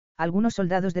 Algunos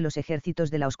soldados de los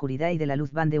ejércitos de la oscuridad y de la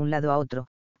luz van de un lado a otro,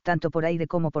 tanto por aire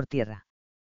como por tierra.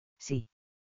 Sí.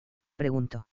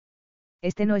 Pregunto.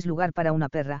 Este no es lugar para una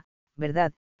perra,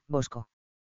 ¿verdad, Bosco?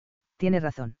 Tiene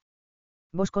razón.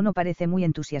 Bosco no parece muy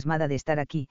entusiasmada de estar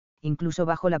aquí, incluso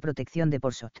bajo la protección de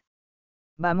Porsot.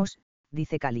 Vamos,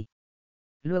 dice Cali.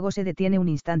 Luego se detiene un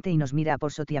instante y nos mira a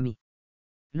Porsot y a mí.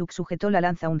 Luke sujetó la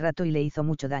lanza un rato y le hizo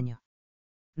mucho daño.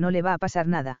 No le va a pasar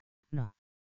nada, no.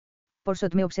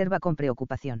 Porsot me observa con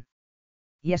preocupación.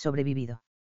 Y ha sobrevivido.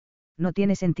 No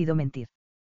tiene sentido mentir.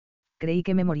 Creí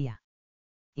que me moría.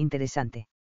 Interesante.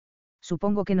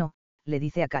 Supongo que no, le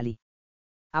dice a Cali.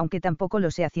 Aunque tampoco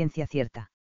lo sé a ciencia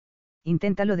cierta.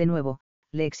 Inténtalo de nuevo,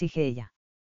 le exige ella.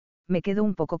 Me quedo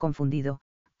un poco confundido,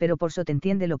 pero Porsot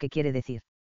entiende lo que quiere decir.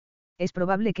 Es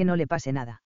probable que no le pase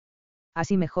nada.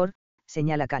 Así mejor,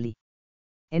 señala Cali.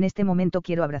 En este momento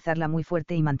quiero abrazarla muy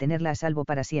fuerte y mantenerla a salvo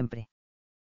para siempre.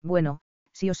 Bueno,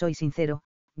 si os soy sincero,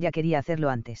 ya quería hacerlo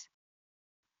antes.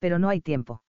 Pero no hay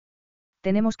tiempo.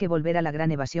 Tenemos que volver a la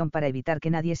gran evasión para evitar que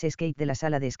nadie se escape de la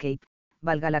sala de escape,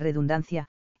 valga la redundancia,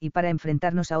 y para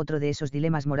enfrentarnos a otro de esos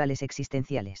dilemas morales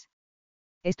existenciales.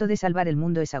 Esto de salvar el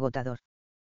mundo es agotador.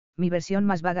 Mi versión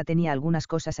más vaga tenía algunas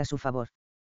cosas a su favor.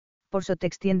 Porsot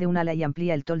extiende un ala y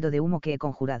amplía el toldo de humo que he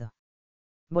conjurado.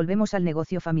 Volvemos al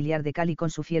negocio familiar de Cali con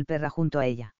su fiel perra junto a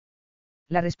ella.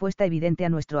 La respuesta evidente a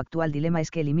nuestro actual dilema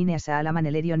es que elimine a Saalaman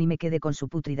Elerion y me quede con su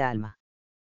pútrida alma.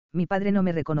 Mi padre no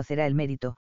me reconocerá el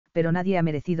mérito, pero nadie ha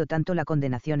merecido tanto la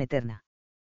condenación eterna.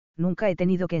 Nunca he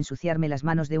tenido que ensuciarme las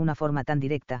manos de una forma tan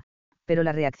directa, pero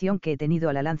la reacción que he tenido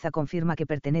a la lanza confirma que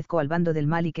pertenezco al bando del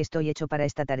mal y que estoy hecho para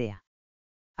esta tarea.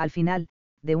 Al final,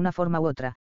 de una forma u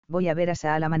otra, voy a ver a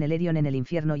Saalaman Elerion en el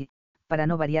infierno y, para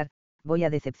no variar, voy a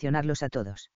decepcionarlos a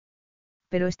todos.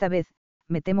 Pero esta vez,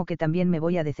 me temo que también me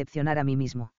voy a decepcionar a mí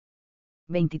mismo.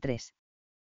 23.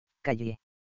 Calle.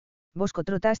 Bosco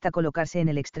trota hasta colocarse en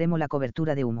el extremo la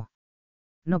cobertura de humo.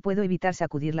 No puedo evitar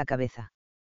sacudir la cabeza.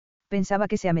 Pensaba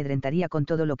que se amedrentaría con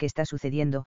todo lo que está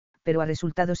sucediendo, pero ha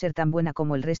resultado ser tan buena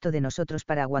como el resto de nosotros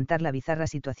para aguantar la bizarra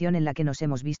situación en la que nos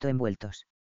hemos visto envueltos.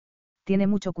 Tiene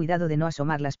mucho cuidado de no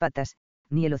asomar las patas,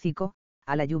 ni el hocico,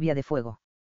 a la lluvia de fuego.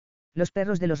 Los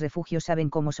perros de los refugios saben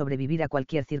cómo sobrevivir a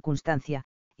cualquier circunstancia,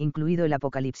 incluido el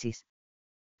apocalipsis.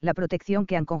 La protección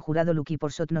que han conjurado Luke y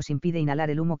Porsot nos impide inhalar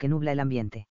el humo que nubla el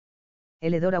ambiente.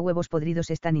 El hedor a huevos podridos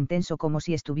es tan intenso como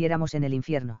si estuviéramos en el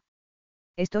infierno.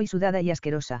 Estoy sudada y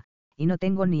asquerosa, y no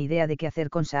tengo ni idea de qué hacer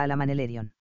con Saalaman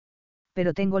Elerion.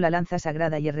 Pero tengo la lanza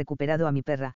sagrada y he recuperado a mi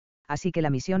perra, así que la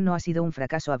misión no ha sido un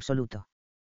fracaso absoluto.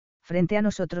 Frente a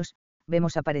nosotros,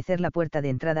 vemos aparecer la puerta de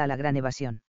entrada a la gran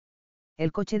evasión.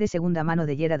 El coche de segunda mano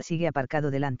de Gerard sigue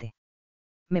aparcado delante.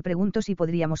 Me pregunto si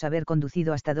podríamos haber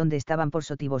conducido hasta donde estaban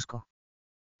Porsot y Bosco.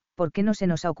 ¿Por qué no se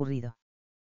nos ha ocurrido?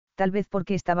 Tal vez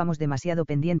porque estábamos demasiado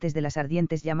pendientes de las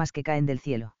ardientes llamas que caen del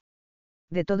cielo.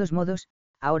 De todos modos,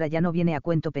 ahora ya no viene a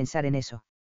cuento pensar en eso.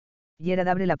 Gerard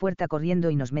abre la puerta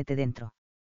corriendo y nos mete dentro.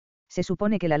 Se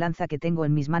supone que la lanza que tengo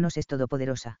en mis manos es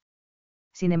todopoderosa.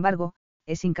 Sin embargo,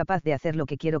 es incapaz de hacer lo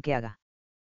que quiero que haga.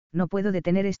 No puedo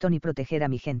detener esto ni proteger a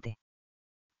mi gente.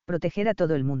 Proteger a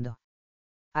todo el mundo.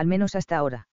 Al menos hasta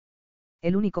ahora.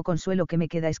 El único consuelo que me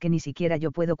queda es que ni siquiera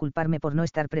yo puedo culparme por no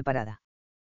estar preparada.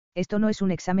 Esto no es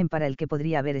un examen para el que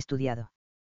podría haber estudiado.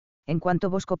 En cuanto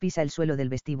Bosco pisa el suelo del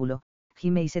vestíbulo,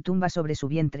 gime y se tumba sobre su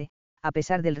vientre, a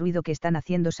pesar del ruido que están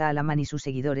haciendo Saalaman y sus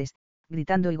seguidores,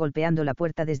 gritando y golpeando la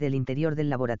puerta desde el interior del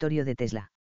laboratorio de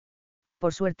Tesla.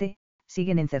 Por suerte,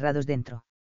 siguen encerrados dentro.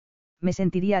 Me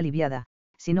sentiría aliviada,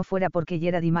 si no fuera porque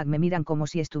Gerard y Mag me miran como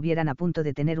si estuvieran a punto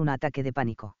de tener un ataque de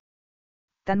pánico.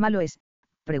 ¿Tan malo es?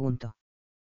 Pregunto.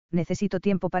 Necesito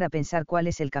tiempo para pensar cuál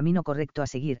es el camino correcto a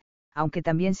seguir, aunque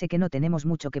también sé que no tenemos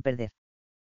mucho que perder.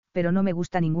 Pero no me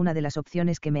gusta ninguna de las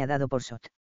opciones que me ha dado Porsot.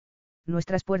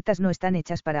 Nuestras puertas no están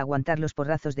hechas para aguantar los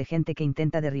porrazos de gente que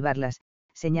intenta derribarlas,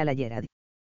 señala Gerard.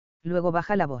 Luego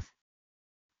baja la voz.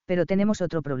 Pero tenemos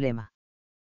otro problema.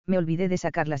 Me olvidé de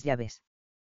sacar las llaves.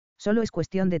 Solo es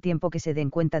cuestión de tiempo que se den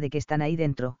cuenta de que están ahí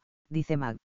dentro, dice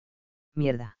Mag.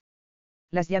 Mierda.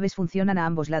 Las llaves funcionan a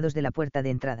ambos lados de la puerta de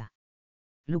entrada.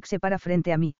 Luke se para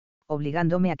frente a mí,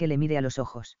 obligándome a que le mire a los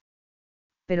ojos.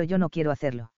 Pero yo no quiero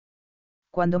hacerlo.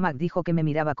 Cuando Mag dijo que me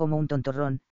miraba como un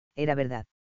tontorrón, era verdad.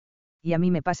 Y a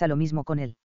mí me pasa lo mismo con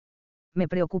él. Me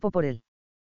preocupo por él.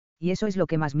 Y eso es lo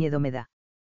que más miedo me da.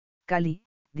 Cali,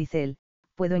 dice él,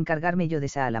 puedo encargarme yo de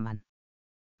Saalaman.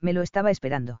 Me lo estaba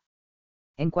esperando.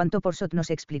 En cuanto Porsot nos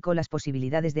explicó las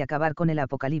posibilidades de acabar con el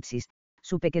apocalipsis,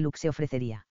 supe que Luke se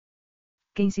ofrecería.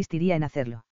 Que insistiría en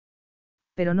hacerlo.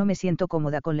 Pero no me siento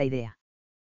cómoda con la idea.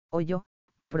 O yo,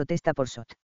 protesta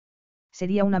Porsot.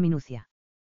 Sería una minucia.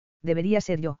 Debería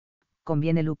ser yo,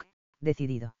 conviene Luke,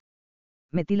 decidido.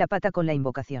 Metí la pata con la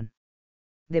invocación.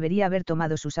 Debería haber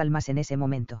tomado sus almas en ese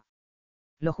momento.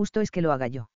 Lo justo es que lo haga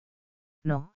yo.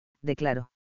 No,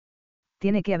 declaro.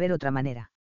 Tiene que haber otra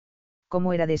manera.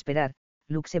 Como era de esperar,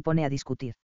 Luke se pone a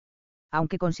discutir.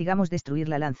 Aunque consigamos destruir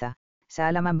la lanza,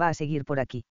 Saalaman va a seguir por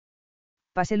aquí.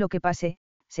 Pase lo que pase,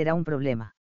 será un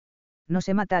problema. No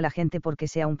se mata a la gente porque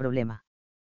sea un problema.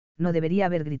 No debería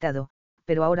haber gritado,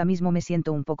 pero ahora mismo me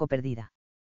siento un poco perdida.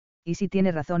 ¿Y si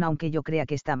tiene razón aunque yo crea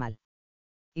que está mal?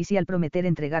 ¿Y si al prometer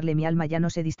entregarle mi alma ya no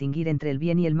sé distinguir entre el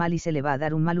bien y el mal y se le va a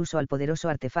dar un mal uso al poderoso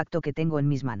artefacto que tengo en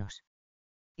mis manos?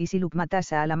 ¿Y si Luke mata a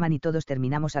Saalaman y todos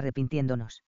terminamos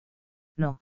arrepintiéndonos?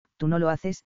 No, tú no lo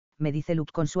haces, me dice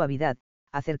Luke con suavidad,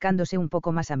 acercándose un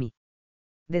poco más a mí.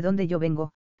 De donde yo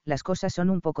vengo, las cosas son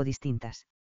un poco distintas.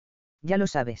 Ya lo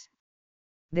sabes.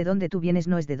 De donde tú vienes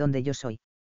no es de donde yo soy.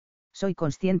 Soy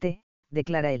consciente,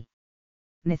 declara él.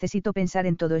 Necesito pensar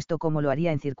en todo esto como lo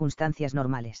haría en circunstancias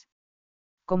normales.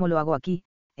 ¿Cómo lo hago aquí,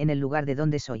 en el lugar de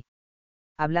donde soy?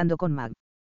 Hablando con Mag.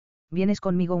 ¿Vienes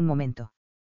conmigo un momento?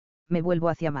 Me vuelvo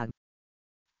hacia Mag.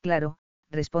 Claro,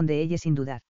 responde ella sin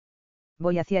dudar.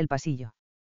 Voy hacia el pasillo.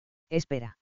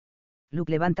 Espera.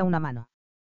 Luke levanta una mano.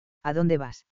 ¿A dónde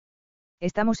vas?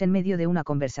 Estamos en medio de una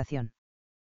conversación.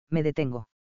 Me detengo.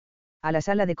 A la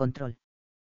sala de control.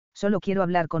 Solo quiero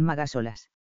hablar con Mag a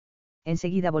solas.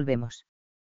 Enseguida volvemos.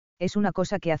 Es una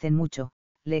cosa que hacen mucho,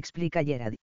 le explica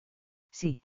Gerard.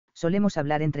 Sí, solemos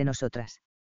hablar entre nosotras.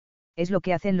 Es lo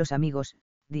que hacen los amigos,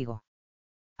 digo.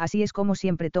 Así es como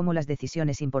siempre tomo las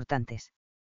decisiones importantes.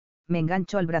 Me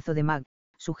engancho al brazo de Mag,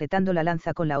 sujetando la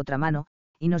lanza con la otra mano,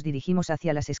 y nos dirigimos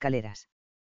hacia las escaleras.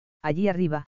 Allí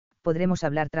arriba, podremos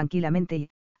hablar tranquilamente y,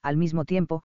 al mismo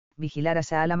tiempo, vigilar a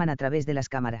Saalaman a través de las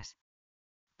cámaras.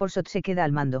 Porsot se queda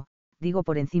al mando, digo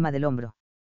por encima del hombro.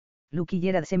 Luke y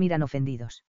Gerard se miran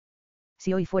ofendidos.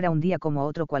 Si hoy fuera un día como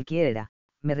otro cualquiera,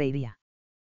 me reiría.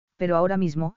 Pero ahora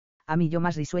mismo, a mí yo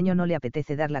más risueño no le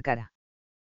apetece dar la cara.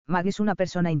 Mag es una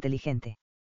persona inteligente.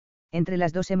 Entre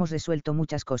las dos hemos resuelto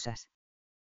muchas cosas.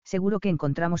 Seguro que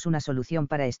encontramos una solución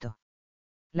para esto.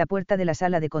 La puerta de la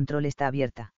sala de control está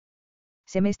abierta.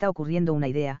 Se me está ocurriendo una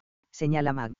idea,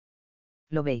 señala Mag.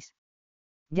 ¿Lo veis?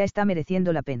 Ya está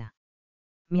mereciendo la pena.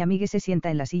 Mi amiga se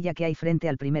sienta en la silla que hay frente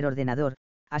al primer ordenador,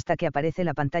 hasta que aparece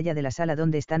la pantalla de la sala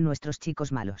donde están nuestros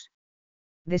chicos malos.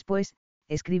 Después,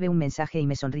 escribe un mensaje y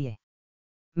me sonríe.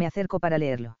 Me acerco para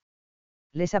leerlo.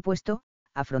 Les ha puesto,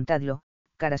 afrontadlo,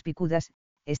 caras picudas,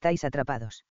 estáis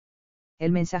atrapados.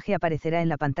 El mensaje aparecerá en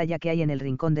la pantalla que hay en el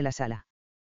rincón de la sala.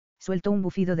 Suelto un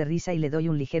bufido de risa y le doy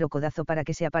un ligero codazo para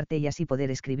que se aparte y así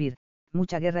poder escribir,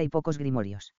 mucha guerra y pocos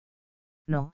grimorios.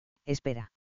 No,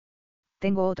 espera.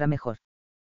 Tengo otra mejor.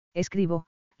 Escribo,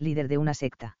 líder de una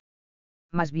secta.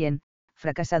 Más bien,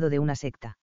 fracasado de una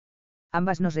secta.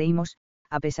 Ambas nos reímos,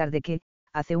 a pesar de que,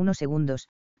 hace unos segundos,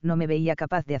 no me veía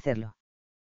capaz de hacerlo.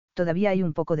 Todavía hay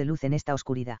un poco de luz en esta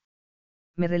oscuridad.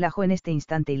 Me relajo en este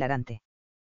instante hilarante.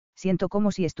 Siento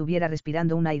como si estuviera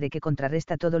respirando un aire que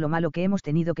contrarresta todo lo malo que hemos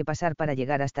tenido que pasar para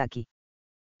llegar hasta aquí.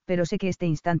 Pero sé que este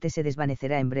instante se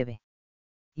desvanecerá en breve.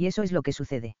 Y eso es lo que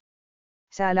sucede.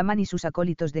 Saalaman y sus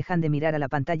acólitos dejan de mirar a la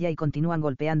pantalla y continúan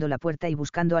golpeando la puerta y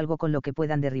buscando algo con lo que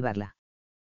puedan derribarla.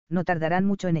 No tardarán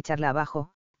mucho en echarla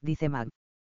abajo, dice Mag.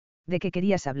 ¿De qué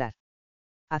querías hablar?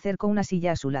 Acerco una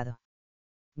silla a su lado.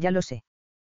 Ya lo sé.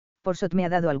 Porsot me ha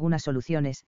dado algunas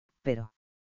soluciones, pero...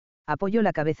 Apoyo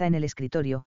la cabeza en el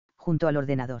escritorio, junto al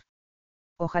ordenador.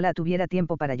 Ojalá tuviera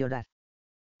tiempo para llorar.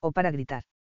 O para gritar.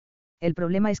 El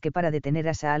problema es que para detener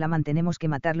a Saalaman tenemos que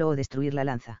matarlo o destruir la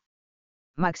lanza.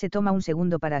 Max se toma un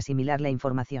segundo para asimilar la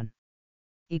información.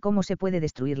 ¿Y cómo se puede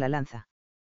destruir la lanza?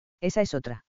 Esa es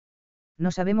otra.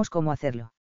 No sabemos cómo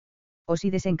hacerlo. O si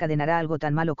desencadenará algo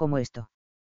tan malo como esto.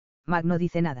 Mag no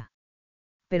dice nada.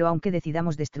 Pero aunque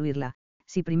decidamos destruirla,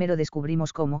 si primero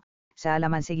descubrimos cómo,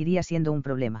 Saalaman seguiría siendo un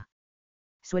problema.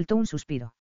 Suelto un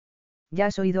suspiro. Ya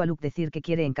has oído a Luke decir que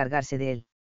quiere encargarse de él.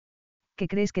 ¿Qué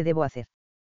crees que debo hacer?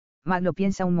 Mag lo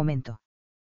piensa un momento.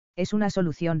 Es una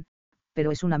solución,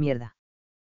 pero es una mierda.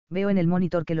 Veo en el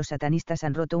monitor que los satanistas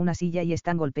han roto una silla y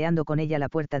están golpeando con ella la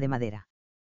puerta de madera.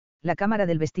 La cámara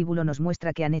del vestíbulo nos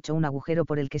muestra que han hecho un agujero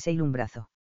por el que se hila un brazo.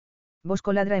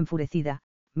 Bosco ladra enfurecida,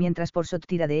 mientras Porsot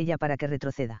tira de ella para que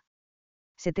retroceda.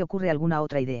 ¿Se te ocurre alguna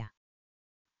otra idea?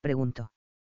 Pregunto.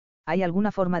 ¿Hay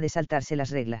alguna forma de saltarse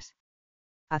las reglas?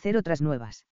 Hacer otras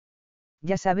nuevas.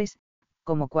 Ya sabes,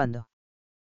 ¿cómo cuándo?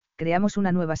 Creamos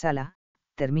una nueva sala,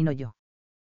 termino yo.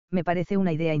 Me parece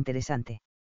una idea interesante.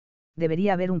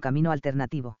 Debería haber un camino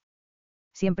alternativo.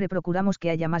 Siempre procuramos que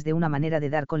haya más de una manera de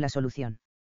dar con la solución.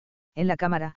 En la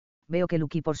cámara, veo que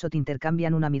Luke y Porsot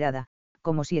intercambian una mirada,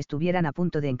 como si estuvieran a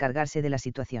punto de encargarse de la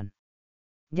situación.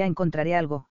 Ya encontraré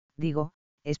algo, digo,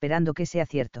 esperando que sea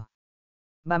cierto.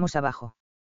 Vamos abajo.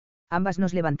 Ambas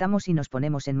nos levantamos y nos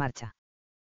ponemos en marcha.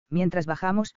 Mientras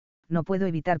bajamos, no puedo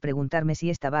evitar preguntarme si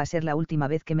esta va a ser la última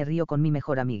vez que me río con mi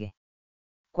mejor amigue.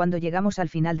 Cuando llegamos al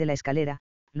final de la escalera,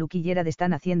 Luke y Gerard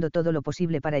están haciendo todo lo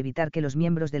posible para evitar que los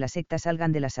miembros de la secta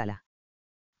salgan de la sala.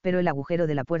 Pero el agujero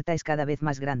de la puerta es cada vez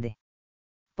más grande.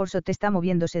 Porsot está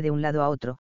moviéndose de un lado a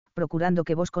otro, procurando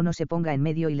que Bosco no se ponga en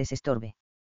medio y les estorbe.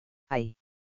 ¡Ay!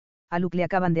 A Luke le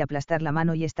acaban de aplastar la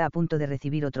mano y está a punto de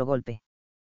recibir otro golpe.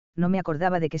 No me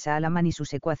acordaba de que Saalaman y sus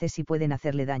secuaces sí pueden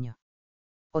hacerle daño.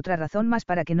 Otra razón más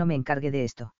para que no me encargue de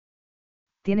esto.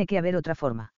 Tiene que haber otra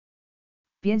forma.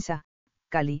 Piensa,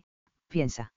 Cali,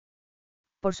 piensa.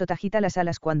 Porsot agita las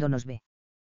alas cuando nos ve.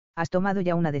 Has tomado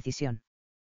ya una decisión.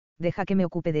 Deja que me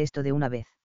ocupe de esto de una vez.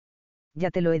 Ya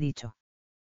te lo he dicho.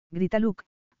 Grita Luke,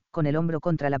 con el hombro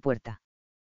contra la puerta.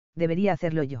 Debería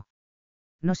hacerlo yo.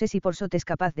 No sé si Porsot es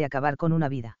capaz de acabar con una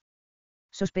vida.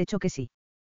 Sospecho que sí.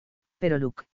 Pero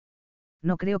Luke.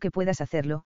 No creo que puedas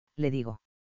hacerlo, le digo.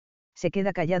 Se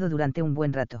queda callado durante un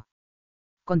buen rato.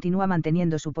 Continúa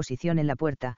manteniendo su posición en la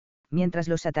puerta, mientras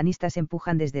los satanistas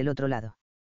empujan desde el otro lado.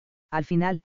 Al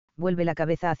final, vuelve la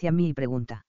cabeza hacia mí y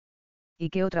pregunta. ¿Y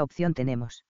qué otra opción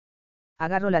tenemos?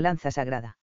 Agarro la lanza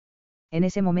sagrada. En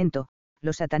ese momento,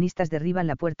 los satanistas derriban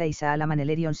la puerta y Saalaman el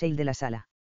Erion Sail de la sala.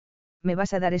 Me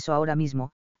vas a dar eso ahora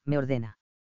mismo, me ordena.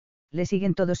 Le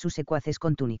siguen todos sus secuaces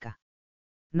con túnica.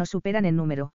 Nos superan en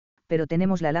número, pero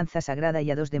tenemos la lanza sagrada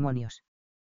y a 2 demonios.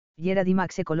 Gerard y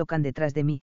Max se colocan detrás de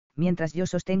mí, mientras yo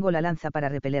sostengo la lanza para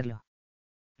repelerlo.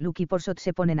 Luke y Porsot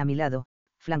se ponen a mi lado,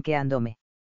 flanqueándome.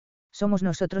 Somos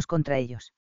nosotros contra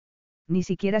ellos. Ni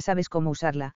siquiera sabes cómo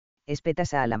usarla, espeta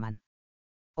Saalaman.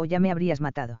 O ya me habrías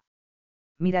matado.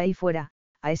 Mira ahí fuera,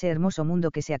 a ese hermoso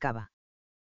mundo que se acaba.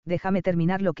 Déjame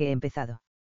terminar lo que he empezado.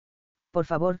 Por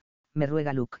favor, me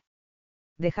ruega Luke.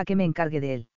 Deja que me encargue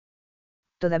de él.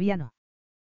 Todavía no.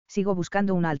 Sigo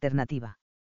buscando una alternativa.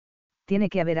 Tiene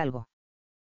que haber algo.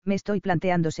 Me estoy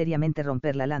planteando seriamente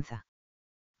romper la lanza.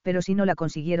 Pero si no la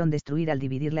consiguieron destruir al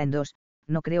dividirla en dos,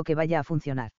 no creo que vaya a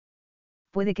funcionar.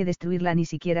 Puede que destruirla ni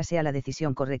siquiera sea la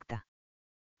decisión correcta.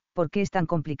 ¿Por qué es tan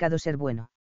complicado ser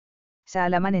bueno?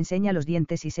 Saalaman enseña los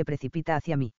dientes y se precipita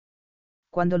hacia mí.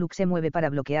 Cuando Luke se mueve para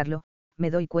bloquearlo,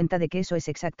 me doy cuenta de que eso es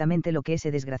exactamente lo que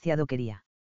ese desgraciado quería.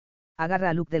 Agarra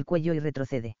a Luke del cuello y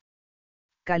retrocede.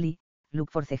 Cali,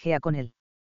 Luke forcejea con él.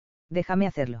 Déjame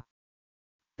hacerlo.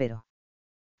 Pero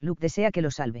Luke desea que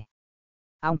lo salve.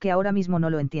 Aunque ahora mismo no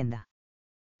lo entienda.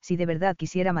 Si de verdad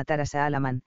quisiera matar a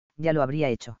Saalaman, ya lo habría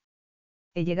hecho.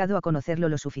 He llegado a conocerlo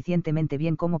lo suficientemente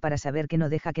bien como para saber que no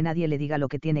deja que nadie le diga lo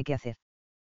que tiene que hacer.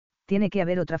 Tiene que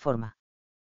haber otra forma.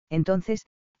 Entonces,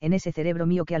 en ese cerebro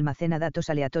mío que almacena datos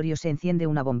aleatorios se enciende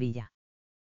una bombilla.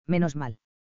 Menos mal.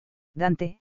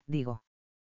 Dante, digo.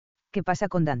 ¿Qué pasa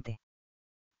con Dante?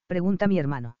 Pregunta mi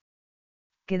hermano.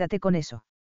 Quédate con eso.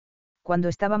 Cuando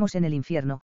estábamos en el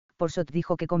infierno, Porsot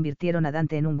dijo que convirtieron a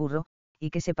Dante en un burro, y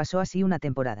que se pasó así una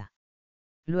temporada.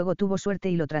 Luego tuvo suerte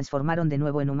y lo transformaron de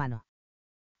nuevo en humano.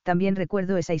 También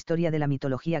recuerdo esa historia de la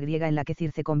mitología griega en la que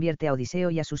Circe convierte a Odiseo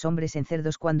y a sus hombres en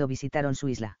cerdos cuando visitaron su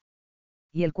isla.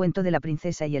 Y el cuento de la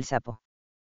princesa y el sapo.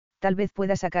 Tal vez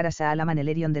pueda sacar a Saalaman el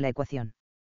Elerion de la ecuación.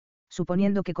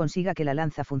 Suponiendo que consiga que la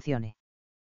lanza funcione.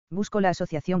 Busco la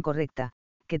asociación correcta,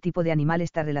 ¿qué tipo de animal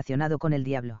está relacionado con el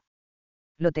diablo?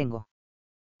 Lo tengo.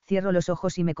 Cierro los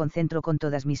ojos y me concentro con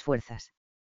todas mis fuerzas.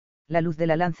 La luz de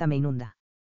la lanza me inunda.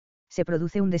 Se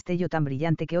produce un destello tan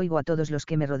brillante que oigo a todos los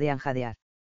que me rodean jadear.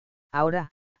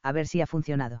 Ahora, a ver si ha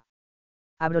funcionado.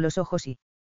 Abro los ojos y...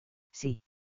 Sí.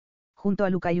 Junto a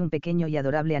Luke hay un pequeño y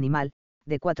adorable animal,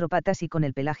 de 4 patas y con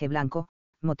el pelaje blanco,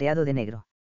 moteado de negro.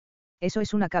 ¿Eso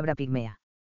es una cabra pigmea?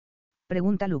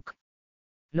 Pregunta Luke.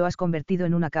 Lo has convertido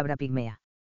en una cabra pigmea.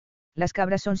 Las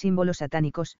cabras son símbolos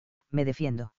satánicos, me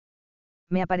defiendo.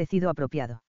 Me ha parecido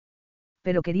apropiado.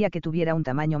 Pero quería que tuviera un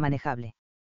tamaño manejable.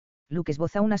 Luke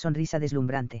esboza una sonrisa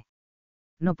deslumbrante.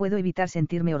 No puedo evitar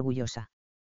sentirme orgullosa.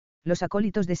 Los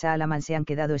acólitos de Saalaman se han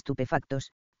quedado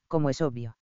estupefactos, como es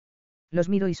obvio. Los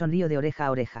miro y sonrío de oreja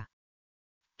a oreja.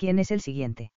 ¿Quién es el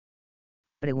siguiente?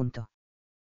 Pregunto.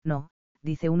 No,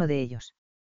 dice uno de ellos.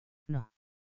 No.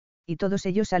 Y todos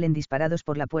ellos salen disparados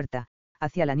por la puerta,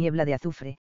 hacia la niebla de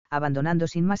azufre, abandonando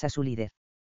sin más a su líder.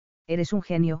 Eres un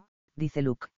genio, dice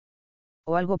Luke.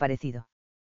 O algo parecido.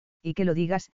 Y que lo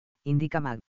digas, indica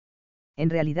Mag. En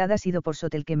realidad ha sido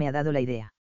Porsot el que me ha dado la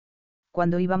idea.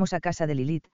 Cuando íbamos a casa de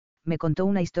Lilith, me contó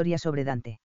una historia sobre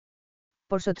Dante.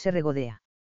 Porsot se regodea.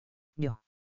 Yo.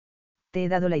 Te he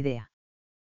dado la idea.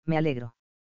 Me alegro.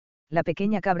 La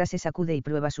pequeña cabra se sacude y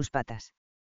prueba sus patas.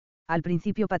 Al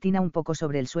principio patina un poco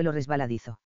sobre el suelo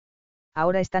resbaladizo.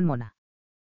 Ahora es tan mona.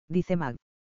 Dice Mag.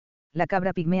 La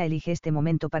cabra pigmea elige este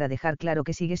momento para dejar claro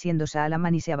que sigue siendo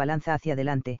Saalaman y se abalanza hacia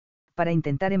adelante, para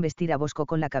intentar embestir a Bosco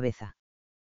con la cabeza.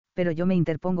 Pero yo me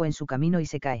interpongo en su camino y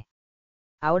se cae.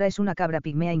 Ahora es una cabra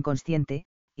pigmea inconsciente,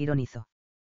 ironizo.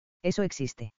 ¿Eso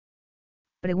existe?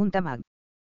 Pregunta Mag.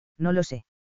 No lo sé.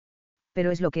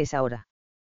 Pero es lo que es ahora.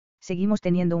 Seguimos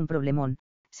teniendo un problemón,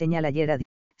 señala Gerard,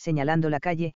 señalando la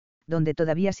calle, donde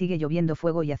todavía sigue lloviendo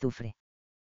fuego y azufre.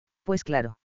 Pues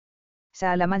claro.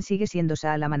 Saalaman sigue siendo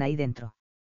Saalaman ahí dentro.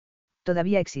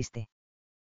 Todavía existe.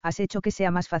 Has hecho que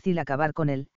sea más fácil acabar con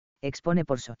él, expone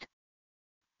Porsot.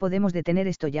 Podemos detener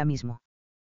esto ya mismo.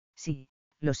 Sí,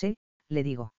 lo sé, le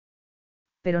digo.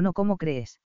 Pero no como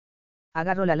crees.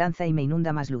 Agarro la lanza y me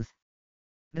inunda más luz.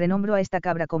 Renombro a esta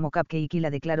cabra como Cupcake y la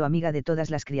declaro amiga de todas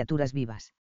las criaturas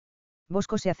vivas.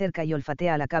 Bosco se acerca y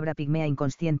olfatea a la cabra pigmea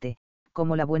inconsciente,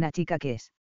 como la buena chica que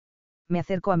es. Me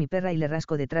acerco a mi perra y le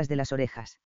rasco detrás de las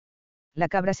orejas. La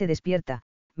cabra se despierta,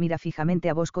 mira fijamente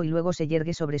a Bosco y luego se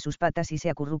yergue sobre sus patas y se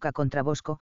acurruca contra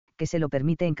Bosco, que se lo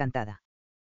permite encantada.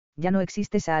 Ya no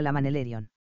existe Saalaman el Elerion.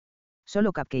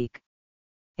 Solo Cupcake.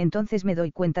 Entonces me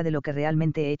doy cuenta de lo que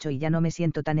realmente he hecho y ya no me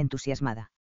siento tan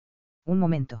entusiasmada. Un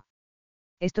momento.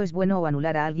 ¿Esto es bueno o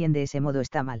anular a alguien de ese modo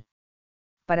está mal?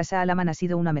 Para Saalaman ha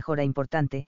sido una mejora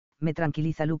importante, me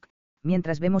tranquiliza Luke,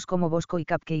 mientras vemos cómo Bosco y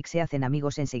Cupcake se hacen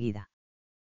amigos enseguida.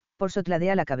 Porsot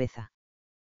ladea la cabeza.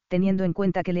 Teniendo en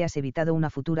cuenta que le has evitado una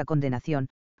futura condenación,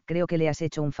 creo que le has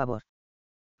hecho un favor.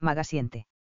 Mag asiente.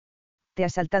 Te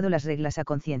has saltado las reglas a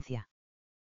conciencia.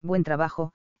 Buen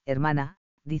trabajo, hermana,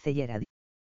 dice Gerard.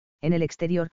 En el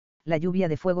exterior, la lluvia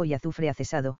de fuego y azufre ha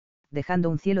cesado, dejando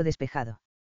un cielo despejado.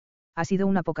 Ha sido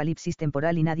un apocalipsis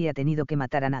temporal y nadie ha tenido que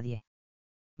matar a nadie.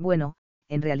 Bueno,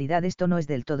 en realidad esto no es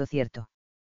del todo cierto.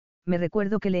 Me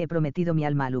recuerdo que le he prometido mi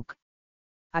alma a Luke.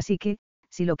 Así que,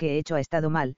 si lo que he hecho ha estado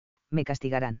mal, me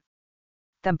castigarán.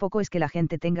 Tampoco es que la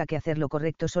gente tenga que hacer lo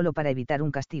correcto solo para evitar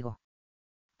un castigo.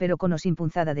 Pero con o sin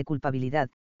punzada de culpabilidad,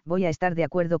 voy a estar de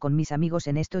acuerdo con mis amigos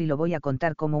en esto y lo voy a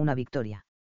contar como una victoria.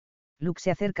 Luke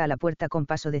se acerca a la puerta con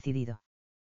paso decidido.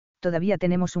 Todavía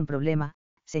tenemos un problema,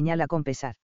 señala con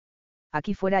pesar.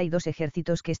 Aquí fuera hay 2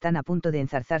 ejércitos que están a punto de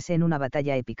enzarzarse en una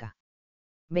batalla épica.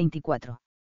 24.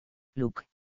 Luke.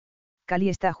 Cali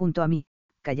está junto a mí,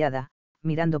 callada,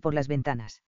 mirando por las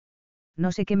ventanas.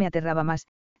 No sé qué me aterraba más,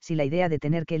 si la idea de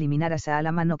tener que eliminar a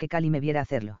Saalaman o que Cali me viera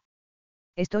hacerlo.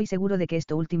 Estoy seguro de que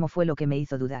esto último fue lo que me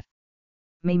hizo dudar.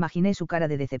 Me imaginé su cara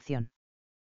de decepción.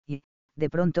 Y, de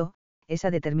pronto,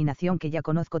 esa determinación que ya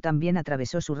conozco tan bien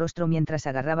atravesó su rostro mientras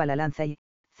agarraba la lanza y,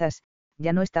 zas,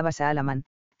 ya no estaba Saalaman,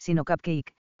 sino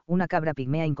Cupcake, una cabra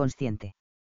pigmea inconsciente.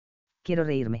 Quiero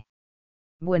reírme.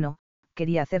 Bueno,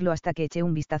 quería hacerlo hasta que eché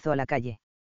un vistazo a la calle.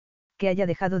 Que haya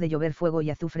dejado de llover fuego y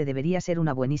azufre debería ser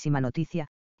una buenísima noticia,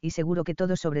 y seguro que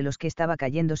todos sobre los que estaba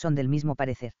cayendo son del mismo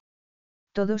parecer.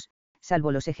 Todos,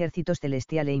 salvo los ejércitos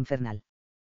celestial e infernal.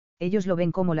 Ellos lo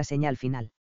ven como la señal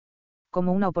final.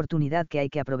 Como una oportunidad que hay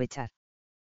que aprovechar.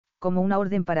 Como una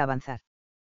orden para avanzar.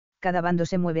 Cada bando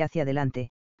se mueve hacia adelante,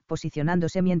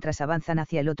 posicionándose mientras avanzan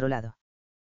hacia el otro lado.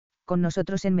 Con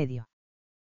nosotros en medio.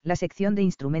 La sección de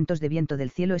instrumentos de viento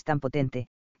del cielo es tan potente,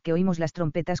 que oímos las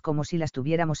trompetas como si las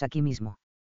tuviéramos aquí mismo.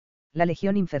 La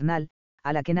legión infernal,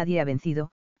 a la que nadie ha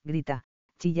vencido, grita,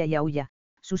 chilla y aúlla,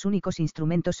 sus únicos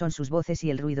instrumentos son sus voces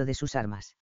y el ruido de sus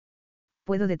armas.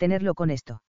 ¿Puedo detenerlo con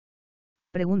esto?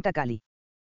 Pregunta Cali.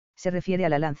 Se refiere a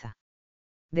la lanza.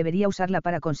 Debería usarla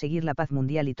para conseguir la paz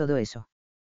mundial y todo eso.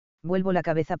 Vuelvo la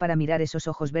cabeza para mirar esos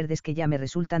ojos verdes que ya me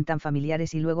resultan tan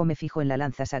familiares y luego me fijo en la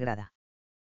lanza sagrada.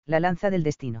 La lanza del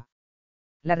destino.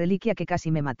 La reliquia que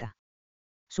casi me mata.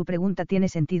 Su pregunta tiene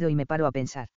sentido y me paro a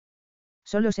pensar.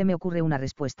 Solo se me ocurre una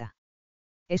respuesta.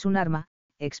 Es un arma,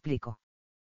 explico.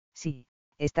 Sí,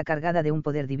 está cargada de un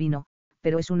poder divino,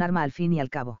 pero es un arma al fin y al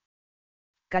cabo.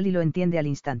 Cali lo entiende al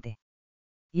instante.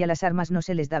 Y a las armas no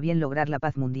se les da bien lograr la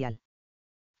paz mundial.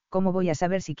 ¿Cómo voy a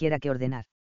saber siquiera qué ordenar?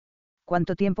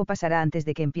 ¿Cuánto tiempo pasará antes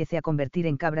de que empiece a convertir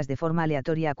en cabras de forma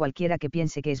aleatoria a cualquiera que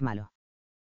piense que es malo?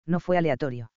 No fue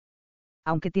aleatorio.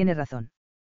 Aunque tiene razón.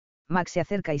 Max se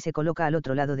acerca y se coloca al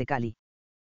otro lado de Cali.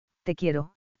 Te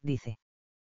quiero, dice.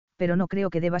 Pero no creo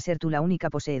que deba ser tú la única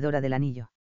poseedora del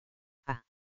anillo. Ah.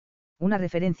 Una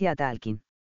referencia a Taalkin.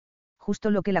 Justo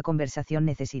lo que la conversación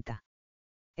necesita.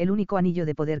 El único anillo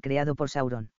de poder creado por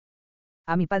Sauron.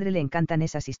 A mi padre le encantan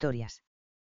esas historias.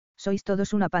 Sois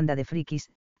todos una panda de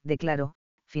frikis, declaró,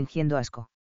 fingiendo asco.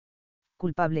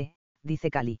 Culpable,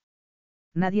 dice Cali.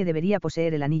 Nadie debería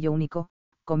poseer el anillo único,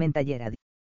 comenta Gerard.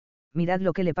 Mirad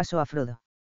lo que le pasó a Frodo.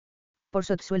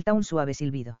 Porsot suelta un suave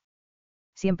silbido.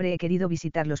 Siempre he querido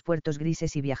visitar los puertos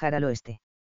grises y viajar al oeste.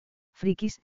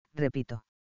 Frikis, repito.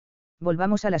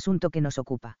 Volvamos al asunto que nos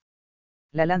ocupa.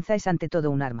 La lanza es ante todo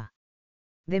un arma.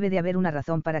 Debe de haber una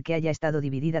razón para que haya estado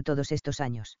dividida todos estos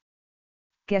años.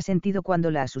 ¿Qué has sentido cuando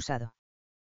la has usado?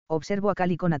 Observo a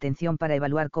Cali con atención para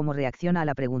evaluar cómo reacciona a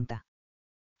la pregunta.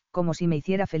 Como si me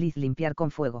hiciera feliz limpiar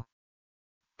con fuego.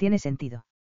 Tiene sentido.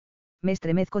 Me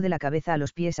estremezco de la cabeza a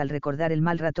los pies al recordar el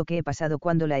mal rato que he pasado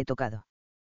cuando la he tocado.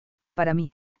 Para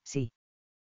mí, sí.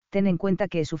 Ten en cuenta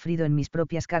que he sufrido en mis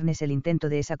propias carnes el intento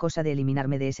de esa cosa de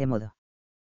eliminarme de ese modo.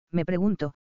 Me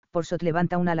pregunto, Porsot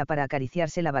levanta un ala para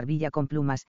acariciarse la barbilla con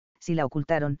plumas, si la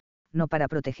ocultaron, no para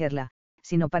protegerla,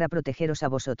 sino para protegeros a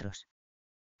vosotros.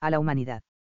 A la humanidad.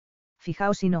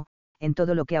 Fijaos si no, en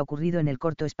todo lo que ha ocurrido en el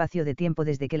corto espacio de tiempo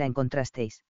desde que la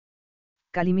encontrasteis.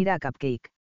 Cali mira a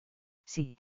Cupcake.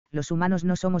 Sí, los humanos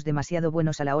no somos demasiado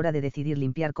buenos a la hora de decidir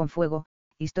limpiar con fuego,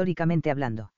 históricamente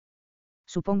hablando.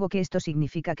 Supongo que esto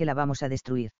significa que la vamos a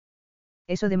destruir.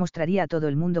 Eso demostraría a todo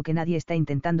el mundo que nadie está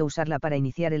intentando usarla para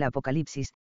iniciar el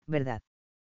apocalipsis, ¿verdad?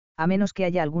 A menos que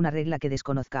haya alguna regla que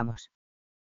desconozcamos.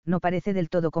 No parece del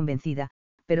todo convencida,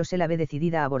 pero se la ve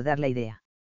decidida a abordar la idea.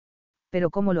 ¿Pero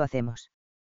cómo lo hacemos?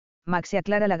 Max se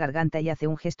aclara la garganta y hace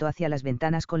un gesto hacia las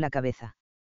ventanas con la cabeza.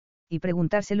 Y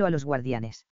preguntárselo a los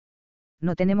guardianes.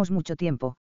 No tenemos mucho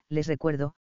tiempo, les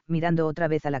recuerdo, mirando otra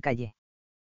vez a la calle.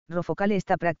 Rofocale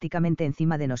está prácticamente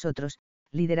encima de nosotros,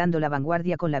 liderando la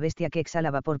vanguardia con la bestia que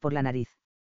exhala vapor por la nariz.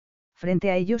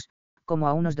 Frente a ellos, como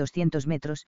a unos 200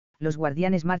 metros, los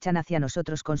guardianes marchan hacia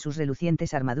nosotros con sus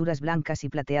relucientes armaduras blancas y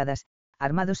plateadas,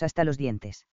 armados hasta los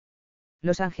dientes.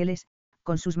 Los ángeles,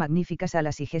 con sus magníficas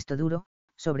alas y gesto duro,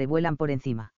 sobrevuelan por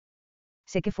encima.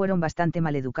 Sé que fueron bastante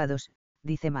maleducados,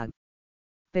 dice Mag.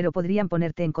 Pero podrían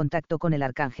ponerte en contacto con el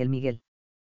arcángel Miguel.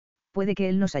 Puede que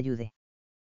él nos ayude.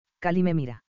 Cali me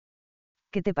mira.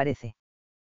 ¿Qué te parece?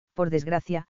 Por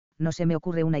desgracia, no se me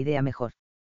ocurre una idea mejor.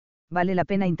 Vale la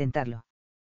pena intentarlo.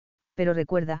 Pero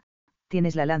recuerda,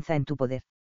 tienes la lanza en tu poder.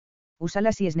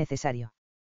 Úsala si es necesario.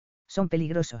 Son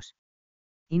peligrosos.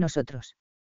 ¿Y nosotros?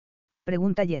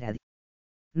 Pregunta Gerard.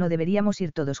 ¿No deberíamos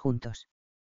ir todos juntos?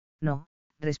 No,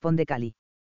 responde Cali.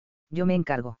 Yo me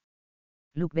encargo.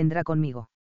 Luke vendrá conmigo.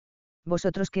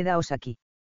 Vosotros quedaos aquí.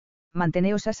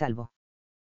 Manteneos a salvo.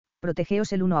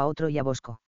 Protegeos el uno a otro y a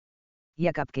Bosco. Y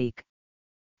a Cupcake.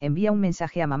 Envía un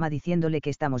mensaje a mamá diciéndole que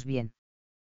estamos bien.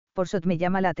 Porsot me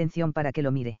llama la atención para que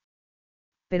lo mire.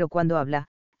 Pero cuando habla,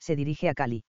 se dirige a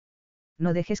Cali.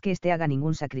 No dejes que éste haga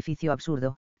ningún sacrificio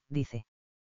absurdo, dice.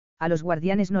 A los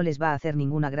guardianes no les va a hacer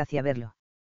ninguna gracia verlo.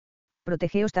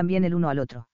 Protegeos también el uno al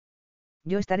otro.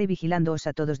 Yo estaré vigilándoos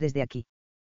a todos desde aquí.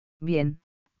 Bien,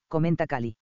 comenta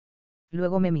Cali.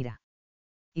 Luego me mira.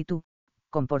 Y tú,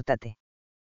 compórtate.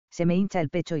 Se me hincha el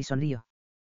pecho y sonrío.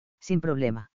 Sin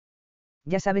problema.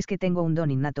 Ya sabes que tengo un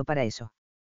don innato para eso.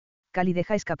 Cali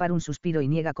deja escapar un suspiro y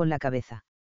niega con la cabeza.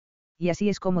 Y así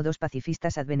es como dos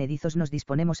pacifistas advenedizos nos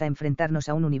disponemos a enfrentarnos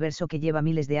a un universo que lleva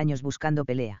miles de años buscando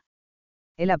pelea.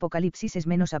 El apocalipsis es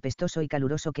menos apestoso y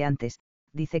caluroso que antes,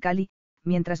 dice Cali,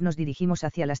 mientras nos dirigimos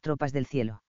hacia las tropas del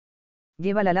cielo.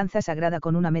 Lleva la lanza sagrada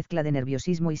con una mezcla de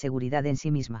nerviosismo y seguridad en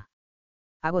sí misma.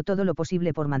 Hago todo lo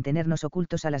posible por mantenernos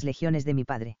ocultos a las legiones de mi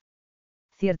padre.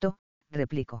 Cierto,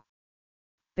 replico.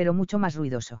 Pero mucho más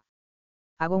ruidoso.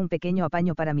 Hago un pequeño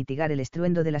apaño para mitigar el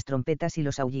estruendo de las trompetas y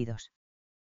los aullidos.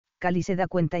 Cali se da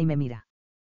cuenta y me mira.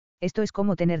 Esto es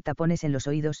como tener tapones en los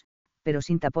oídos, pero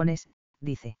sin tapones,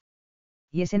 dice.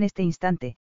 Y es en este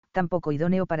instante, tan poco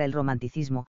idóneo para el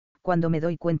romanticismo, cuando me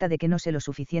doy cuenta de que no sé lo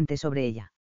suficiente sobre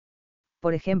ella.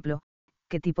 Por ejemplo,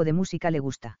 ¿qué tipo de música le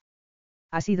gusta?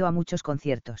 ¿Has ido a muchos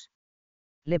conciertos?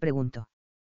 Le pregunto.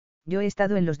 Yo he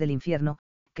estado en los del infierno,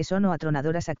 que son o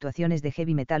atronadoras actuaciones de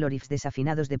heavy metal o riffs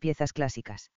desafinados de piezas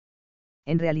clásicas.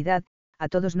 En realidad, a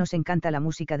todos nos encanta la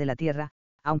música de la tierra,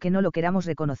 aunque no lo queramos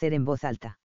reconocer en voz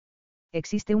alta.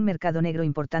 Existe un mercado negro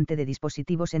importante de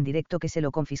dispositivos en directo que se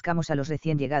lo confiscamos a los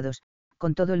recién llegados,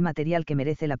 con todo el material que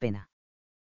merece la pena.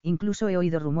 Incluso he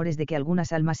oído rumores de que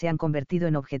algunas almas se han convertido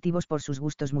en objetivos por sus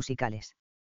gustos musicales.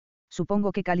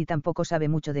 Supongo que Cali tampoco sabe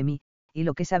mucho de mí, y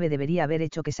lo que sabe debería haber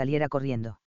hecho que saliera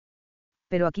corriendo.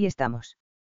 Pero aquí estamos.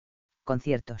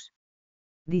 Conciertos.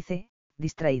 Dice,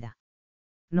 distraída.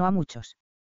 No a muchos.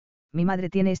 Mi madre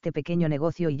tiene este pequeño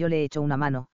negocio y yo le he hecho una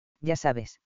mano, ya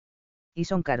sabes. Y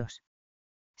son caros.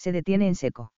 Se detiene en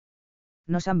seco.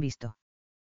 Nos han visto.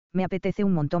 Me apetece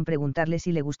un montón preguntarle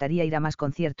si le gustaría ir a más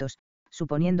conciertos,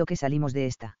 suponiendo que salimos de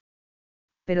esta.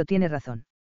 Pero tiene razón.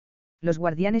 Los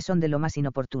guardianes son de lo más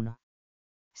inoportuno.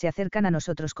 Se acercan a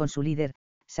nosotros con su líder,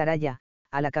 Saraya,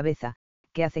 a la cabeza,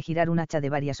 que hace girar un hacha de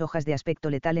varias hojas de aspecto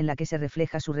letal en la que se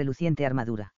refleja su reluciente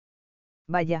armadura.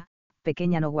 Vaya,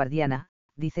 pequeña no guardiana,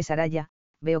 dice Saraya,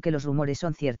 veo que los rumores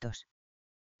son ciertos.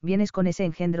 Vienes con ese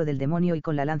engendro del demonio y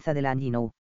con la lanza de la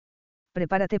Anginou.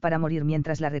 Prepárate para morir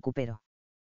mientras la recupero.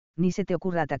 Ni se te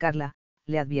ocurra atacarla,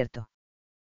 le advierto.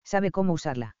 Sabe cómo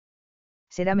usarla.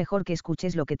 Será mejor que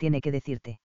escuches lo que tiene que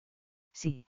decirte.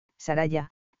 Sí,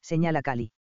 Saraya, señala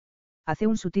Cali. Hace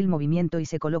un sutil movimiento y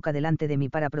se coloca delante de mí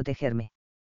para protegerme.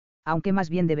 Aunque más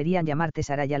bien deberían llamarte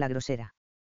Saraya la grosera.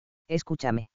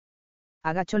 Escúchame.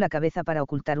 Agacho la cabeza para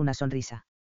ocultar una sonrisa.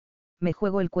 Me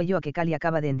juego el cuello a que Cali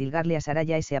acaba de endilgarle a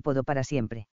Saraya ese apodo para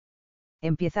siempre.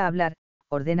 Empieza a hablar,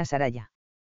 ordena Saraya.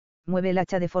 Mueve el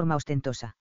hacha de forma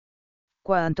ostentosa.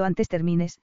 Cuanto antes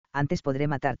termines, antes podré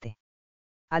matarte.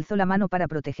 Alzo la mano para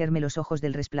protegerme los ojos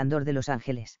del resplandor de los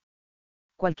ángeles.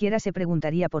 Cualquiera se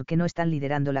preguntaría por qué no están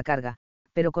liderando la carga,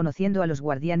 pero conociendo a los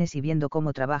guardianes y viendo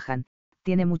cómo trabajan,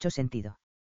 tiene mucho sentido.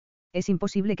 Es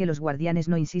imposible que los guardianes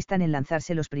no insistan en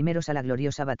lanzarse los primeros a la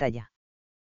gloriosa batalla.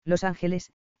 Los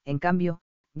ángeles, en cambio,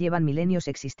 llevan milenios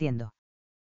existiendo.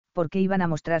 ¿Por qué iban a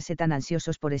mostrarse tan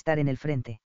ansiosos por estar en el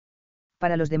frente?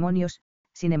 Para los demonios,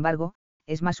 sin embargo,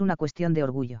 es más una cuestión de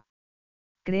orgullo.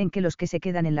 Creen que los que se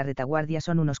quedan en la retaguardia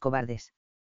son unos cobardes.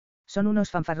 Son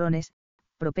unos fanfarrones,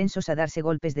 propensos a darse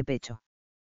golpes de pecho.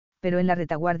 Pero en la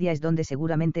retaguardia es donde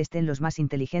seguramente estén los más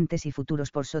inteligentes y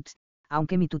futuros porsots,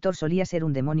 aunque mi tutor solía ser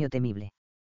un demonio temible.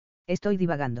 Estoy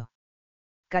divagando.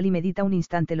 Cali medita un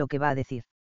instante lo que va a decir.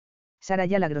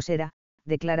 Saraya la grosera,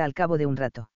 declara al cabo de un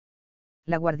rato.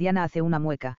 La guardiana hace una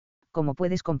mueca, como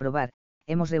puedes comprobar,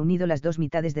 hemos reunido las dos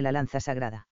mitades de la lanza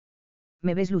sagrada.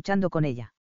 ¿Me ves luchando con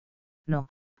ella? No,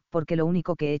 porque lo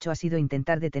único que he hecho ha sido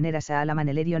intentar detener a Saalaman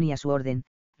Elerion y a su orden,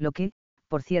 lo que,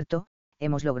 por cierto,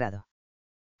 hemos logrado.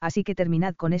 Así que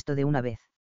terminad con esto de una vez.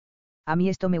 A mí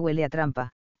esto me huele a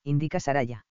trampa, indica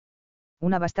Saraya.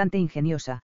 Una bastante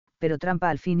ingeniosa, pero trampa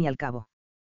al fin y al cabo.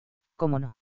 ¿Cómo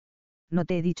no? No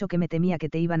te he dicho que me temía que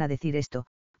te iban a decir esto,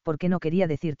 porque no quería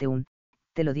decirte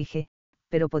te lo dije,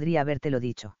 pero podría habértelo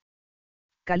dicho.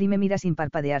 Cali me mira sin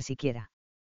parpadear siquiera.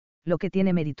 Lo que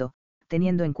tiene mérito,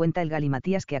 teniendo en cuenta el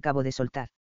galimatías que acabo de soltar.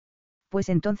 Pues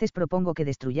entonces propongo que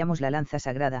destruyamos la lanza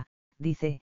sagrada,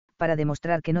 dice, para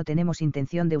demostrar que no tenemos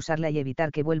intención de usarla y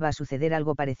evitar que vuelva a suceder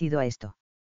algo parecido a esto.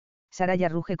 Saraya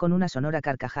ruge con una sonora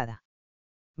carcajada.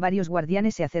 Varios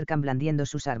guardianes se acercan blandiendo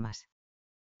sus armas.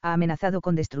 Ha amenazado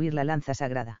con destruir la lanza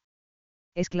sagrada.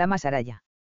 Exclama Saraya.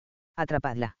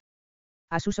 Atrapadla.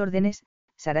 A sus órdenes,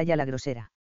 Saraya la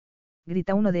grosera.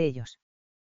 Grita uno de ellos.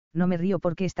 No me río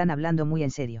porque están hablando muy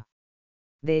en serio.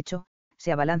 De hecho,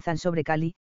 se abalanzan sobre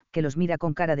Cali, que los mira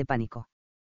con cara de pánico.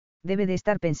 Debe de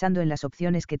estar pensando en las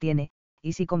opciones que tiene,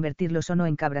 y si convertirlos o no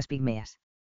en cabras pigmeas.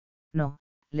 No,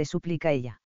 le suplica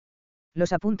ella.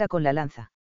 Los apunta con la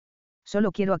lanza.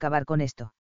 Solo quiero acabar con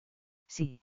esto.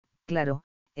 Sí, claro,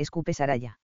 escupe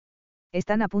Saraya.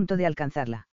 Están a punto de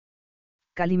alcanzarla.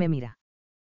 Cali me mira.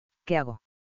 ¿Qué hago?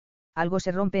 Algo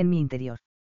se rompe en mi interior.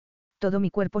 Todo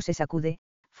mi cuerpo se sacude,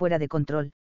 fuera de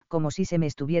control, como si se me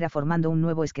estuviera formando un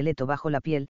nuevo esqueleto bajo la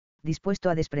piel, dispuesto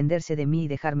a desprenderse de mí y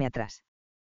dejarme atrás.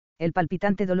 El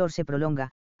palpitante dolor se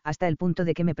prolonga, hasta el punto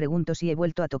de que me pregunto si he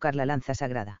vuelto a tocar la lanza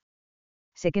sagrada.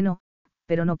 Sé que no,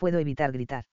 pero no puedo evitar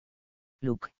gritar.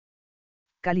 Luke.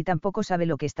 Cali tampoco sabe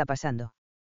lo que está pasando.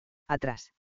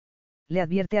 Atrás. Le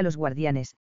advierte a los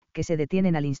guardianes, que se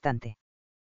detienen al instante.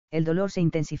 El dolor se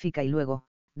intensifica y luego,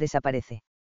 desaparece.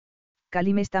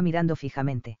 Cali me está mirando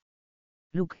fijamente.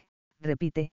 Luke,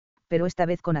 repite, pero esta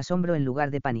vez con asombro en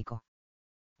lugar de pánico.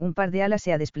 Un par de alas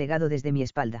se ha desplegado desde mi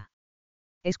espalda.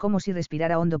 Es como si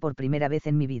respirara hondo por primera vez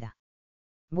en mi vida.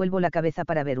 Vuelvo la cabeza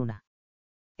para ver una.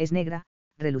 Es negra,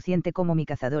 reluciente como mi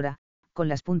cazadora, con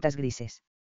las puntas grises.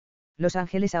 Los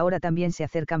ángeles ahora también se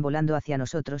acercan volando hacia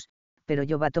nosotros, pero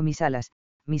yo bato mis alas,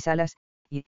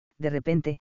 y, de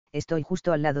repente, estoy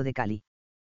justo al lado de Cali.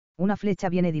 Una flecha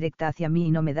viene directa hacia mí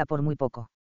y no me da por muy poco.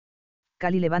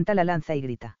 Cali levanta la lanza y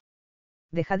grita.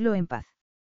 Dejadlo en paz.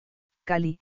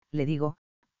 Cali, le digo,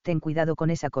 ten cuidado con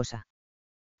esa cosa.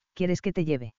 ¿Quieres que te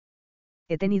lleve?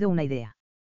 He tenido una idea.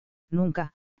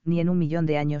 Nunca, ni en 1.000.000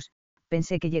 de años,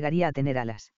 pensé que llegaría a tener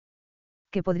alas.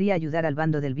 Que podría ayudar al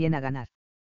bando del bien a ganar.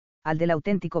 Al del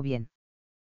auténtico bien.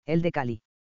 El de Cali.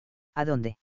 ¿A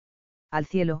dónde? Al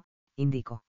cielo,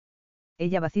 indico.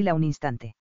 Ella vacila un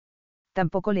instante.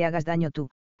 Tampoco le hagas daño tú,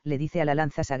 le dice a la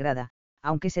lanza sagrada,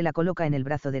 aunque se la coloca en el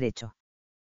brazo derecho.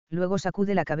 Luego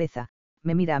sacude la cabeza,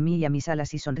 me mira a mí y a mis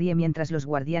alas y sonríe mientras los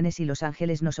guardianes y los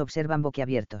ángeles nos observan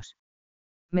boquiabiertos.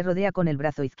 Me rodea con el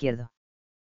brazo izquierdo.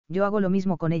 Yo hago lo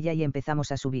mismo con ella y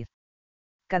empezamos a subir.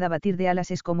 Cada batir de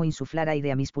alas es como insuflar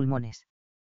aire a mis pulmones.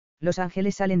 Los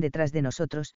ángeles salen detrás de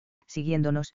nosotros,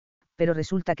 siguiéndonos, pero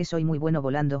resulta que soy muy bueno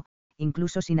volando,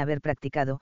 incluso sin haber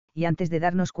practicado, y antes de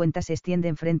darnos cuenta se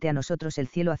extienden frente a nosotros el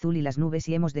cielo azul y las nubes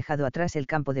y hemos dejado atrás el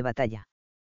campo de batalla.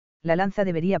 La lanza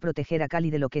debería proteger a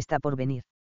Cali de lo que está por venir.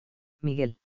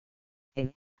 Miguel.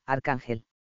 Arcángel.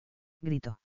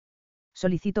 Grito.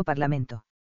 Solicito parlamento.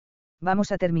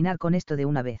 Vamos a terminar con esto de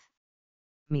una vez.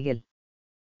 Miguel.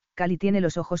 Cali tiene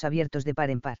los ojos abiertos de par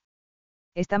en par.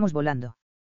 Estamos volando.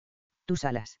 Tus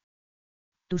alas.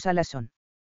 Tus alas son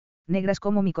negras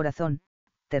como mi corazón,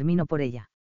 termino por ella.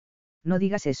 No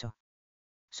digas eso.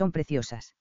 Son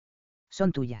preciosas.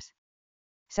 Son tuyas.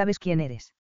 ¿Sabes quién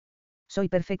eres? Soy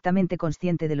perfectamente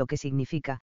consciente de lo que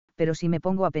significa, pero si me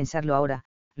pongo a pensarlo ahora,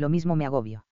 lo mismo me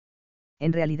agobio.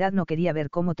 En realidad no quería ver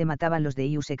cómo te mataban los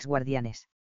Deus Ex Guardianes.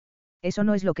 Eso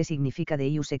no es lo que significa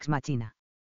Deus Ex Machina.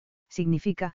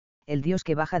 Significa, el dios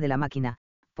que baja de la máquina,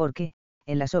 porque,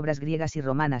 en las obras griegas y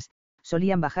romanas,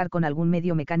 solían bajar con algún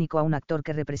medio mecánico a un actor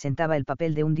que representaba el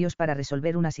papel de un dios para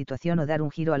resolver una situación o dar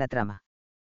un giro a la trama.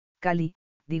 Cali,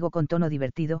 digo con tono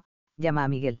divertido, llama a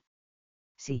Miguel.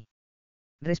 Sí.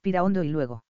 Respira hondo y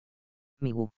luego.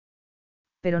 Migu.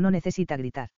 Pero no necesita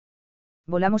gritar.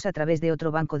 Volamos a través de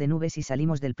otro banco de nubes y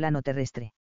salimos del plano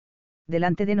terrestre.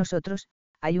 Delante de nosotros,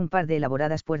 hay un par de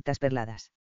elaboradas puertas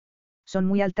perladas. Son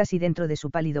muy altas y dentro de su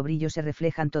pálido brillo se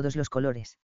reflejan todos los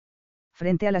colores.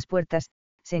 Frente a las puertas,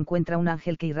 se encuentra un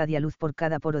ángel que irradia luz por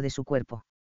cada poro de su cuerpo.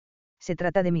 Se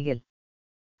trata de Miguel.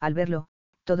 Al verlo,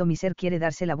 todo mi ser quiere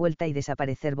darse la vuelta y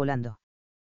desaparecer volando.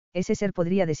 Ese ser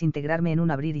podría desintegrarme en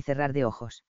un abrir y cerrar de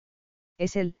ojos.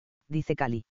 Es él, dice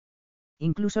Cali.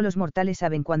 Incluso los mortales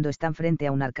saben cuando están frente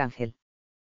a un arcángel.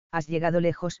 Has llegado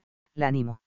lejos, la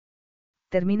animo.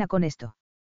 Termina con esto.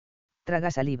 Traga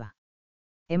saliva.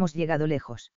 Hemos llegado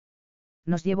lejos.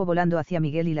 Nos llevo volando hacia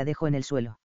Miguel y la dejo en el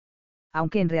suelo.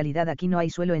 Aunque en realidad aquí no hay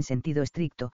suelo en sentido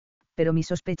estricto, pero mis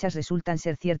sospechas resultan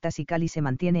ser ciertas y Cali se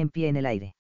mantiene en pie en el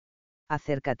aire.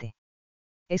 Acércate.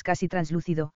 Es casi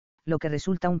translúcido, lo que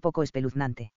resulta un poco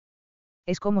espeluznante.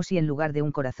 Es como si en lugar de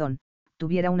un corazón,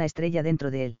 tuviera una estrella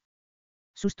dentro de él.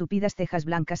 Sus tupidas cejas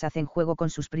blancas hacen juego con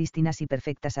sus prístinas y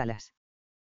perfectas alas.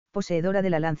 Poseedora de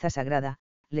la lanza sagrada,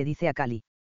 le dice a Cali.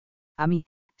 A mí,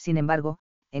 sin embargo,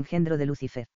 engendro de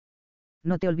Lucifer.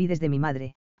 No te olvides de mi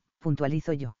madre,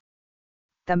 puntualizo yo.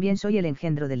 También soy el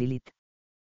engendro de Lilith.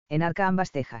 Enarca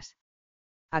ambas cejas.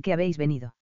 ¿A qué habéis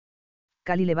venido?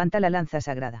 Cali levanta la lanza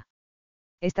sagrada.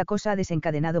 Esta cosa ha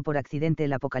desencadenado por accidente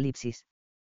el apocalipsis.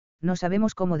 No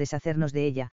sabemos cómo deshacernos de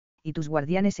ella, y tus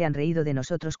guardianes se han reído de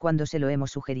nosotros cuando se lo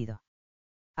hemos sugerido.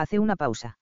 Hace una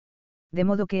pausa. De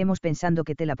modo que hemos pensado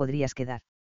que te la podrías quedar.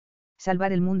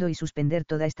 Salvar el mundo y suspender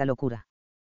toda esta locura.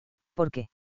 ¿Por qué?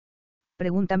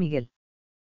 Pregunta Miguel.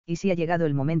 ¿Y si ha llegado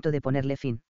el momento de ponerle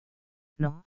fin?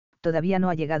 No, todavía no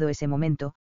ha llegado ese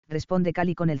momento, responde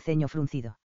Cali con el ceño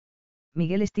fruncido.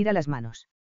 Miguel estira las manos.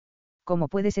 ¿Cómo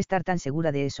puedes estar tan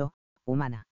segura de eso,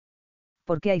 humana?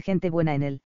 Porque hay gente buena en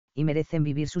él, y merecen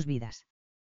vivir sus vidas.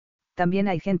 También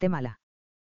hay gente mala.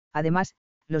 Además,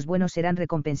 los buenos serán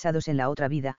recompensados en la otra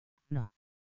vida, ¿no?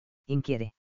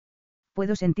 Inquiere.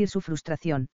 Puedo sentir su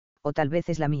frustración, o tal vez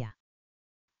es la mía.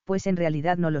 Pues en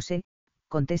realidad no lo sé,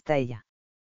 contesta ella.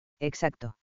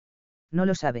 Exacto. No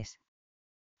lo sabes.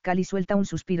 Cali suelta un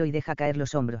suspiro y deja caer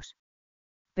los hombros.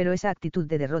 Pero esa actitud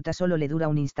de derrota solo le dura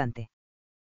un instante.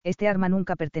 Este arma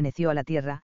nunca perteneció a la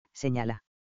Tierra, señala.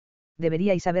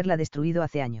 Deberíais haberla destruido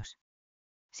hace años.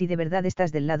 Si de verdad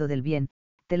estás del lado del bien,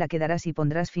 te la quedarás y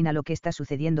pondrás fin a lo que está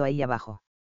sucediendo ahí abajo.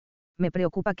 Me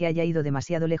preocupa que haya ido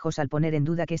demasiado lejos al poner en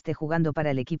duda que esté jugando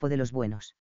para el equipo de los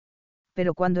buenos.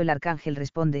 Pero cuando el arcángel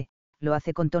responde, lo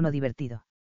hace con tono divertido.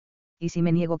 ¿Y si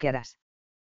me niego, qué harás?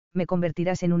 Me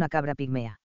convertirás en una cabra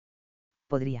pigmea.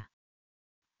 ¿Podría?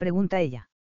 Pregunta ella.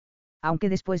 Aunque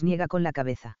después niega con la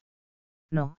cabeza.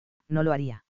 No, no lo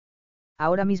haría.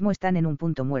 Ahora mismo están en un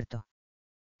punto muerto.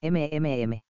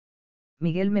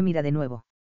 Miguel me mira de nuevo.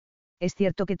 Es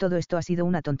cierto que todo esto ha sido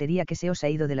una tontería que se os ha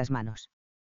ido de las manos.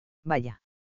 Vaya.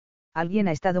 Alguien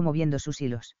ha estado moviendo sus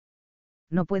hilos.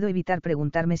 No puedo evitar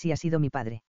preguntarme si ha sido mi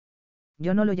padre.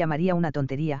 Yo no lo llamaría una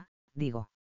tontería, digo.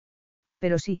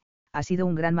 Pero sí, ha sido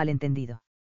un gran malentendido.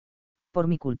 Por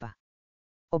mi culpa.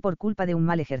 O por culpa de un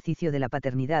mal ejercicio de la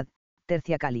paternidad,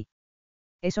 tercia Cali.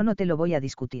 Eso no te lo voy a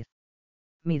discutir.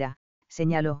 Mira,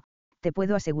 señalo, te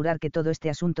puedo asegurar que todo este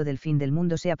asunto del fin del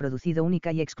mundo se ha producido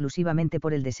única y exclusivamente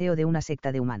por el deseo de una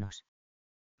secta de humanos.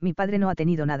 Mi padre no ha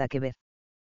tenido nada que ver.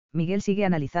 Miguel sigue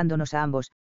analizándonos a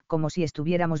ambos, como si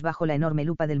estuviéramos bajo la enorme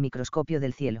lupa del microscopio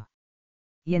del cielo.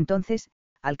 Y entonces,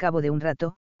 al cabo de un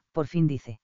rato, por fin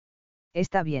dice.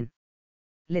 Está bien.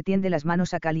 Le tiende las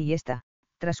manos a Cali y esta,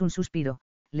 tras un suspiro,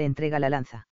 le entrega la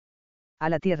lanza. A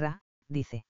la tierra,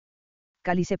 dice.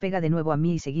 Cali se pega de nuevo a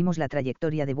mí y seguimos la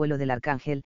trayectoria de vuelo del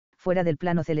arcángel, fuera del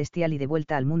plano celestial y de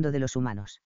vuelta al mundo de los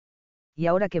humanos. ¿Y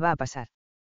ahora qué va a pasar?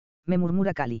 Me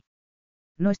murmura Cali.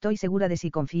 No estoy segura de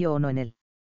si confío o no en él.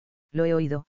 Lo he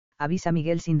oído, avisa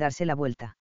Miguel sin darse la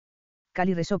vuelta.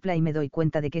 Cali resopla y me doy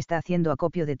cuenta de que está haciendo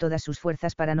acopio de todas sus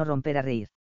fuerzas para no romper a reír.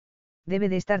 Debe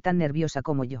de estar tan nerviosa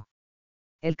como yo.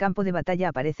 El campo de batalla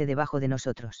aparece debajo de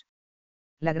nosotros.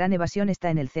 La gran evasión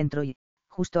está en el centro y,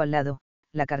 justo al lado,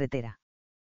 la carretera.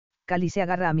 Cali se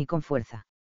agarra a mí con fuerza.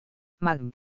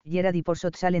 Magn, Gerard y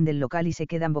Porsot salen del local y se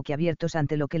quedan boquiabiertos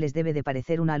ante lo que les debe de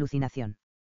parecer una alucinación.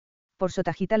 Porsot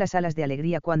agita las alas de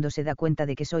alegría cuando se da cuenta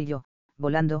de que soy yo,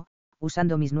 volando,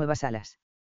 usando mis nuevas alas.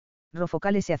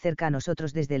 Rofocale se acerca a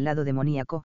nosotros desde el lado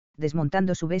demoníaco,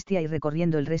 desmontando su bestia y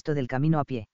recorriendo el resto del camino a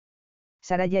pie.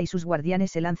 Saraya y sus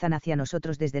guardianes se lanzan hacia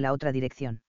nosotros desde la otra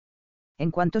dirección.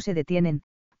 En cuanto se detienen,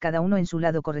 cada uno en su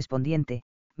lado correspondiente,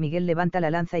 Miguel levanta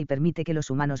la lanza y permite que los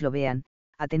humanos lo vean,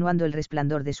 atenuando el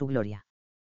resplandor de su gloria.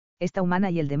 Esta humana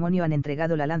y el demonio han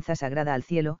entregado la lanza sagrada al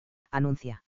cielo,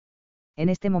 anuncia. En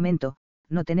este momento,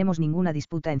 no tenemos ninguna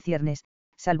disputa en ciernes,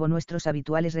 salvo nuestros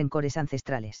habituales rencores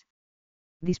ancestrales.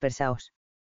 Dispersaos.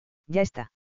 Ya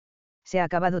está. ¿Se ha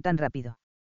acabado tan rápido?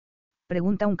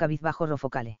 Pregunta un cabizbajo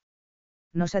Rofocale.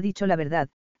 Nos ha dicho la verdad,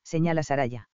 señala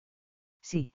Saraya.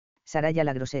 Sí, Saraya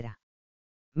la grosera.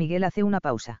 Miguel hace una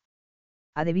pausa.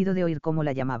 Ha debido de oír cómo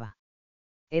la llamaba.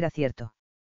 Era cierto.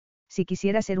 Si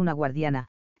quisiera ser una guardiana,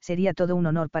 sería todo un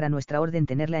honor para nuestra orden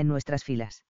tenerla en nuestras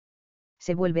filas.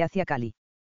 Se vuelve hacia Cali.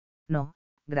 No,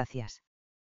 gracias.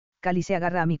 Cali se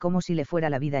agarra a mí como si le fuera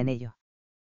la vida en ello.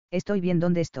 Estoy bien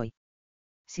donde estoy.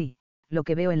 Sí, lo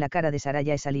que veo en la cara de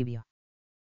Saraya es alivio.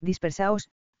 Dispersaos,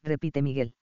 repite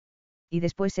Miguel. Y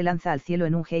después se lanza al cielo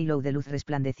en un halo de luz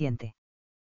resplandeciente.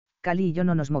 Cali y yo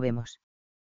no nos movemos.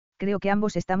 Creo que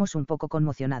ambos estamos un poco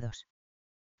conmocionados.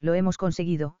 Lo hemos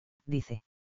conseguido, dice.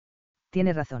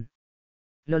 Tiene razón.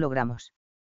 Lo logramos.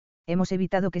 Hemos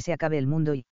evitado que se acabe el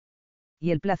mundo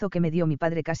y el plazo que me dio mi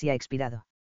padre casi ha expirado.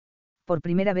 Por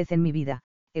primera vez en mi vida,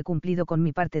 he cumplido con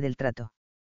mi parte del trato.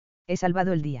 He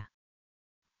salvado el día.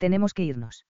 Tenemos que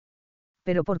irnos.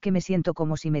 Pero ¿por qué me siento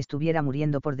como si me estuviera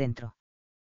muriendo por dentro?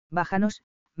 Bájanos,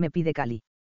 me pide Cali.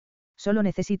 Solo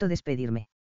necesito despedirme.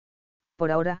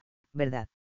 Por ahora, ¿verdad?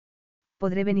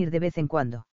 Podré venir de vez en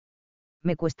cuando.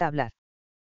 Me cuesta hablar.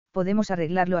 Podemos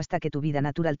arreglarlo hasta que tu vida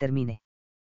natural termine.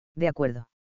 De acuerdo.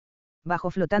 Bajo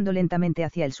flotando lentamente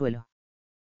hacia el suelo.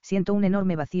 Siento un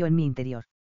enorme vacío en mi interior.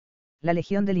 La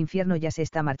legión del infierno ya se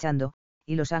está marchando,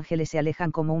 y los ángeles se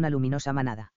alejan como una luminosa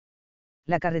manada.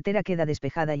 La carretera queda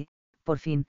despejada y, por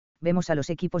fin, vemos a los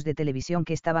equipos de televisión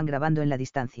que estaban grabando en la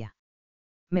distancia.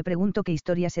 Me pregunto qué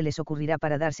historia se les ocurrirá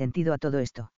para dar sentido a todo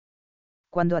esto.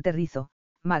 Cuando aterrizo,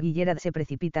 Mag y Gerard se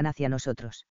precipitan hacia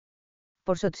nosotros.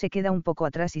 Porsot se queda un poco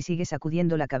atrás y sigue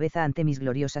sacudiendo la cabeza ante mis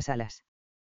gloriosas alas.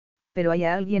 Pero hay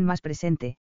alguien más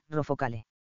presente, Rofocale.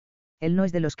 Él no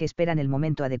es de los que esperan el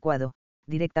momento adecuado,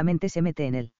 directamente se mete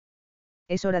en él.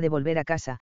 Es hora de volver a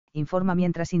casa, informa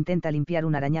mientras intenta limpiar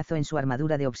un arañazo en su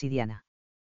armadura de obsidiana.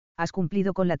 Has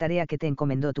cumplido con la tarea que te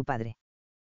encomendó tu padre.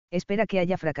 Espera que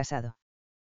haya fracasado.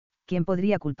 ¿Quién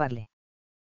podría culparle?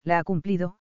 La ha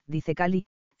cumplido, dice Cali,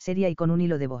 seria y con un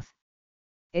hilo de voz.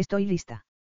 Estoy lista.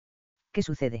 ¿Qué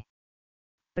sucede?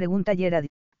 Pregunta Gerard,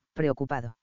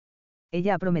 preocupado.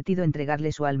 Ella ha prometido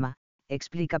entregarle su alma,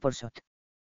 explica Porsot.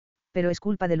 Pero es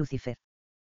culpa de Lucifer.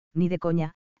 Ni de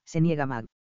coña, se niega Mag.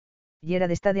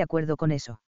 Gerard está de acuerdo con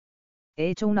eso. He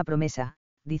hecho una promesa,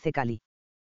 dice Cali.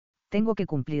 Tengo que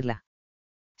cumplirla.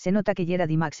 Se nota que Gerard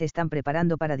y Mag se están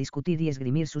preparando para discutir y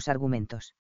esgrimir sus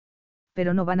argumentos.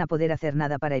 Pero no van a poder hacer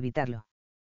nada para evitarlo.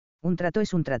 Un trato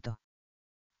es un trato.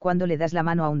 Cuando le das la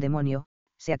mano a un demonio,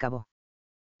 se acabó.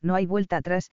 No hay vuelta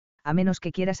atrás, a menos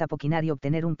que quieras apoquinar y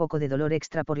obtener un poco de dolor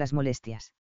extra por las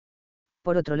molestias.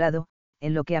 Por otro lado,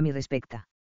 en lo que a mí respecta.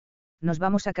 Nos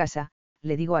vamos a casa,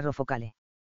 le digo a Rofocale.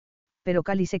 Pero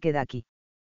Cali se queda aquí.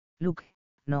 Luke,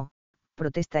 no,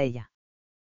 protesta ella.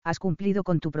 Has cumplido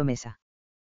con tu promesa.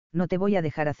 No te voy a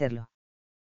dejar hacerlo.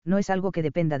 No es algo que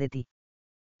dependa de ti.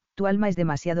 Tu alma es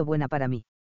demasiado buena para mí.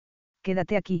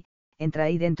 Quédate aquí, entra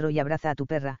ahí dentro y abraza a tu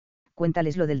perra,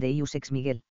 cuéntales lo del Deus ex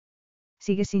Miguel.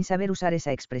 Sigues sin saber usar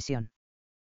esa expresión.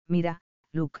 Mira,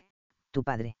 Luke, tu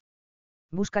padre.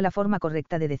 Busca la forma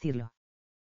correcta de decirlo.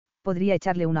 Podría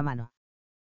echarle una mano.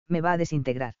 Me va a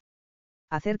desintegrar.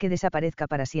 Hacer que desaparezca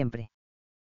para siempre.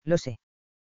 Lo sé.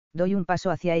 Doy un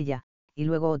paso hacia ella, y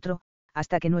luego otro,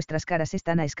 hasta que nuestras caras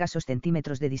están a escasos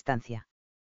centímetros de distancia.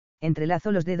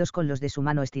 Entrelazo los dedos con los de su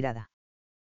mano estirada.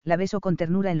 La beso con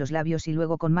ternura en los labios y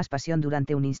luego con más pasión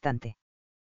durante un instante.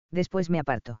 Después me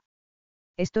aparto.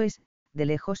 Esto es, de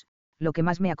lejos, lo que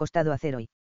más me ha costado hacer hoy.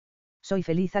 Soy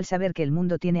feliz al saber que el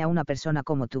mundo tiene a una persona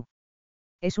como tú.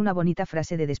 Es una bonita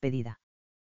frase de despedida.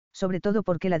 Sobre todo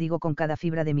porque la digo con cada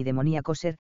fibra de mi demoníaco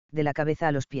ser, de la cabeza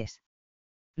a los pies.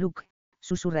 Luke,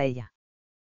 susurra ella.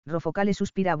 Rofocale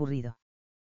suspira aburrido.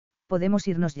 Podemos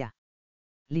irnos ya.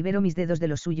 Libero mis dedos de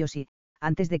los suyos y,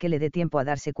 antes de que le dé tiempo a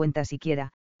darse cuenta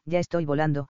siquiera, ya estoy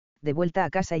volando, de vuelta a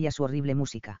casa y a su horrible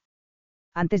música.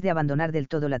 Antes de abandonar del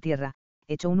todo la tierra,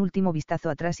 echo un último vistazo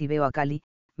atrás y veo a Cali,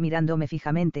 mirándome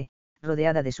fijamente,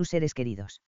 rodeada de sus seres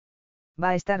queridos. ¿Va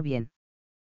a estar bien?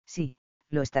 Sí,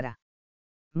 lo estará.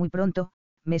 Muy pronto,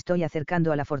 me estoy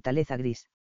acercando a la fortaleza gris.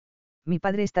 Mi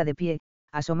padre está de pie,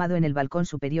 asomado en el balcón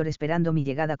superior esperando mi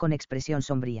llegada con expresión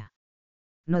sombría.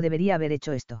 No debería haber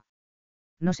hecho esto.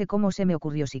 No sé cómo se me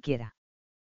ocurrió siquiera.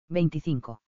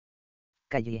 25.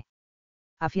 Callé.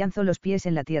 Afianzo los pies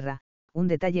en la tierra, un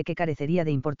detalle que carecería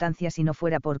de importancia si no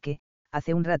fuera porque,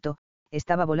 hace un rato,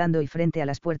 estaba volando y frente a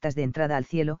las puertas de entrada al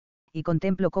cielo, y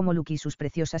contemplo cómo Luke y sus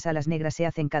preciosas alas negras se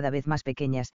hacen cada vez más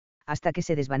pequeñas, hasta que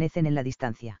se desvanecen en la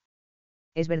distancia.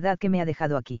 Es verdad que me ha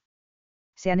dejado aquí.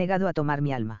 Se ha negado a tomar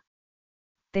mi alma.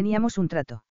 Teníamos un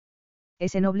trato.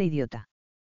 Ese noble idiota.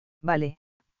 Vale,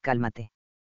 cálmate.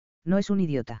 No es un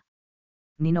idiota.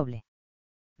 Ni noble.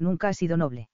 Nunca ha sido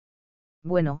noble.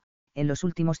 Bueno, en los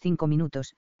últimos 5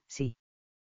 minutos, sí.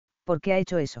 ¿Por qué ha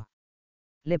hecho eso?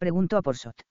 Le pregunto a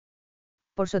Porsot.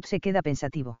 Porsot se queda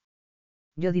pensativo.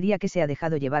 Yo diría que se ha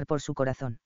dejado llevar por su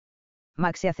corazón.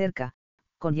 Max se acerca,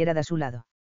 con Gerard a su lado.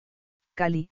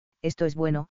 Cali, esto es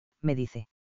bueno, me dice.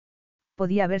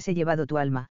 Podía haberse llevado tu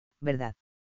alma, ¿verdad?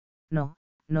 No,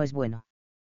 no es bueno.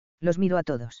 Los miro a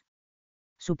todos.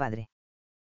 Su padre.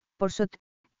 Porsot,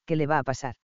 ¿qué le va a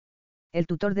pasar? El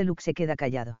tutor de Luke se queda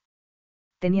callado.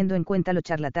 Teniendo en cuenta lo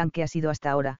charlatán que ha sido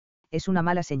hasta ahora, es una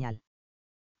mala señal.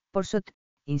 Por sot,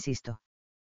 insisto.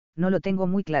 No lo tengo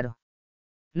muy claro.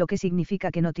 Lo que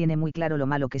significa que no tiene muy claro lo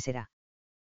malo que será.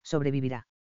 Sobrevivirá.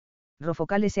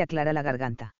 Rofocale se aclara la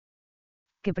garganta.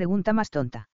 ¿Qué pregunta más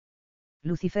tonta?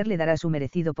 Lucifer le dará su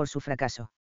merecido por su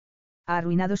fracaso. Ha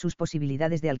arruinado sus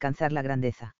posibilidades de alcanzar la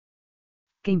grandeza.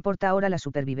 ¿Qué importa ahora la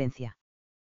supervivencia?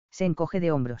 Se encoge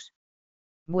de hombros.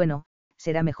 Bueno,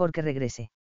 será mejor que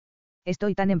regrese.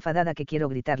 Estoy tan enfadada que quiero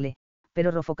gritarle,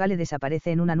 pero Rofocale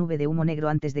desaparece en una nube de humo negro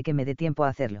antes de que me dé tiempo a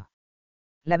hacerlo.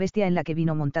 La bestia en la que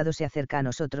vino montado se acerca a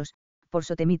nosotros, por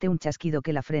sot emite un chasquido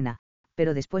que la frena,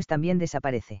 pero después también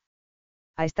desaparece.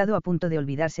 ¿Ha estado a punto de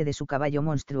olvidarse de su caballo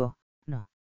monstruo? No.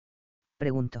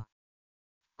 Pregunto.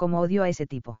 ¿Cómo odio a ese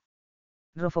tipo?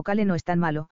 Rofocale no es tan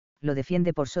malo, lo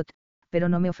defiende por sot, pero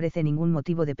no me ofrece ningún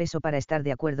motivo de peso para estar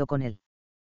de acuerdo con él.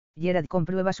 Gerard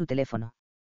comprueba su teléfono.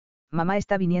 Mamá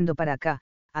está viniendo para acá,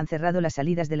 han cerrado las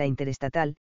salidas de la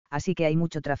interestatal, así que hay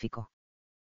mucho tráfico.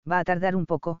 Va a tardar un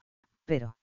poco,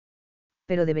 pero...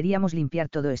 Pero deberíamos limpiar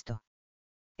todo esto.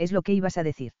 Es lo que ibas a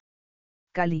decir.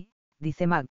 Cali, dice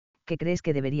Mag, ¿qué crees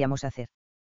que deberíamos hacer?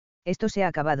 Esto se ha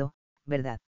acabado,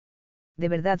 ¿verdad? De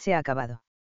verdad se ha acabado.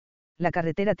 La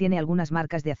carretera tiene algunas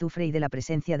marcas de azufre y de la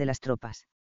presencia de las tropas.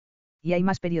 Y hay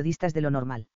más periodistas de lo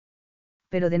normal.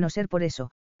 Pero de no ser por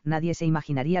eso, nadie se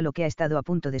imaginaría lo que ha estado a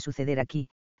punto de suceder aquí,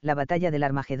 la batalla del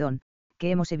Armagedón,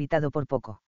 que hemos evitado por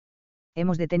poco.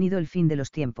 Hemos detenido el fin de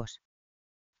los tiempos.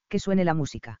 Que suene la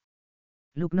música.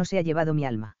 Luke no se ha llevado mi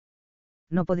alma.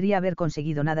 No podría haber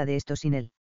conseguido nada de esto sin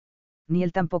él. Ni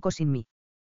él tampoco sin mí.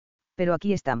 Pero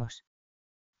aquí estamos.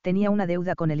 Tenía una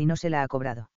deuda con él y no se la ha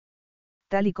cobrado.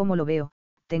 Tal y como lo veo,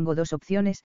 tengo dos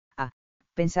opciones: A,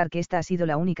 pensar que esta ha sido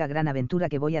la única gran aventura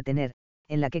que voy a tener,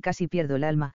 en la que casi pierdo el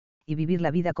alma, y vivir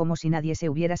la vida como si nadie se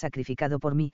hubiera sacrificado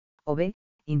por mí, o B,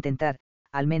 intentar,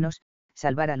 al menos,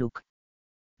 salvar a Luke.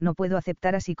 No puedo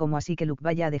aceptar así como así que Luke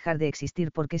vaya a dejar de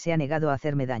existir porque se ha negado a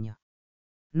hacerme daño.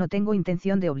 No tengo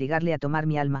intención de obligarle a tomar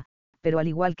mi alma, pero al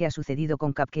igual que ha sucedido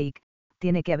con Cupcake,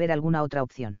 tiene que haber alguna otra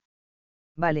opción.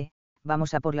 Vale,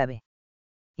 vamos a por la B.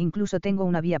 Incluso tengo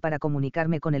una vía para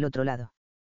comunicarme con el otro lado.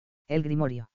 El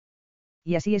grimorio.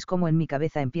 Y así es como en mi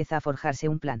cabeza empieza a forjarse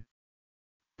un plan.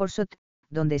 Por sot,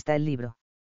 ¿dónde está el libro?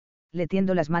 Le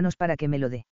tiendo las manos para que me lo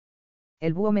dé.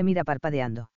 El búho me mira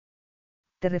parpadeando.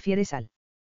 ¿Te refieres al?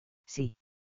 Sí.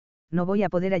 No voy a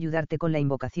poder ayudarte con la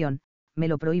invocación, me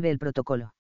lo prohíbe el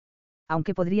protocolo.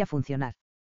 Aunque podría funcionar.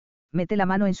 Mete la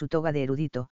mano en su toga de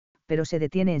erudito, pero se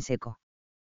detiene en seco.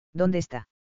 ¿Dónde está?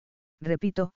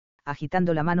 Repito,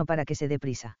 agitando la mano para que se dé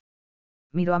prisa.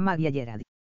 Miro a Mag y a Gerard.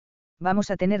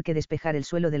 Vamos a tener que despejar el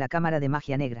suelo de la cámara de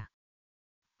magia negra.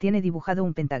 Tiene dibujado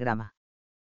un pentagrama.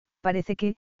 Parece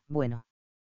que, bueno.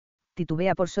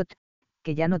 Titubea por sot,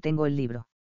 que ya no tengo el libro.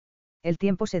 El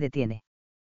tiempo se detiene.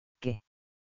 ¿Qué?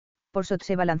 Por sot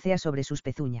se balancea sobre sus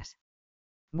pezuñas.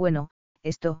 Bueno,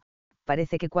 esto,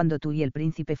 parece que cuando tú y el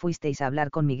príncipe fuisteis a hablar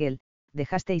con Miguel,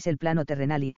 dejasteis el plano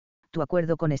terrenal y, tu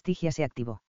acuerdo con Estigia se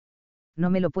activó. No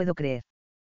me lo puedo creer.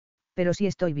 Pero sí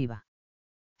estoy viva.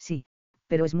 Sí,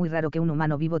 pero es muy raro que un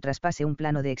humano vivo traspase un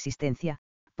plano de existencia,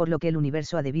 por lo que el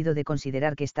universo ha debido de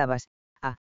considerar que estabas,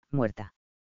 muerta.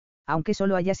 Aunque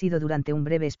solo haya sido durante un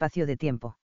breve espacio de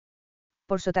tiempo.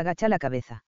 Por sot agacha la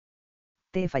cabeza.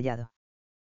 Te he fallado.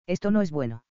 Esto no es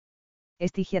bueno.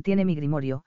 Estigia tiene mi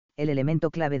grimorio, el elemento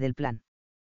clave del plan.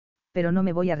 Pero no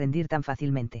me voy a rendir tan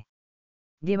fácilmente.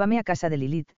 Llévame a casa de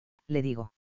Lilith, le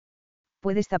digo.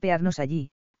 Puedes zapearnos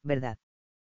allí, ¿verdad?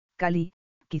 Cali,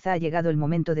 quizá ha llegado el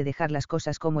momento de dejar las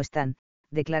cosas como están,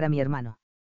 declara mi hermano.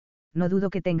 No dudo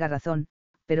que tenga razón,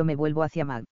 pero me vuelvo hacia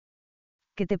Mag.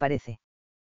 ¿Qué te parece?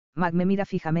 Mag me mira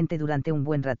fijamente durante un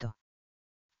buen rato.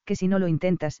 Que si no lo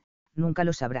intentas, nunca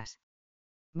lo sabrás.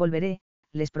 Volveré,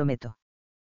 les prometo.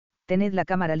 Tened la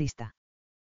cámara lista.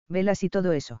 Velas y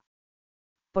todo eso.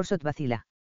 Por sot vacila.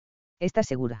 ¿Estás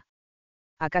segura?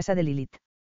 A casa de Lilith.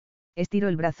 Estiro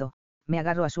el brazo, me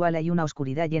agarro a su ala y una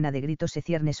oscuridad llena de gritos se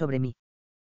cierne sobre mí.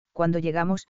 Cuando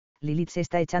llegamos, Lilith se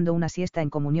está echando una siesta en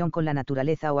comunión con la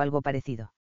naturaleza o algo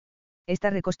parecido. Está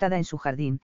recostada en su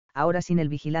jardín, ahora sin el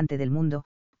vigilante del mundo,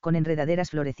 con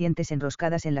enredaderas florecientes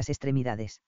enroscadas en las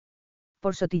extremidades.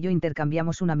 Por sot y yo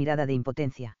intercambiamos una mirada de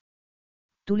impotencia.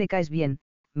 Tú le caes bien,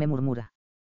 me murmura.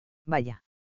 Vaya.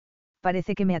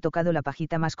 Parece que me ha tocado la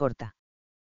pajita más corta.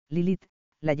 Lilith,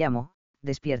 la llamo,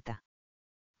 despierta.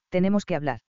 Tenemos que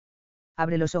hablar.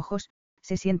 Abre los ojos,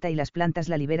 se sienta y las plantas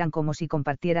la liberan como si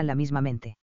compartieran la misma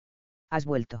mente. ¿Has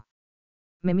vuelto?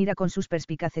 Me mira con sus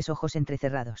perspicaces ojos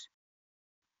entrecerrados.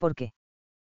 ¿Por qué?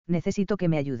 Necesito que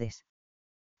me ayudes.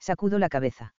 Sacudo la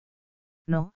cabeza.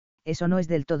 No, eso no es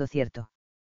del todo cierto.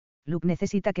 Luke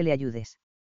necesita que le ayudes.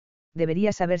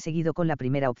 Deberías haber seguido con la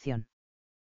primera opción.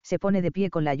 Se pone de pie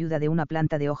con la ayuda de una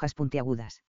planta de hojas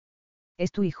puntiagudas.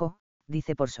 Es tu hijo,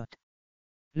 dice Porsot.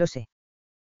 Lo sé.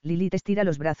 Lilith estira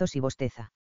los brazos y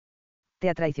bosteza. Te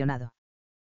ha traicionado.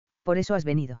 Por eso has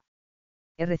venido.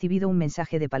 He recibido un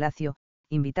mensaje de Palacio,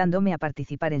 invitándome a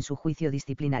participar en su juicio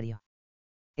disciplinario.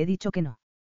 He dicho que no.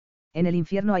 En el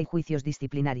infierno hay juicios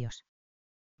disciplinarios.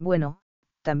 Bueno,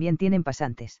 también tienen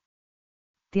pasantes.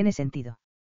 Tiene sentido.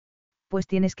 Pues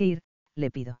tienes que ir,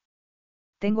 le pido.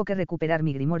 Tengo que recuperar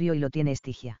mi grimorio y lo tiene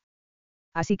Estigia.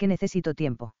 Así que necesito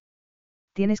tiempo.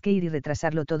 Tienes que ir y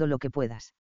retrasarlo todo lo que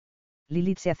puedas.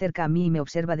 Lilith se acerca a mí y me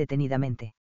observa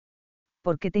detenidamente.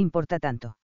 ¿Por qué te importa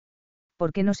tanto?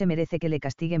 ¿Por qué no se merece que le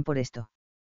castiguen por esto?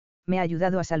 Me ha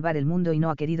ayudado a salvar el mundo y no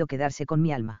ha querido quedarse con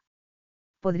mi alma.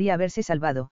 Podría haberse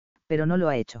salvado, pero no lo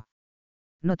ha hecho.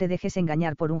 No te dejes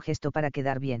engañar por un gesto para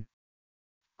quedar bien.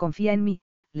 Confía en mí,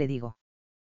 le digo.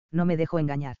 No me dejo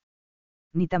engañar.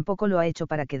 Ni tampoco lo ha hecho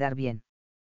para quedar bien.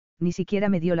 Ni siquiera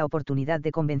me dio la oportunidad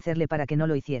de convencerle para que no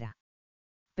lo hiciera.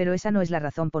 Pero esa no es la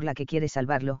razón por la que quiere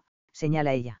salvarlo,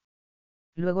 señala ella.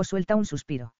 Luego suelta un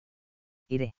suspiro.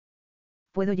 Iré.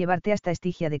 Puedo llevarte hasta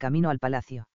Estigia de camino al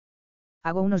palacio.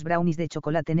 Hago unos brownies de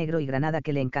chocolate negro y granada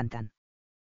que le encantan.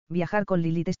 Viajar con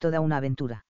Lilith es toda una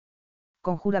aventura.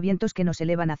 Conjura vientos que nos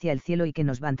elevan hacia el cielo y que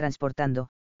nos van transportando,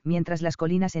 mientras las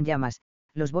colinas en llamas,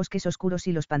 los bosques oscuros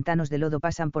y los pantanos de lodo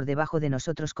pasan por debajo de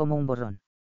nosotros como un borrón.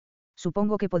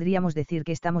 Supongo que podríamos decir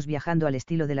que estamos viajando al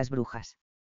estilo de las brujas.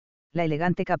 La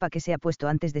elegante capa que se ha puesto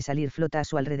antes de salir flota a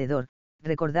su alrededor,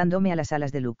 recordándome a las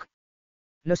alas de Luke.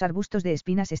 Los arbustos de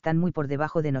espinas están muy por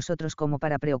debajo de nosotros como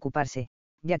para preocuparse,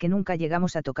 ya que nunca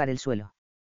llegamos a tocar el suelo.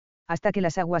 Hasta que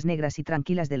las aguas negras y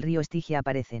tranquilas del río Estigia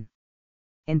aparecen.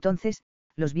 Entonces,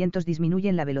 los vientos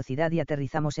disminuyen la velocidad y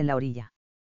aterrizamos en la orilla.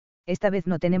 Esta vez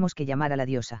no tenemos que llamar a la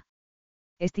diosa.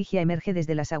 Estigia emerge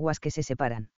desde las aguas que se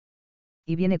separan.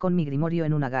 Y viene con mi grimorio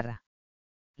en una garra.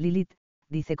 Lilith,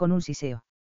 dice con un siseo.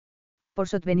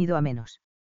 Porsot venido a menos.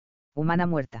 Humana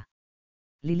muerta.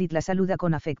 Lilith la saluda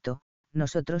con afecto,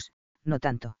 nosotros, no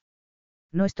tanto.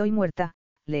 No estoy muerta,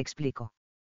 le explico.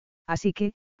 Así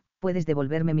que, puedes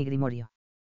devolverme mi grimorio.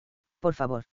 Por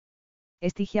favor.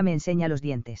 Estigia me enseña los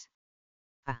dientes.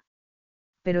 Ah.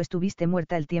 Pero estuviste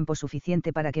muerta el tiempo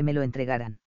suficiente para que me lo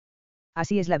entregaran.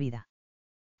 Así es la vida.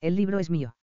 El libro es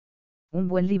mío. Un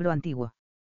buen libro antiguo.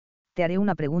 Te haré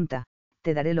una pregunta,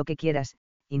 te daré lo que quieras,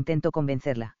 intento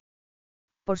convencerla.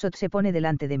 Porsot se pone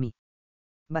delante de mí.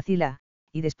 Vacila,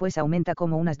 y después aumenta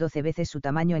como unas 12 veces su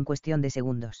tamaño en cuestión de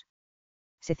segundos.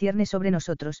 Se cierne sobre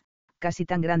nosotros, casi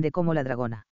tan grande como la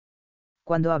dragona.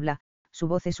 Cuando habla, su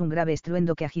voz es un grave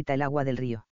estruendo que agita el agua del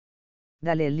río.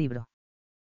 Dale el libro.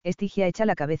 Estigia echa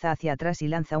la cabeza hacia atrás y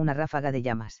lanza una ráfaga de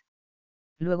llamas.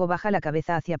 Luego baja la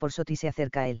cabeza hacia Porsot y se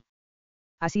acerca a él.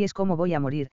 Así es como voy a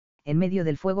morir, en medio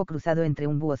del fuego cruzado entre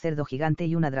un búho cerdo gigante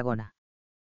y una dragona.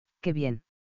 ¡Qué bien!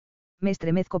 Me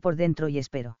estremezco por dentro y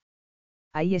espero.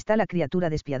 Ahí está la criatura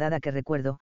despiadada que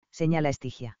recuerdo, señala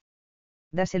Estigia.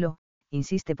 Dáselo,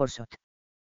 insiste Porsot.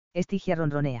 Estigia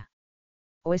ronronea.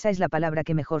 O esa es la palabra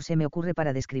que mejor se me ocurre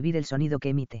para describir el sonido que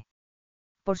emite.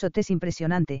 Porsot es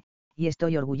impresionante, y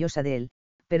estoy orgullosa de él,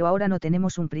 pero ahora no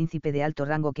tenemos un príncipe de alto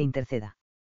rango que interceda.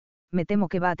 Me temo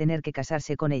que va a tener que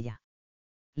casarse con ella.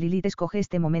 Lilith escoge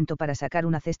este momento para sacar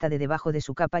una cesta de debajo de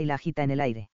su capa y la agita en el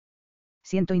aire.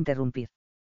 Siento interrumpir.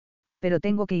 Pero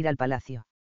tengo que ir al palacio.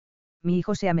 Mi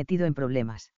hijo se ha metido en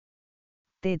problemas.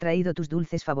 Te he traído tus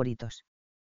dulces favoritos.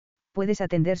 Puedes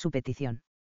atender su petición.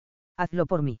 Hazlo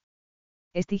por mí.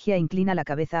 Estigia inclina la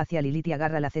cabeza hacia Lilith y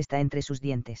agarra la cesta entre sus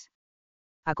dientes.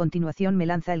 A continuación me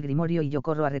lanza el grimorio y yo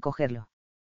corro a recogerlo.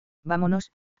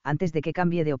 Vámonos, antes de que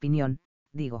cambie de opinión,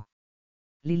 digo.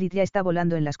 Lilith ya está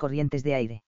volando en las corrientes de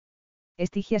aire.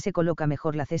 Estigia se coloca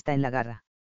mejor la cesta en la garra.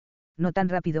 No tan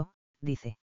rápido,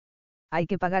 dice. Hay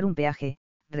que pagar un peaje,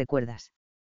 ¿recuerdas?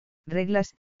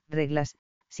 Reglas, reglas,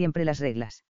 siempre las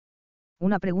reglas.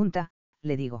 Una pregunta,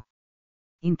 le digo.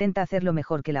 Intenta hacerlo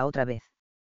mejor que la otra vez.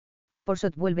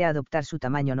 Porsot vuelve a adoptar su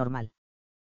tamaño normal.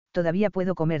 Todavía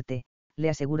puedo comerte, le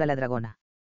asegura la dragona.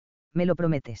 ¿Me lo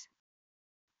prometes?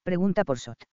 Pregunta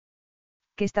Porsot.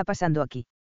 ¿Qué está pasando aquí?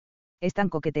 ¿Están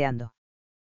coqueteando?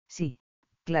 Sí,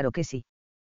 claro que sí.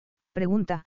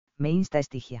 Pregunta, me insta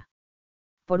Estigia.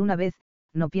 Por una vez,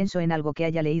 no pienso en algo que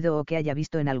haya leído o que haya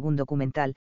visto en algún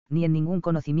documental, ni en ningún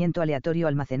conocimiento aleatorio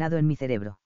almacenado en mi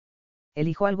cerebro.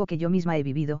 Elijo algo que yo misma he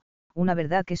vivido, una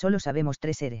verdad que solo sabemos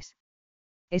 3 seres.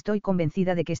 Estoy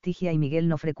convencida de que Estigia y Miguel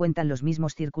no frecuentan los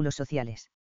mismos círculos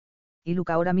sociales. Y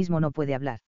Luca ahora mismo no puede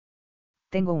hablar.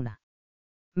 Tengo una.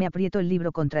 Me aprieto el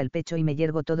libro contra el pecho y me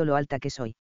yergo todo lo alta que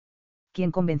soy.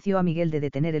 ¿Quién convenció a Miguel de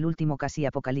detener el último casi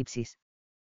apocalipsis?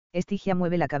 Estigia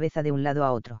mueve la cabeza de un lado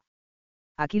a otro.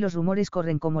 Aquí los rumores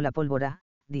corren como la pólvora,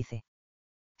 dice.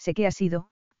 Sé que ha sido,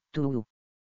 tú.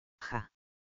 Ja.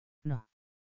 No.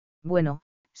 Bueno,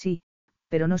 sí,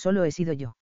 pero no solo he sido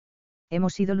yo.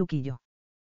 Hemos sido Luke y yo.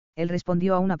 Él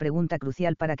respondió a una pregunta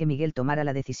crucial para que Miguel tomara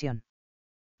la decisión.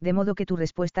 De modo que tu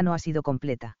respuesta no ha sido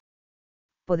completa.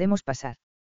 Podemos pasar.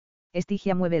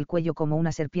 Estigia mueve el cuello como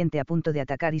una serpiente a punto de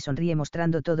atacar y sonríe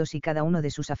mostrando todos y cada uno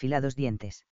de sus afilados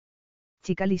dientes.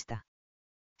 Chica lista.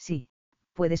 Sí,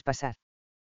 puedes pasar.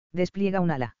 Despliega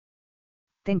un ala.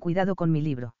 Ten cuidado con mi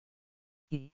libro.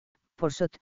 Y, por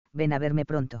Sot, ven a verme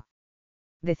pronto.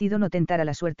 Decido no tentar a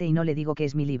la suerte y no le digo que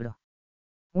es mi libro.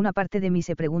 Una parte de mí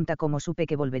se pregunta cómo supe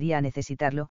que volvería a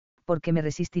necesitarlo, por qué me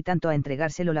resistí tanto a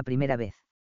entregárselo la primera vez.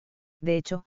 De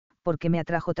hecho, por qué me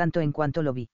atrajo tanto en cuanto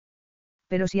lo vi.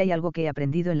 Pero si hay algo que he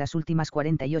aprendido en las últimas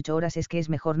 48 horas es que es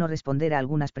mejor no responder a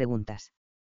algunas preguntas.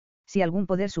 Si algún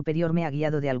poder superior me ha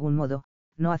guiado de algún modo,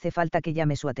 no hace falta que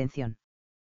llame su atención.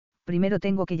 Primero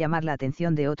tengo que llamar la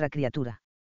atención de otra criatura.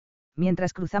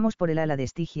 Mientras cruzamos por el ala de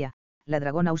Estigia, la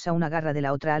dragona usa una garra de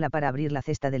la otra ala para abrir la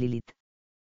cesta de Lilith.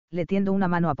 Le tiendo una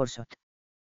mano a Porsot.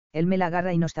 Él me la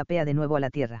agarra y nos zapea de nuevo a la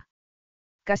tierra.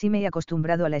 Casi me he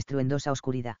acostumbrado a la estruendosa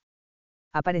oscuridad.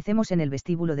 Aparecemos en el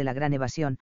vestíbulo de la Gran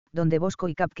Evasión, donde Bosco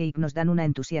y Cupcake nos dan una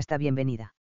entusiasta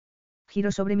bienvenida.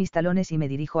 Giro sobre mis talones y me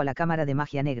dirijo a la cámara de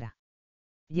magia negra.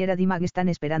 Gerard y Mag están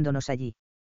esperándonos allí.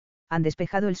 Han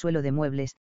despejado el suelo de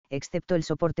muebles, excepto el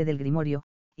soporte del grimorio,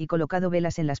 y colocado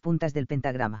velas en las puntas del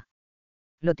pentagrama.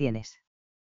 ¿Lo tienes?,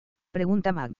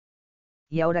 pregunta Mag.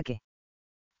 ¿Y ahora qué?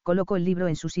 Coloco el libro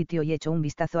en su sitio y echo un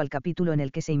vistazo al capítulo en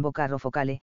el que se invoca a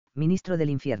Rofocale, ministro del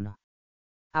infierno.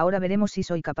 Ahora veremos si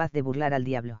soy capaz de burlar al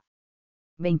diablo.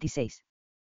 26.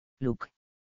 Luke.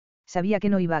 Sabía que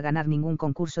no iba a ganar ningún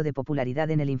concurso de popularidad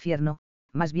en el infierno,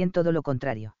 más bien todo lo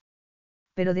contrario.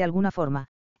 Pero de alguna forma,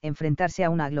 enfrentarse a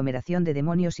una aglomeración de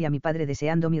demonios y a mi padre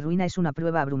deseando mi ruina es una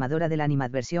prueba abrumadora de la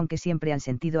animadversión que siempre han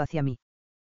sentido hacia mí.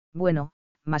 Bueno,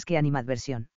 más que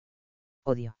animadversión.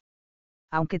 Odio.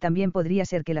 Aunque también podría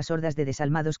ser que las hordas de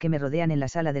desalmados que me rodean en la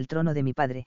sala del trono de mi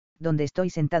padre, donde estoy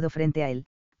sentado frente a él,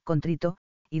 contrito,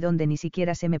 y donde ni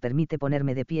siquiera se me permite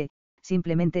ponerme de pie,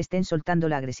 simplemente estén soltando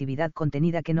la agresividad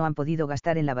contenida que no han podido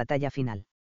gastar en la batalla final.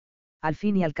 Al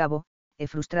fin y al cabo, he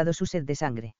frustrado su sed de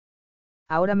sangre.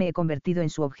 Ahora me he convertido en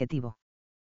su objetivo.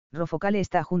 Rofocale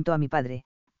está junto a mi padre,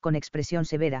 con expresión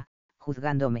severa,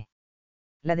 juzgándome.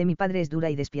 La de mi padre es dura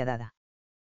y despiadada.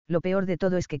 Lo peor de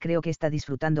todo es que creo que está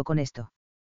disfrutando con esto.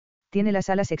 Tiene las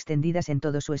alas extendidas en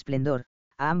todo su esplendor,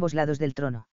 a ambos lados del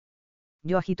trono.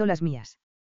 Yo agito las mías.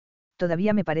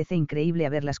 Todavía me parece increíble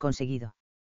haberlas conseguido.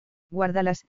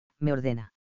 Guárdalas, me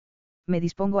ordena. Me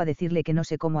dispongo a decirle que no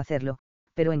sé cómo hacerlo,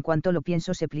 pero en cuanto lo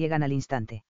pienso se pliegan al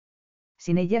instante.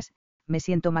 Sin ellas, me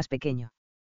siento más pequeño.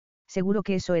 Seguro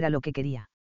que eso era lo que quería.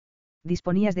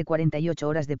 Disponías de 48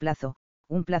 horas de plazo,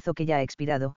 un plazo que ya ha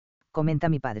expirado, comenta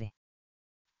mi padre.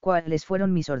 ¿Cuáles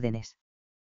fueron mis órdenes?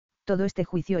 Todo este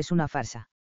juicio es una farsa.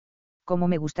 ¿Cómo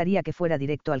me gustaría que fuera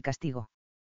directo al castigo?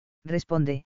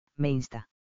 Responde, me insta.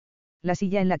 La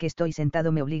silla en la que estoy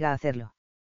sentado me obliga a hacerlo.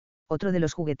 Otro de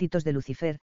los juguetitos de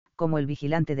Lucifer, como el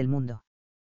vigilante del mundo.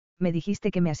 Me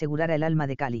dijiste que me asegurara el alma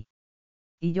de Cali.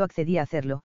 Y yo accedí a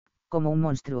hacerlo, como un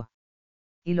monstruo.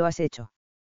 Y lo has hecho.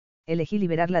 Elegí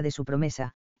liberarla de su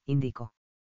promesa, indico.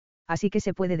 Así que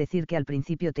se puede decir que al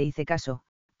principio te hice caso,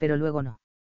 pero luego no.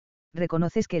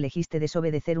 Reconoces que elegiste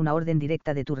desobedecer una orden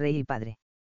directa de tu rey y padre.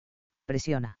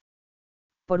 Presiona.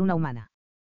 Por una humana.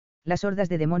 Las hordas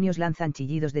de demonios lanzan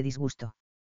chillidos de disgusto.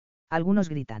 Algunos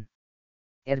gritan.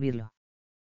 Hervirlo.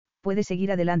 Puedes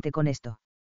seguir adelante con esto.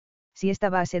 Si esta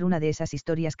va a ser una de esas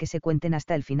historias que se cuenten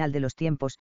hasta el final de los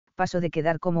tiempos, paso de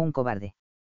quedar como un cobarde.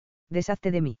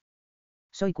 Deshazte de mí.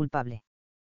 Soy culpable.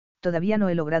 Todavía no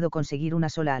he logrado conseguir una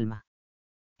sola alma.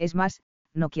 Es más,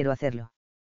 no quiero hacerlo.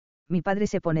 Mi padre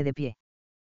se pone de pie.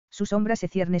 Su sombra se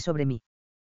cierne sobre mí.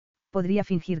 Podría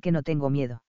fingir que no tengo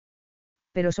miedo.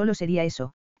 Pero solo sería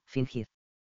eso, fingir.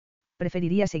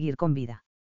 Preferiría seguir con vida.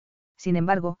 Sin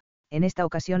embargo, en esta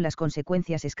ocasión las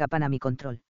consecuencias escapan a mi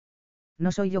control.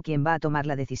 No soy yo quien va a tomar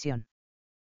la decisión.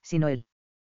 Sino él.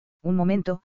 Un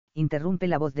momento, interrumpe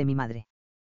la voz de mi madre.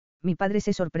 Mi padre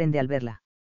se sorprende al verla.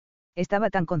 Estaba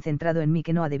tan concentrado en mí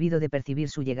que no ha debido de percibir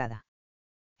su llegada.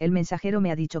 El mensajero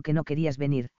me ha dicho que no querías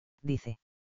venir, dice.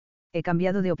 He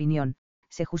cambiado de opinión,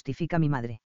 se justifica mi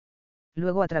madre.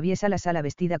 Luego atraviesa la sala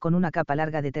vestida con una capa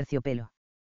larga de terciopelo.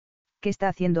 ¿Qué está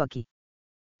haciendo aquí?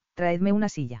 Traedme una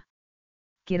silla.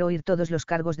 Quiero oír todos los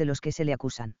cargos de los que se le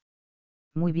acusan.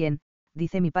 Muy bien,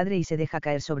 dice mi padre y se deja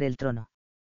caer sobre el trono.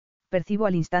 Percibo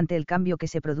al instante el cambio que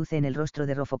se produce en el rostro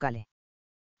de Rofocale.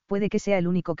 Puede que sea el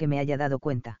único que me haya dado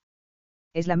cuenta.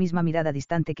 Es la misma mirada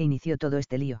distante que inició todo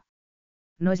este lío.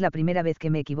 No es la primera vez que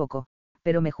me equivoco,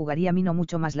 pero me jugaría mi no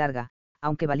mucho más larga,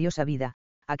 aunque valiosa vida,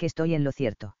 a que estoy en lo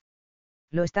cierto.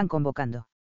 Lo están convocando.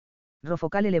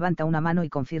 Rofocale levanta una mano y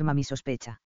confirma mi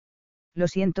sospecha. Lo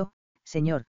siento,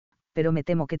 señor, pero me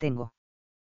temo que tengo.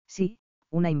 Sí,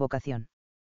 una invocación.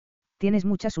 Tienes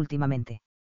muchas últimamente.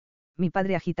 Mi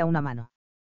padre agita una mano.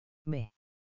 Ve.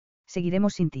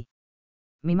 Seguiremos sin ti.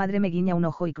 Mi madre me guiña un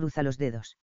ojo y cruza los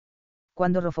dedos.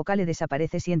 Cuando Rofocale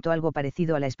desaparece siento algo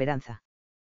parecido a la esperanza.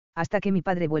 Hasta que mi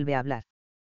padre vuelve a hablar.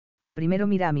 Primero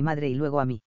mira a mi madre y luego a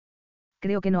mí.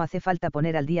 Creo que no hace falta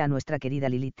poner al día a nuestra querida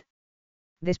Lilith.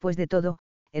 Después de todo,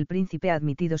 el príncipe ha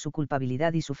admitido su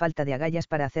culpabilidad y su falta de agallas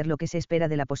para hacer lo que se espera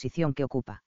de la posición que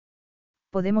ocupa.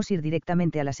 Podemos ir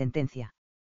directamente a la sentencia.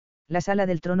 La sala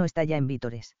del trono está ya en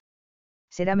vítores.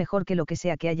 Será mejor que lo que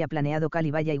sea que haya planeado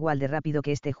Cali vaya igual de rápido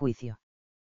que este juicio.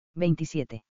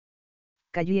 27.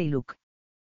 Callie y Luke.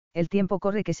 El tiempo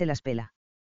corre que se las pela.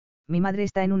 Mi madre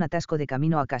está en un atasco de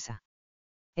camino a casa.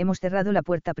 Hemos cerrado la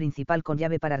puerta principal con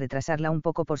llave para retrasarla un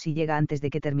poco por si llega antes de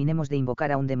que terminemos de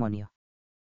invocar a un demonio.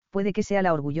 Puede que sea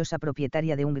la orgullosa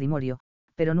propietaria de un grimorio,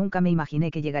 pero nunca me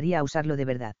imaginé que llegaría a usarlo de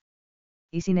verdad.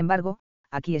 Y sin embargo,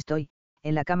 aquí estoy,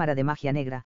 en la cámara de magia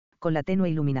negra, con la tenue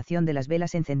iluminación de las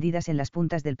velas encendidas en las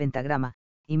puntas del pentagrama,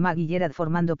 y Mag y Gerard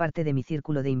formando parte de mi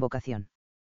círculo de invocación.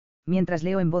 Mientras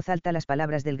leo en voz alta las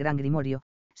palabras del gran grimorio,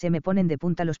 se me ponen de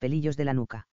punta los pelillos de la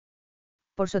nuca.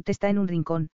 Porsot está en un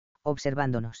rincón,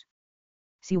 observándonos.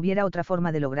 Si hubiera otra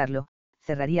forma de lograrlo,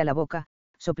 cerraría la boca,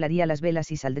 soplaría las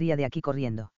velas y saldría de aquí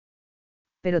corriendo.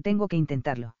 Pero tengo que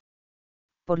intentarlo.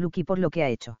 Por Luke y por lo que ha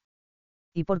hecho.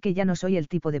 Y porque ya no soy el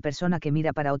tipo de persona que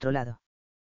mira para otro lado.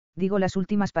 Digo las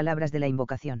últimas palabras de la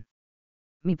invocación.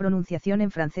 Mi pronunciación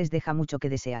en francés deja mucho que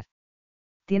desear.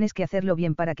 Tienes que hacerlo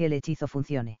bien para que el hechizo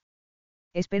funcione.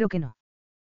 Espero que no.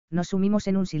 Nos sumimos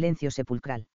en un silencio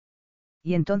sepulcral.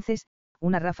 Y entonces,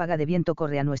 una ráfaga de viento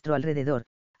corre a nuestro alrededor,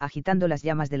 agitando las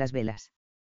llamas de las velas.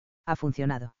 ¿Ha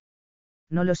funcionado?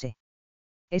 No lo sé.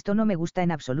 Esto no me gusta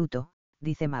en absoluto,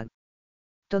 dice Mag.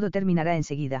 Todo terminará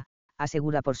enseguida,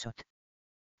 asegura Porsot.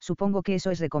 Supongo que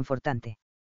eso es reconfortante.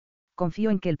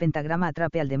 Confío en que el pentagrama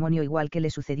atrape al demonio igual que le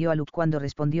sucedió a Luke cuando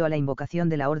respondió a la invocación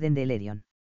de la Orden de Elerion.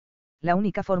 La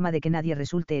única forma de que nadie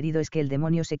resulte herido es que el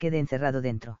demonio se quede encerrado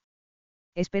dentro.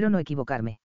 Espero no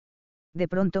equivocarme. De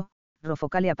pronto,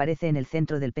 Rofocale aparece en el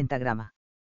centro del pentagrama.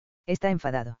 Está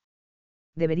enfadado.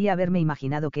 Debería haberme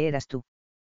imaginado que eras tú.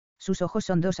 Sus ojos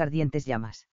son dos ardientes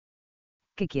llamas.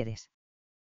 ¿Qué quieres?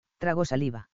 Trago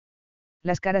saliva.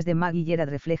 Las caras de Mag y Gerard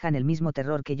reflejan el mismo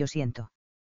terror que yo siento.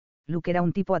 Luke era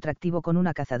un tipo atractivo con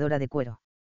una cazadora de cuero.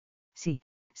 Sí,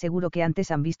 seguro que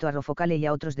antes han visto a Rofocale y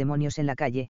a otros demonios en la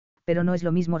calle, pero no es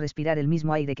lo mismo respirar el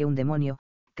mismo aire que un demonio,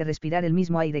 que respirar el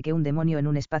mismo aire que un demonio en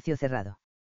un espacio cerrado.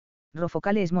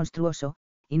 Rofocale es monstruoso,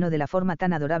 y no de la forma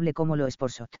tan adorable como lo es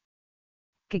Porsot.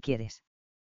 ¿Qué quieres?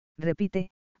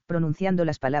 Repite, pronunciando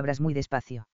las palabras muy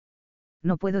despacio.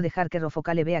 No puedo dejar que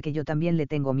Rofocale vea que yo también le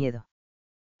tengo miedo.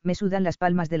 Me sudan las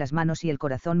palmas de las manos y el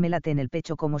corazón me late en el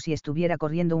pecho como si estuviera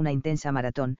corriendo una intensa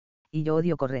maratón, y yo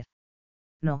odio correr.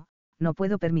 No, no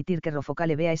puedo permitir que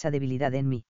Rofocale vea esa debilidad en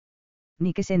mí.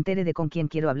 Ni que se entere de con quién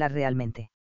quiero hablar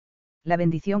realmente. La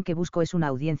bendición que busco es una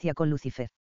audiencia con Lucifer.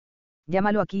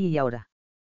 Llámalo aquí y ahora.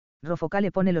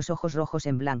 Rofocale pone los ojos rojos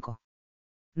en blanco.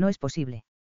 No es posible.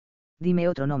 Dime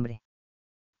otro nombre.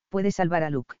 ¿Puedes salvar a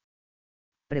Luke?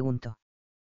 Pregunto.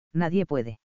 Nadie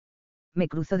puede. Me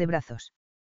cruzo de brazos.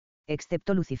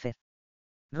 Excepto Lucifer.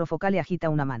 Rofocale agita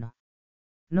una mano.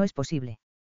 No es posible.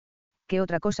 ¿Qué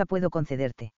otra cosa puedo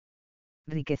concederte?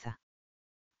 Riqueza.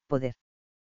 Poder.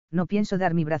 No pienso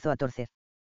dar mi brazo a torcer.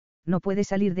 No puedes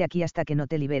salir de aquí hasta que no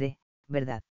te libere,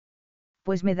 ¿verdad?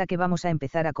 Pues me da que vamos a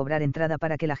empezar a cobrar entrada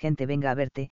para que la gente venga a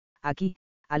verte, aquí,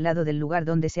 al lado del lugar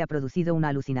donde se ha producido una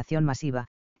alucinación masiva,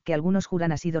 que algunos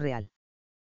juran ha sido real.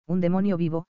 Un demonio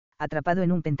vivo, atrapado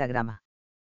en un pentagrama.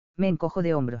 Me encojo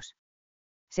de hombros.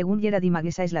 Según Gerard y Mag,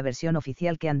 esa es la versión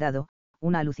oficial que han dado,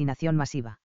 una alucinación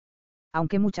masiva.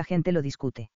 Aunque mucha gente lo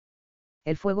discute.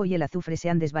 El fuego y el azufre se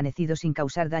han desvanecido sin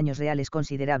causar daños reales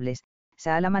considerables.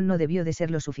 Saalaman no debió de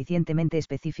ser lo suficientemente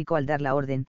específico al dar la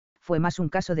orden, fue más un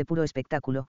caso de puro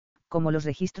espectáculo, como los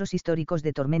registros históricos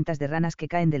de tormentas de ranas que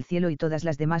caen del cielo y todas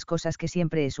las demás cosas que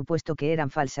siempre he supuesto que eran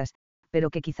falsas, pero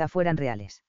que quizá fueran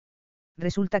reales.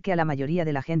 Resulta que a la mayoría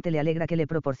de la gente le alegra que le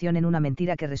proporcionen una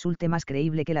mentira que resulte más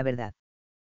creíble que la verdad.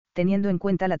 Teniendo en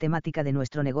cuenta la temática de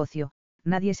nuestro negocio,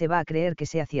 nadie se va a creer que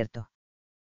sea cierto.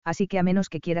 Así que a menos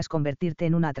que quieras convertirte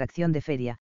en una atracción de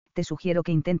feria, te sugiero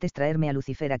que intentes traerme a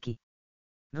Lucifer aquí.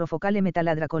 Rofocale me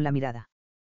taladra con la mirada.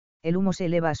 El humo se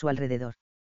eleva a su alrededor.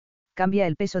 Cambia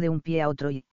el peso de un pie a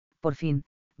otro y, por fin,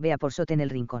 ve a Porsot en el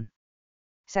rincón.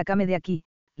 Sácame de aquí,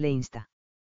 le insta.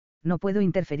 No puedo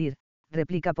interferir,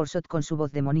 replica Porsot con su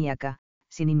voz demoníaca,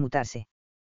 sin inmutarse.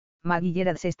 Mag y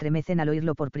Gerard se estremecen al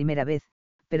oírlo por primera vez,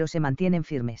 pero se mantienen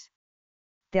firmes.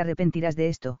 Te arrepentirás de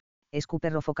esto, escupe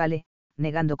Rofocale,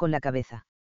 negando con la cabeza.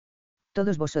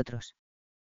 Todos vosotros.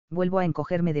 Vuelvo a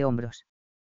encogerme de hombros.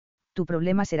 Tu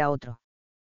problema será otro.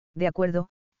 De acuerdo,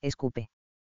 escupe.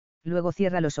 Luego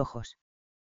cierra los ojos.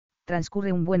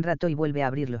 Transcurre un buen rato y vuelve a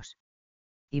abrirlos.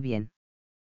 ¿Y bien?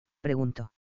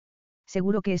 Pregunto.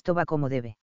 Seguro que esto va como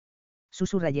debe.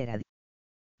 Susurra Gerard.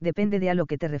 Depende de a lo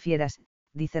que te refieras,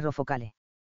 dice Rofocale.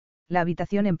 La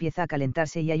habitación empieza a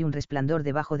calentarse y hay un resplandor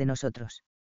debajo de nosotros.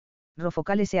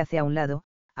 Rofocale se hace a un lado,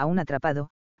 aún atrapado,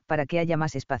 para que haya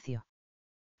más espacio.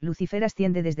 Lucifer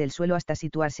asciende desde el suelo hasta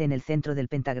situarse en el centro del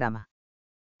pentagrama.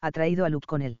 Ha traído a Luke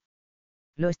con él.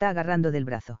 Lo está agarrando del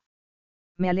brazo.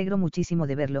 Me alegro muchísimo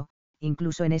de verlo,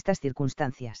 incluso en estas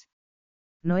circunstancias.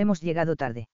 No hemos llegado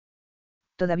tarde.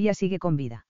 Todavía sigue con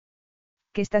vida.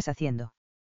 ¿Qué estás haciendo?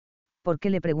 ¿Por qué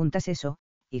le preguntas eso,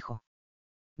 hijo?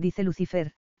 Dice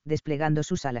Lucifer, desplegando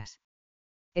sus alas.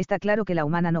 Está claro que la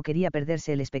humana no quería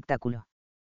perderse el espectáculo.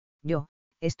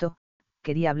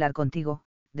 Quería hablar contigo,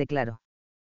 declaró.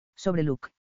 Sobre Luke.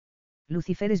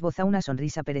 Lucifer esboza una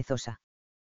sonrisa perezosa.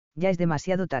 Ya es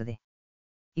demasiado tarde.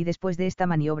 Y después de esta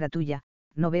maniobra tuya,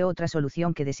 no veo otra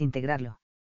solución que desintegrarlo.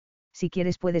 Si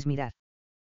quieres puedes mirar.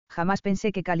 Jamás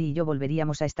pensé que Cali y yo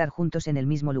volveríamos a estar juntos en el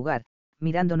mismo lugar,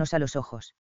 mirándonos a los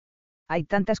ojos. Hay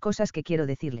tantas cosas que quiero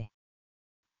decirle.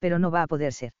 Pero no va a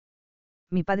poder ser.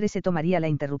 Mi padre se tomaría la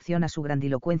interrupción a su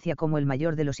grandilocuencia como el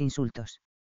mayor de los insultos.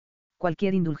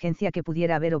 Cualquier indulgencia que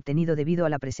pudiera haber obtenido debido a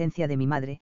la presencia de mi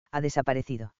madre, ha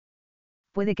desaparecido.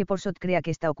 Puede que Porsot crea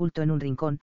que está oculto en un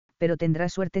rincón, pero tendrá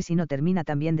suerte si no termina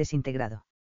también desintegrado.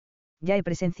 Ya he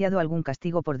presenciado algún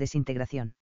castigo por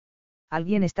desintegración.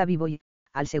 Alguien está vivo y,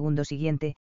 al segundo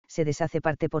siguiente, se deshace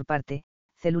parte por parte,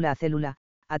 célula a célula,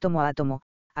 átomo a átomo,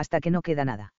 hasta que no queda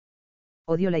nada.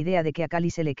 Odio la idea de que a Cali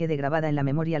se le quede grabada en la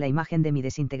memoria la imagen de mi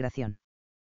desintegración.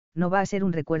 No va a ser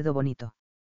un recuerdo bonito.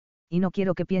 Y no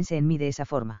quiero que piense en mí de esa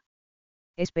forma.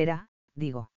 Espera,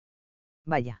 digo.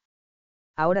 Vaya.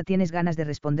 Ahora tienes ganas de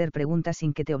responder preguntas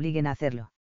sin que te obliguen a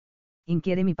hacerlo.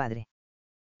 Inquiere mi padre.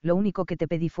 Lo único que te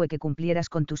pedí fue que cumplieras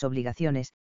con tus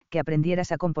obligaciones, que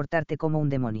aprendieras a comportarte como un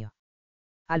demonio.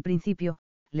 Al principio,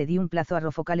 le di un plazo a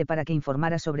Rofocale para que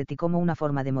informara sobre ti como una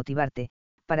forma de motivarte,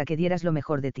 para que dieras lo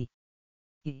mejor de ti.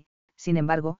 Y, sin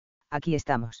embargo, aquí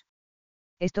estamos.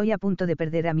 Estoy a punto de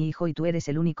perder a mi hijo y tú eres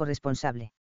el único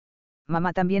responsable.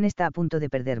 Mamá también está a punto de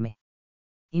perderme.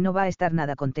 Y no va a estar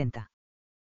nada contenta.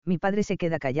 Mi padre se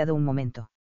queda callado un momento.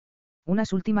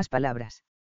 Unas últimas palabras.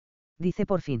 Dice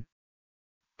por fin.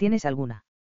 ¿Tienes alguna?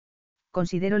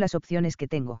 Considero las opciones que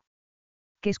tengo.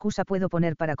 ¿Qué excusa puedo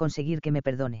poner para conseguir que me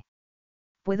perdone?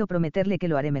 Puedo prometerle que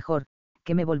lo haré mejor,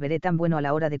 que me volveré tan bueno a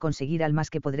la hora de conseguir almas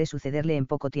que podré sucederle en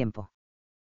poco tiempo.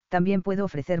 También puedo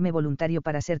ofrecerme voluntario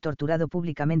para ser torturado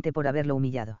públicamente por haberlo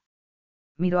humillado.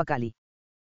 Miro a Cali.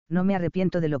 No me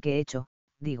arrepiento de lo que he hecho,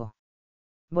 digo.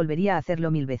 Volvería a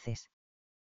hacerlo 1000 veces.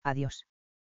 Adiós.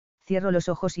 Cierro los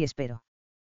ojos y espero.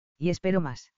 Y espero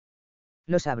más.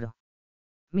 Los abro.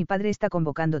 Mi padre está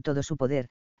convocando todo su poder,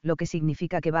 lo que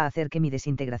significa que va a hacer que mi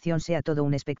desintegración sea todo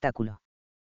un espectáculo.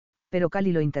 Pero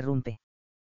Cali lo interrumpe.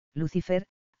 Lucifer,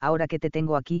 ahora que te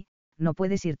tengo aquí, no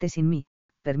puedes irte sin mí,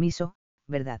 permiso,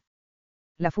 ¿verdad?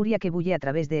 La furia que bulle a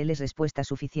través de él es respuesta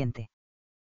suficiente.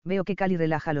 Veo que Cali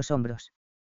relaja los hombros.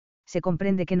 Se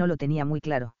comprende que no lo tenía muy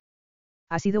claro.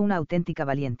 Ha sido una auténtica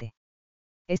valiente.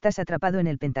 Estás atrapado en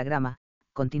el pentagrama,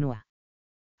 continúa.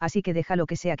 Así que deja lo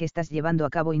que sea que estás llevando a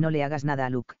cabo y no le hagas nada a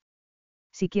Luke.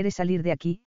 Si quieres salir de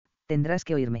aquí, tendrás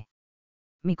que oírme.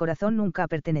 Mi corazón nunca ha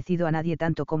pertenecido a nadie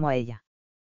tanto como a ella.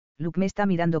 Luke me está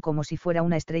mirando como si fuera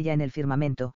una estrella en el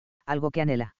firmamento, algo que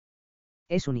anhela.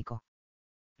 Es único.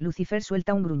 Lucifer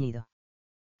suelta un gruñido.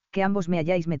 Que ambos me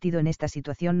hayáis metido en esta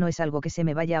situación no es algo que se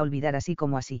me vaya a olvidar así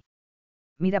como así.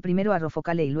 Mira primero a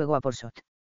Rofocale y luego a Porsot.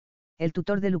 El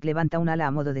tutor de Luke levanta un ala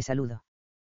a modo de saludo.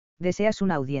 ¿Deseas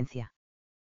una audiencia?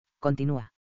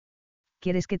 Continúa.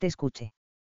 ¿Quieres que te escuche?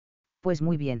 Pues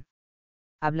muy bien.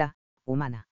 Habla,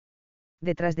 humana.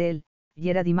 Detrás de él,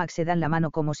 Gerard y Max se dan la mano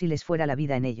como si les fuera la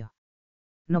vida en ello.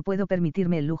 No puedo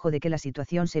permitirme el lujo de que la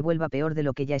situación se vuelva peor de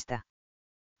lo que ya está.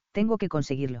 Tengo que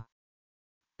conseguirlo.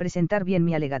 Presentar bien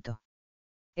mi alegato.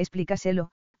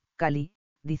 Explícaselo, Cali,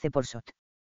 dice Porsot.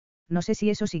 No sé si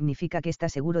eso significa que está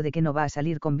seguro de que no va a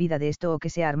salir con vida de esto o que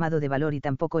se ha armado de valor y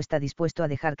tampoco está dispuesto a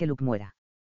dejar que Luke muera.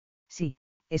 Sí,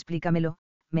 explícamelo,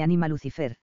 me anima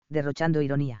Lucifer, derrochando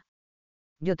ironía.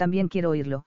 Yo también quiero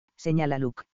oírlo, señala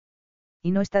Luke.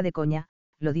 Y no está de coña,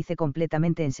 lo dice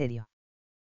completamente en serio.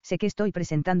 Sé que estoy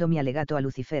presentando mi alegato a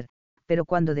Lucifer, pero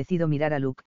cuando decido mirar a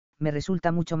Luke, me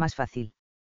resulta mucho más fácil.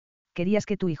 Querías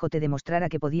que tu hijo te demostrara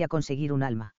que podía conseguir un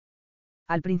alma.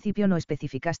 Al principio no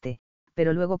especificaste,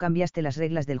 pero luego cambiaste las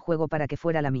reglas del juego para que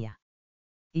fuera la mía.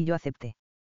 Y yo acepté.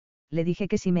 Le dije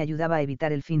que si me ayudaba a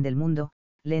evitar el fin del mundo,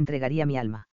 le entregaría mi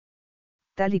alma.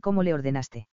 Tal y como le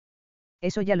ordenaste.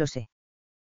 Eso ya lo sé.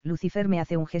 Lucifer me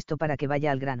hace un gesto para que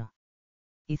vaya al grano.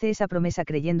 Hice esa promesa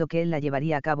creyendo que él la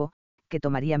llevaría a cabo, que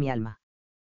tomaría mi alma.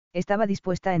 Estaba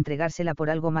dispuesta a entregársela por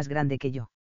algo más grande que yo.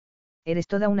 Eres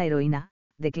toda una heroína,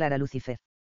 declara Lucifer.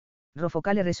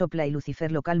 Rofocale resopla y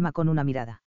Lucifer lo calma con una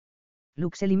mirada.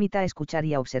 Luke se limita a escuchar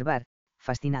y a observar,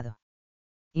 fascinado.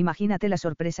 Imagínate la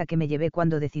sorpresa que me llevé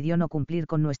cuando decidió no cumplir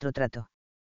con nuestro trato.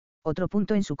 Otro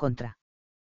punto en su contra.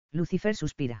 Lucifer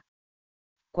suspira.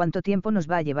 ¿Cuánto tiempo nos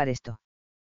va a llevar esto?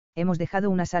 Hemos dejado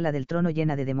una sala del trono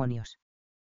llena de demonios.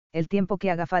 El tiempo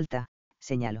que haga falta,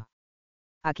 señalo.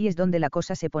 Aquí es donde la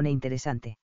cosa se pone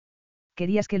interesante.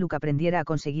 Querías que Luke aprendiera a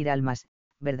conseguir almas,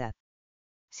 ¿verdad?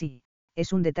 Sí,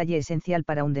 es un detalle esencial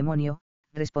para un demonio,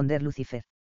 responder Lucifer.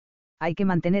 Hay que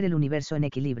mantener el universo en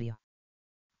equilibrio.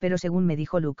 Pero según me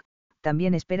dijo Luke,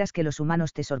 también esperas que los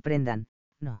humanos te sorprendan,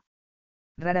 ¿no?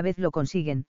 Rara vez lo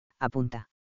consiguen, apunta.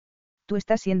 Tú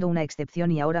estás siendo una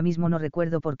excepción y ahora mismo no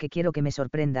recuerdo por qué quiero que me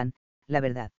sorprendan, la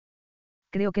verdad.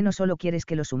 Creo que no solo quieres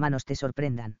que los humanos te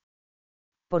sorprendan.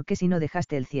 ¿Por qué si no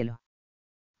dejaste el cielo?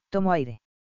 Tomo aire.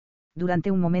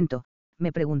 Durante un momento,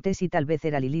 me pregunté si tal vez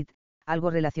era Lilith, algo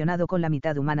relacionado con la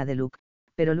mitad humana de Luke,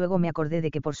 pero luego me acordé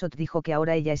de que Porsot dijo que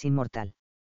ahora ella es inmortal.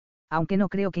 Aunque no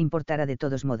creo que importara de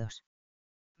todos modos.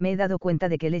 Me he dado cuenta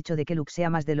de que el hecho de que Luke sea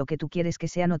más de lo que tú quieres que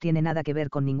sea no tiene nada que ver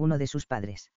con ninguno de sus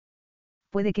padres.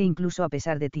 Puede que incluso a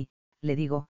pesar de ti, le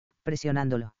digo,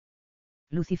 presionándolo.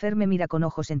 Lucifer me mira con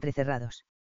ojos entrecerrados.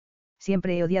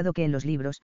 Siempre he odiado que en los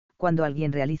libros, cuando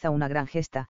alguien realiza una gran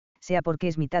gesta, sea porque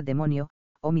es mitad demonio,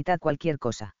 o mitad cualquier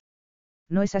cosa.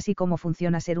 No es así como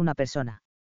funciona ser una persona.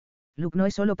 Luke no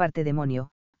es solo parte demonio,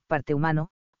 parte humano,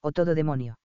 o todo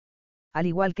demonio. Al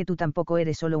igual que tú tampoco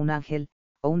eres solo un ángel,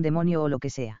 o un demonio o lo que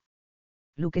sea.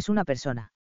 Luke es una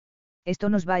persona. ¿Esto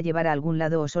nos va a llevar a algún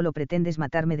lado o solo pretendes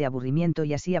matarme de aburrimiento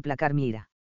y así aplacar mi ira?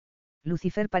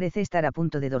 Lucifer parece estar a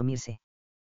punto de dormirse.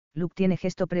 Luke tiene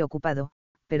gesto preocupado,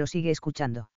 pero sigue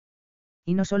escuchando.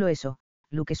 Y no solo eso,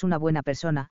 Luke es una buena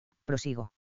persona,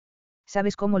 prosigo.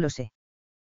 ¿Sabes cómo lo sé?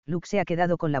 Luke se ha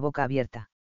quedado con la boca abierta.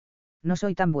 No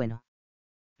soy tan bueno.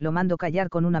 Lo mando callar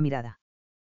con una mirada.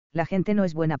 La gente no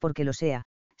es buena porque lo sea,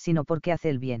 sino porque hace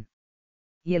el bien.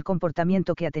 Y el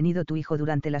comportamiento que ha tenido tu hijo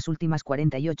durante las últimas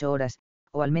 48 horas,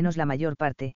 o al menos la mayor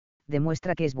parte,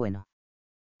 demuestra que es bueno.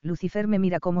 Lucifer me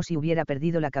mira como si hubiera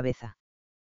perdido la cabeza.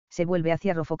 Se vuelve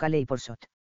hacia Rofocale y Porsot.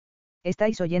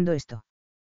 ¿Estáis oyendo esto?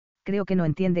 Creo que no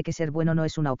entiende que ser bueno no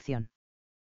es una opción.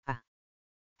 Ah.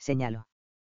 Señalo.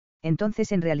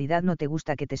 Entonces en realidad no te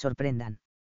gusta que te sorprendan.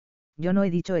 Yo no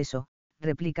he dicho eso,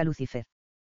 replica Lucifer.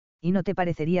 ¿Y no te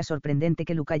parecería sorprendente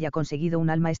que Luke haya conseguido un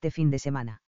alma este fin de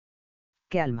semana?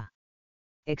 ¿Qué alma?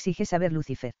 Exige saber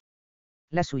Lucifer.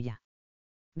 La suya.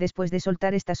 Después de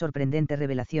soltar esta sorprendente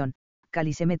revelación,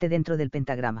 Cali se mete dentro del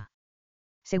pentagrama.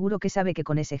 Seguro que sabe que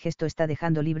con ese gesto está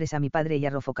dejando libres a mi padre y a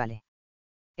Rofocale.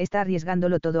 Está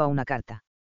arriesgándolo todo a una carta.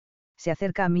 Se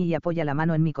acerca a mí y apoya la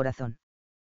mano en mi corazón.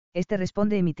 Este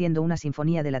responde emitiendo una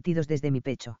sinfonía de latidos desde mi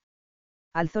pecho.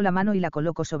 Alzo la mano y la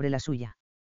coloco sobre la suya.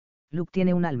 Luke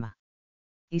tiene un alma.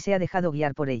 Y se ha dejado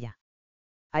guiar por ella.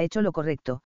 Ha hecho lo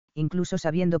correcto, incluso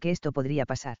sabiendo que esto podría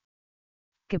pasar.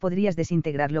 ¿Que podrías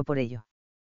desintegrarlo por ello?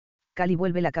 Cali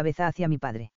vuelve la cabeza hacia mi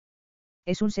padre.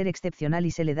 Es un ser excepcional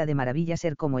y se le da de maravilla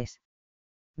ser como es.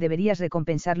 Deberías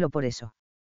recompensarlo por eso.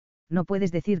 No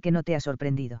puedes decir que no te ha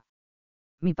sorprendido.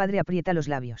 Mi padre aprieta los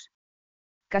labios.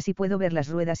 Casi puedo ver las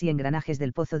ruedas y engranajes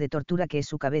del pozo de tortura que es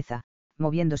su cabeza,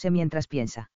 moviéndose mientras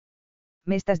piensa.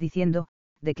 Me estás diciendo,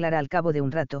 declara al cabo de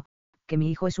un rato, que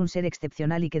mi hijo es un ser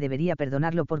excepcional y que debería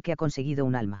perdonarlo porque ha conseguido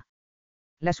un alma.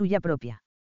 La suya propia.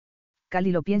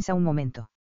 Cali lo piensa un momento.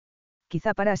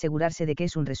 Quizá para asegurarse de que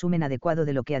es un resumen adecuado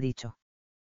de lo que ha dicho.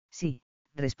 Sí,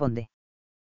 responde.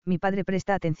 Mi padre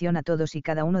presta atención a todos y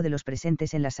cada uno de los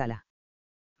presentes en la sala.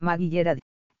 Maggie y Gerard,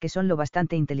 que son lo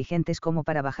bastante inteligentes como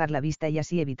para bajar la vista y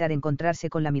así evitar encontrarse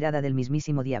con la mirada del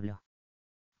mismísimo diablo.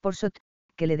 Porsot,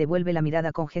 que le devuelve la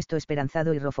mirada con gesto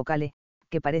esperanzado y Rofocale,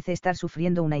 que parece estar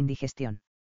sufriendo una indigestión.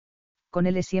 Con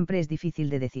él siempre es difícil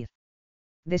de decir.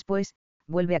 Después,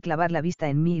 vuelve a clavar la vista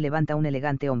en mí y levanta un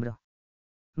elegante hombro.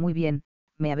 Muy bien,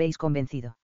 me habéis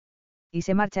convencido. Y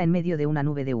se marcha en medio de una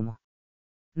nube de humo.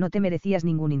 No te merecías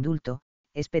ningún indulto,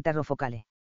 espeta Rofocale.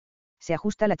 Se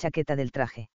ajusta la chaqueta del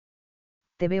traje.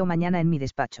 Te veo mañana en mi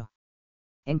despacho.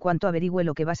 En cuanto averigüe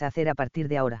lo que vas a hacer a partir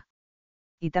de ahora.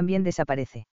 Y también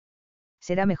desaparece.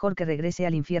 Será mejor que regrese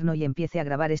al infierno y empiece a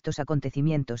grabar estos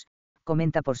acontecimientos,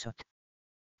 comenta Porsot.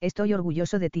 Estoy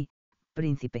orgulloso de ti,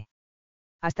 príncipe.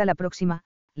 Hasta la próxima,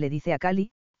 le dice a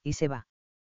Cali, y se va.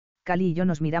 Cali y yo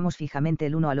nos miramos fijamente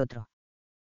el uno al otro.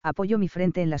 Apoyo mi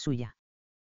frente en la suya.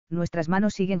 Nuestras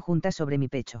manos siguen juntas sobre mi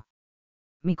pecho.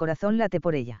 Mi corazón late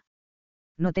por ella.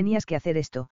 No tenías que hacer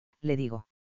esto, le digo.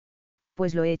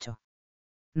 Pues lo he hecho.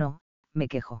 No, me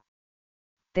quejo.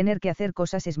 Tener que hacer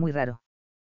cosas es muy raro.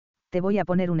 Te voy a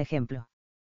poner un ejemplo.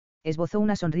 Esbozó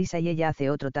una sonrisa y ella hace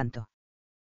otro tanto.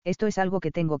 Esto es algo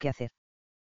que tengo que hacer.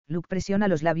 Luke presiona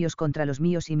los labios contra los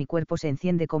míos y mi cuerpo se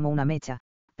enciende como una mecha,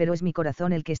 pero es mi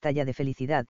corazón el que estalla de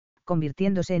felicidad,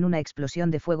 convirtiéndose en una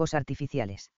explosión de fuegos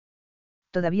artificiales.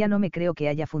 Todavía no me creo que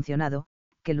haya funcionado,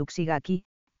 que Luke siga aquí,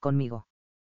 conmigo.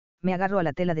 Me agarro a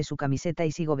la tela de su camiseta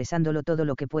y sigo besándolo todo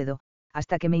lo que puedo,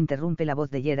 hasta que me interrumpe la voz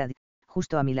de Gerard,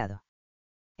 justo a mi lado.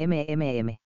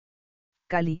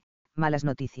 Cali, malas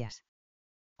noticias.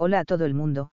 Hola a todo el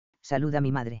mundo, saluda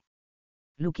mi madre.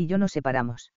 Luke y yo nos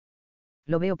separamos.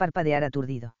 Lo veo parpadear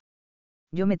aturdido.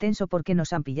 Yo me tenso porque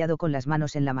nos han pillado con las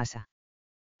manos en la masa.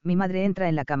 Mi madre entra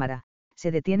en la cámara,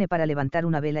 se detiene para levantar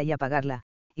una vela y apagarla,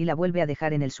 y la vuelve a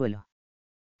dejar en el suelo.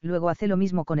 Luego hace lo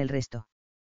mismo con el resto.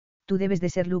 Tú debes de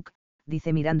ser Luke,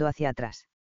 dice mirando hacia atrás.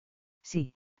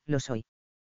 Sí, lo soy.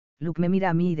 Luke me mira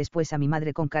a mí y después a mi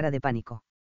madre con cara de pánico.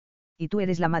 Y tú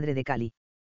eres la madre de Cali.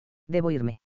 Debo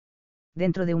irme.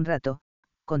 Dentro de un rato,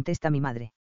 contesta mi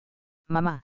madre.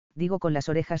 Mamá, digo con las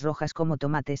orejas rojas como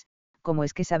tomates, ¿cómo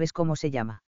es que sabes cómo se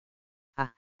llama?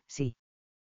 Ah, sí.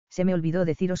 Se me olvidó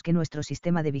deciros que nuestro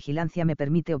sistema de vigilancia me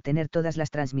permite obtener todas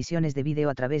las transmisiones de vídeo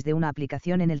a través de una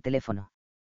aplicación en el teléfono.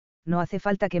 No hace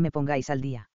falta que me pongáis al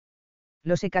día.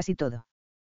 Lo sé casi todo.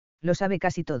 Lo sabe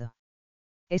casi todo.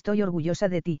 Estoy orgullosa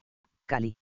de ti,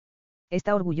 Cali.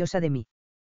 Está orgullosa de mí.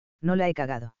 No la he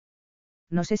cagado.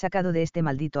 Nos he sacado de este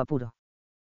maldito apuro.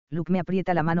 Luke me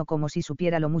aprieta la mano como si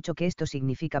supiera lo mucho que esto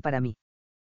significa para mí.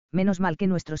 Menos mal que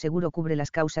nuestro seguro cubre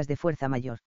las causas de fuerza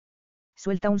mayor.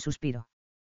 Suelta un suspiro.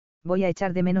 Voy a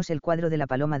echar de menos el cuadro de la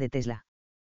paloma de Tesla.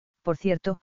 Por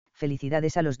cierto,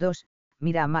 felicidades a los dos,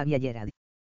 mira a Mag y a Gerard.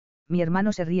 Mi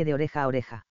hermano se ríe de oreja a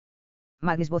oreja.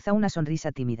 Mag esboza una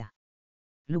sonrisa tímida.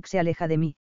 Luke se aleja de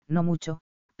mí, no mucho,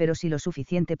 pero sí lo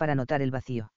suficiente para notar el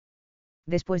vacío.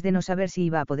 Después de no saber si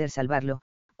iba a poder salvarlo,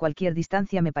 cualquier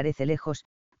distancia me parece lejos,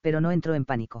 pero no entro en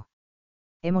pánico.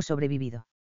 Hemos sobrevivido.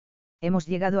 Hemos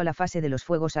llegado a la fase de los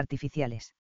fuegos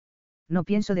artificiales. No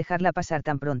pienso dejarla pasar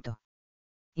tan pronto.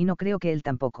 Y no creo que él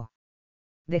tampoco.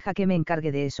 Deja que me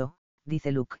encargue de eso,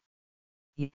 dice Luke.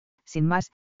 Y, sin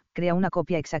más, crea una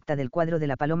copia exacta del cuadro de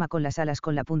la paloma con las alas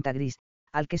con la punta gris,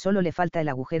 al que solo le falta el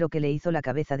agujero que le hizo la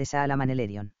cabeza de Saalaman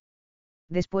Elerion.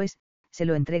 Después, se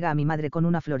lo entrega a mi madre con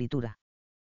una floritura.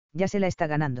 Ya se la está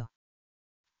ganando.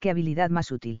 Qué habilidad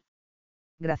más útil.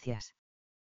 Gracias.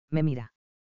 Me mira.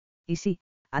 Y sí,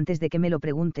 antes de que me lo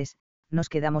preguntes, nos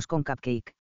quedamos con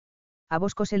Cupcake. A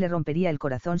Bosco se le rompería el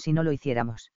corazón si no lo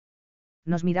hiciéramos.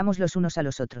 Nos miramos los unos a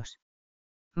los otros.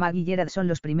 Mag y Gerard son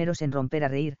los primeros en romper a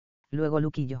reír, luego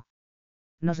Luke y yo.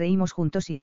 Nos reímos juntos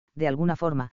y, de alguna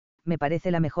forma, me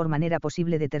parece la mejor manera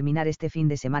posible de terminar este fin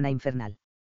de semana infernal.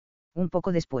 Un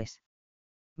poco después.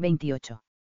 28.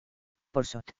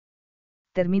 Porsot.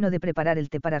 Termino de preparar el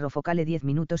té para Rofocale 10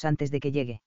 minutos antes de que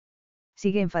llegue.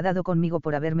 Sigue enfadado conmigo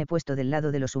por haberme puesto del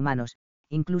lado de los humanos,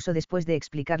 incluso después de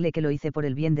explicarle que lo hice por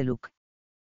el bien de Luke.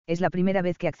 Es la primera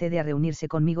vez que accede a reunirse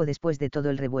conmigo después de todo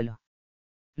el revuelo.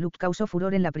 Luke causó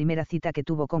furor en la primera cita que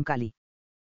tuvo con Cali.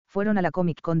 Fueron a la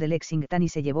Comic Con de Lexington y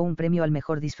se llevó un premio al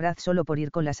mejor disfraz solo por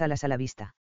ir con las alas a la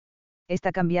vista.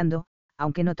 Está cambiando,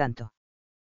 aunque no tanto.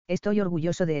 Estoy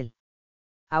orgulloso de él.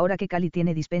 Ahora que Cali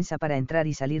tiene dispensa para entrar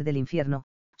y salir del infierno,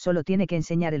 solo tiene que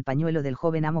enseñar el pañuelo del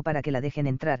joven amo para que la dejen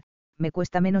entrar, me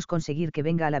cuesta menos conseguir que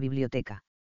venga a la biblioteca.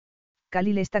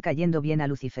 Cali le está cayendo bien a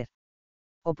Lucifer.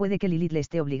 O puede que Lilith le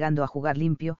esté obligando a jugar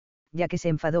limpio, ya que se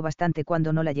enfadó bastante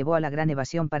cuando no la llevó a la gran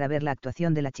evasión para ver la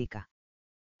actuación de la chica.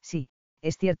 Sí,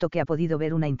 es cierto que ha podido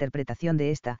ver una interpretación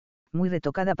de esta, muy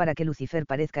retocada para que Lucifer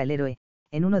parezca el héroe,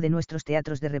 en uno de nuestros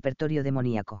teatros de repertorio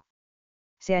demoníaco.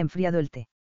 ¿Se ha enfriado el té?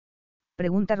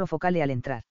 Pregunta Rofocale al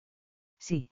entrar.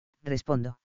 Sí,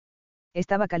 respondo.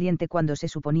 Estaba caliente cuando se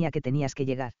suponía que tenías que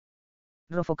llegar.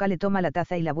 Rofocale toma la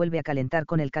taza y la vuelve a calentar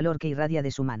con el calor que irradia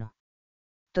de su mano.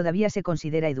 Todavía se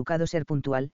considera educado ser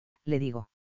puntual, le digo.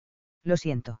 Lo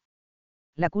siento.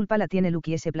 La culpa la tiene Luke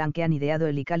y ese plan que han ideado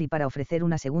el y Cali para ofrecer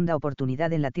una segunda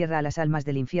oportunidad en la tierra a las almas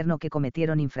del infierno que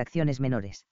cometieron infracciones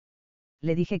menores.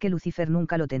 Le dije que Lucifer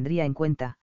nunca lo tendría en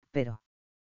cuenta, pero...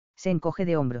 Se encoge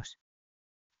de hombros.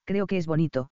 Creo que es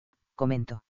bonito,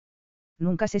 comento.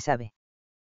 Nunca se sabe.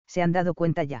 ¿Se han dado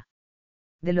cuenta ya?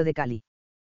 De lo de Cali.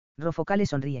 Rofoca le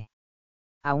sonríe.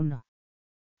 Aún no.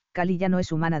 Cali ya no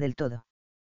es humana del todo.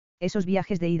 Esos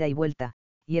viajes de ida y vuelta,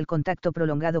 y el contacto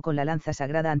prolongado con la lanza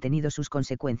sagrada han tenido sus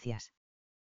consecuencias.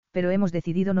 Pero hemos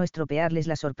decidido no estropearles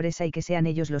la sorpresa y que sean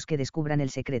ellos los que descubran el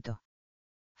secreto.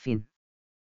 Fin.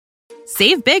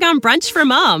 Save big on brunch for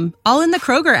mom, all in the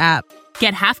Kroger app.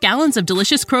 Get half gallons of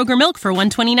delicious Kroger milk for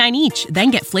 $1.29 each,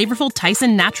 then get flavorful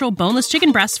Tyson natural boneless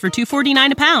chicken breasts for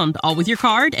 $2.49 a pound, all with your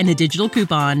card and a digital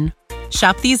coupon.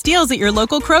 Shop these deals at your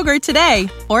local Kroger today,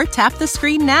 or tap the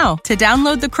screen now to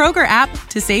download the Kroger app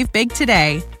to save big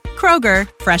today. Kroger,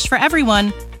 fresh for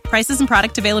everyone. Prices and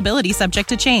product availability subject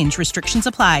to change. Restrictions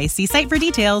apply. See site for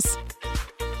details.